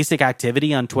sort of basic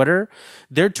activity on Twitter,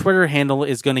 their Twitter handle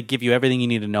is going to give you everything you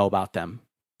need to know about them.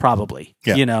 Probably,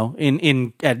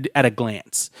 at a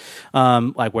glance,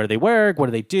 like where do they work, what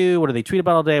do they do, what do they tweet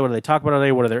about all day, what do they talk about all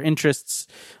day, what are their interests,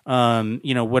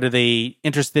 what are they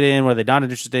interested in, what are they not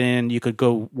interested in. You could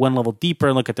go one level deeper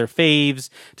and look at their faves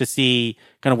to see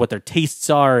kind of what their tastes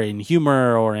are in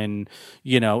humor or in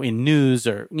news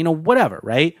or whatever,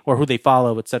 right, or who they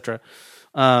follow, etc.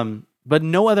 But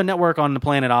no other network on the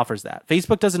planet offers that.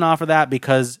 Facebook doesn't offer that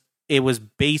because it was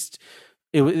based.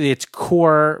 Its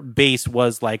core base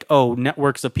was like, oh,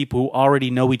 networks of people who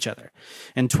already know each other,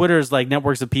 and Twitter is like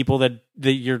networks of people that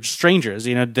you're strangers,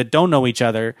 that don't know each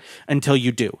other until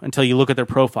you look at their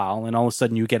profile, and all of a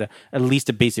sudden you get at least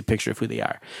a basic picture of who they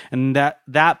are. And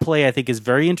that play I think is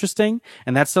very interesting,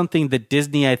 and that's something that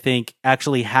Disney I think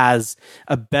actually has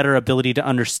a better ability to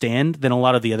understand than a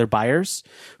lot of the other buyers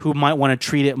who might want to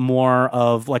treat it more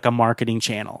of like a marketing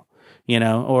channel.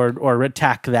 Or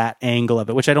attack that angle of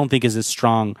it, which I don't think is as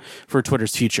strong for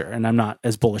Twitter's future, and I'm not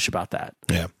as bullish about that.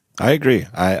 Yeah, I agree.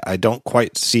 I don't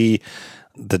quite see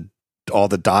all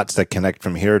the dots that connect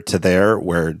from here to there,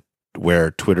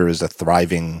 where Twitter is a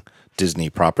thriving Disney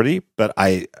property. But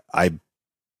my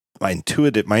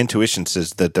intuition says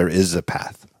that there is a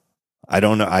path. I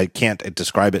don't know. I can't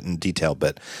describe it in detail,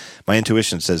 but my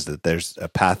intuition says that there's a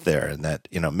path there, and that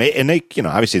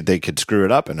obviously they could screw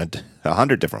it up in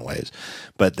 100 different ways,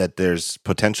 but that there's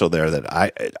potential there.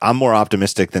 That I'm more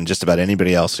optimistic than just about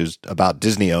anybody else who's about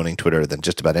Disney owning Twitter, than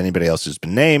just about anybody else who's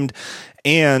been named,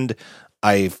 and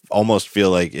I almost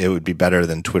feel like it would be better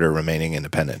than Twitter remaining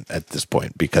independent at this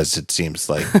point, because it seems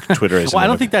like Twitter is. Well, I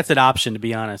don't think that's an option, to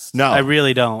be honest. No, I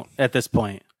really don't at this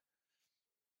point.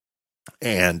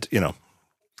 And,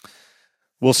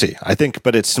 we'll see. I think,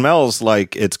 but it smells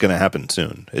like it's going to happen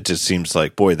soon. It just seems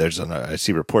like, boy, I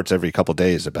see reports every couple of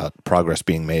days about progress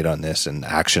being made on this and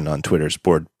action on Twitter's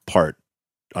part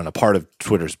of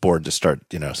Twitter's board to start,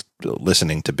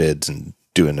 listening to bids and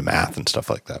doing the math and stuff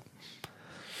like that.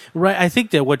 Right. I think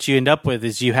that what you end up with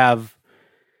is you have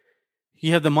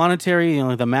the monetary,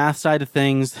 the math side of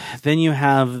things. Then you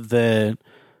have the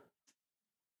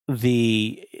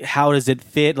how does it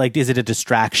fit? Like, is it a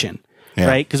distraction? Yeah.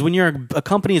 Right? Because when you're a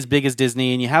company as big as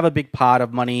Disney and you have a big pot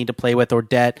of money to play with, or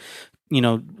debt,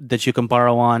 that you can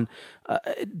borrow on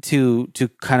to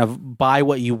kind of buy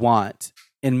what you want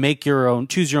and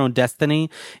choose your own destiny,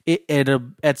 it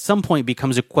at some point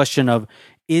becomes a question of,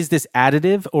 is this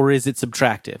additive or is it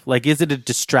subtractive? Like, is it a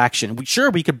distraction?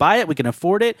 We could buy it. We can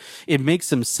afford it. It makes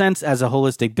some sense as a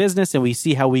holistic business, and we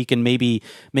see how we can maybe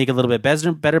make a little bit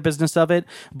better business of it.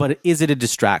 But is it a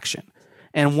distraction?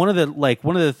 And one of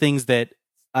the things that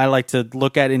I like to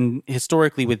look at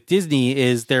historically with Disney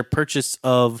is their purchase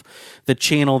of the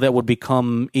channel that would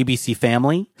become ABC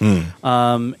Family,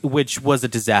 which was a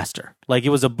disaster. Like, it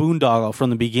was a boondoggle from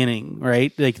the beginning,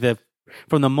 right? Like,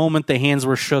 from the moment the hands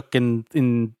were shook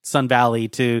in Sun Valley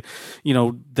to,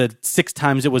 the 6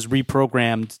 times it was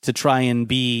reprogrammed to try and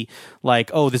be like,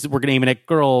 oh, we're going to aim it at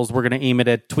girls, we're going to aim it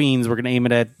at tweens, we're going to aim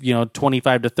it at,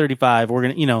 25 to 35. We're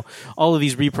going to, all of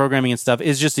these reprogramming and stuff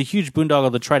is just a huge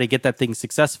boondoggle to try to get that thing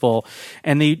successful.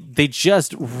 And they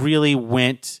just really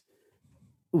went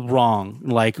wrong,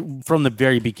 like, from the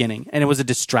very beginning. And it was a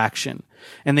distraction.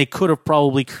 And they could have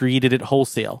probably created it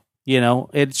wholesale.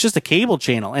 It's just a cable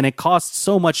channel, and it costs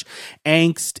so much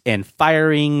angst and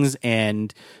firings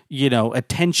and,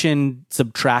 attention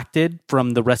subtracted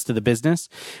from the rest of the business.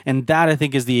 And that, I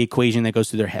think, is the equation that goes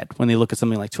through their head when they look at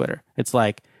something like Twitter. It's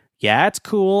like, yeah, it's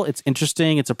cool. It's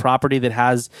interesting. It's a property that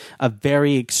has a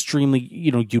very extremely,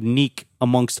 unique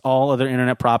amongst all other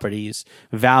internet properties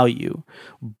value.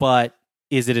 But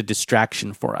is it a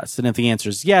distraction for us? And if the answer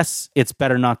is yes, it's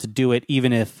better not to do it,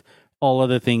 even if all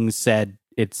other things said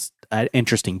it's an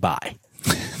interesting buy.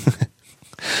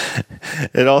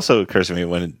 It also occurs to me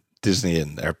when Disney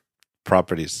and their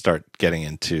properties start getting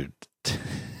into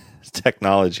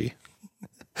technology,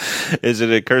 it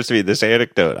occurs to me this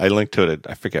anecdote. I linked to it.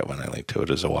 I forget when I linked to it.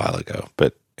 It was a while ago,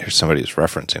 but here's somebody who's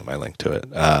referencing my link to it.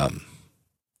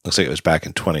 Looks like it was back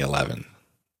in 2011.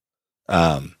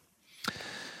 From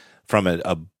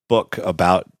a book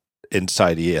about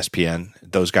inside ESPN.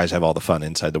 Those guys have all the fun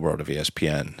inside the world of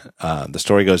ESPN. The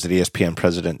story goes that ESPN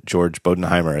president George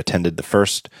Bodenheimer attended the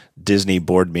first Disney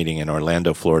board meeting in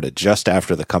Orlando, Florida, just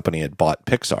after the company had bought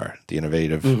Pixar, the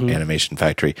innovative animation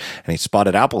factory, and he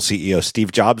spotted Apple CEO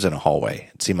Steve Jobs in a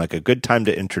hallway. It seemed like a good time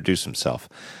to introduce himself.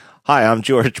 "Hi, I'm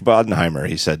George Bodenheimer,"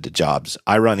 he said to Jobs.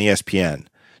 "I run ESPN."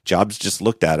 Jobs just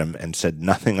looked at him and said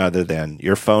nothing other than,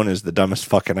 "Your phone is the dumbest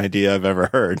fucking idea I've ever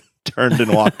heard," turned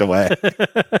and walked away.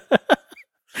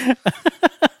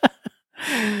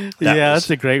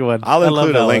 That's a great one. I'll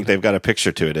include a link. They've got a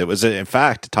picture to it. It was, in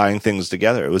fact, tying things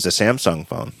together. It was a Samsung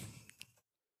phone.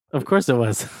 Of course it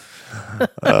was.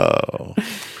 Oh.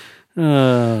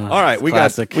 All right, we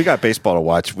got baseball to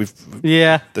watch.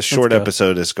 The short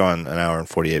episode has gone an hour and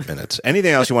 48 minutes.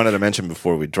 Anything else you wanted to mention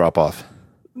before we drop off?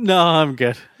 No, I'm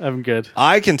good.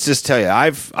 I can just tell you,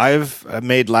 I've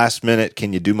made last minute,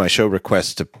 can you do my show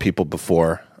requests to people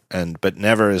before, but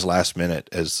never as last minute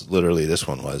as literally this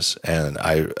one was. And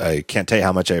I can't tell you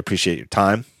how much I appreciate your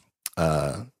time.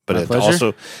 But My it pleasure.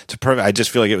 also it's a perfect. I just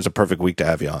feel like it was a perfect week to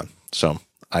have you on. So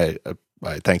I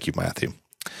thank you, Matthew.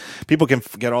 People can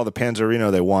get all the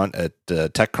Panzarino they want at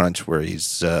TechCrunch, where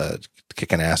he's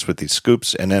kicking ass with these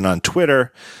scoops, and then on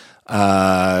Twitter.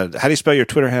 How do you spell your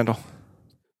Twitter handle?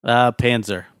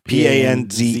 Panzer.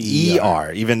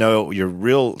 Panzer, even though your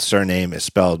real surname is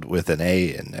spelled with an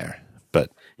A in there. But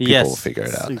people will figure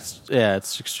it out.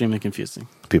 It's extremely confusing.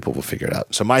 People will figure it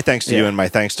out. So my thanks to you, and my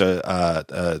thanks to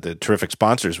the terrific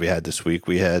sponsors we had this week.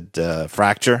 We had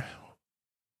Fracture.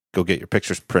 Go get your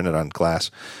pictures printed on glass.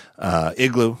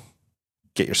 Igloo.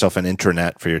 Get yourself an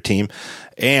intranet for your team.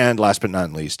 And last but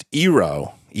not least,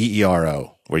 Eero,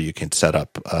 EERO, where you can set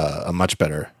up a much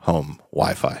better home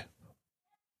Wi-Fi.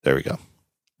 There we go.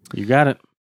 You got it.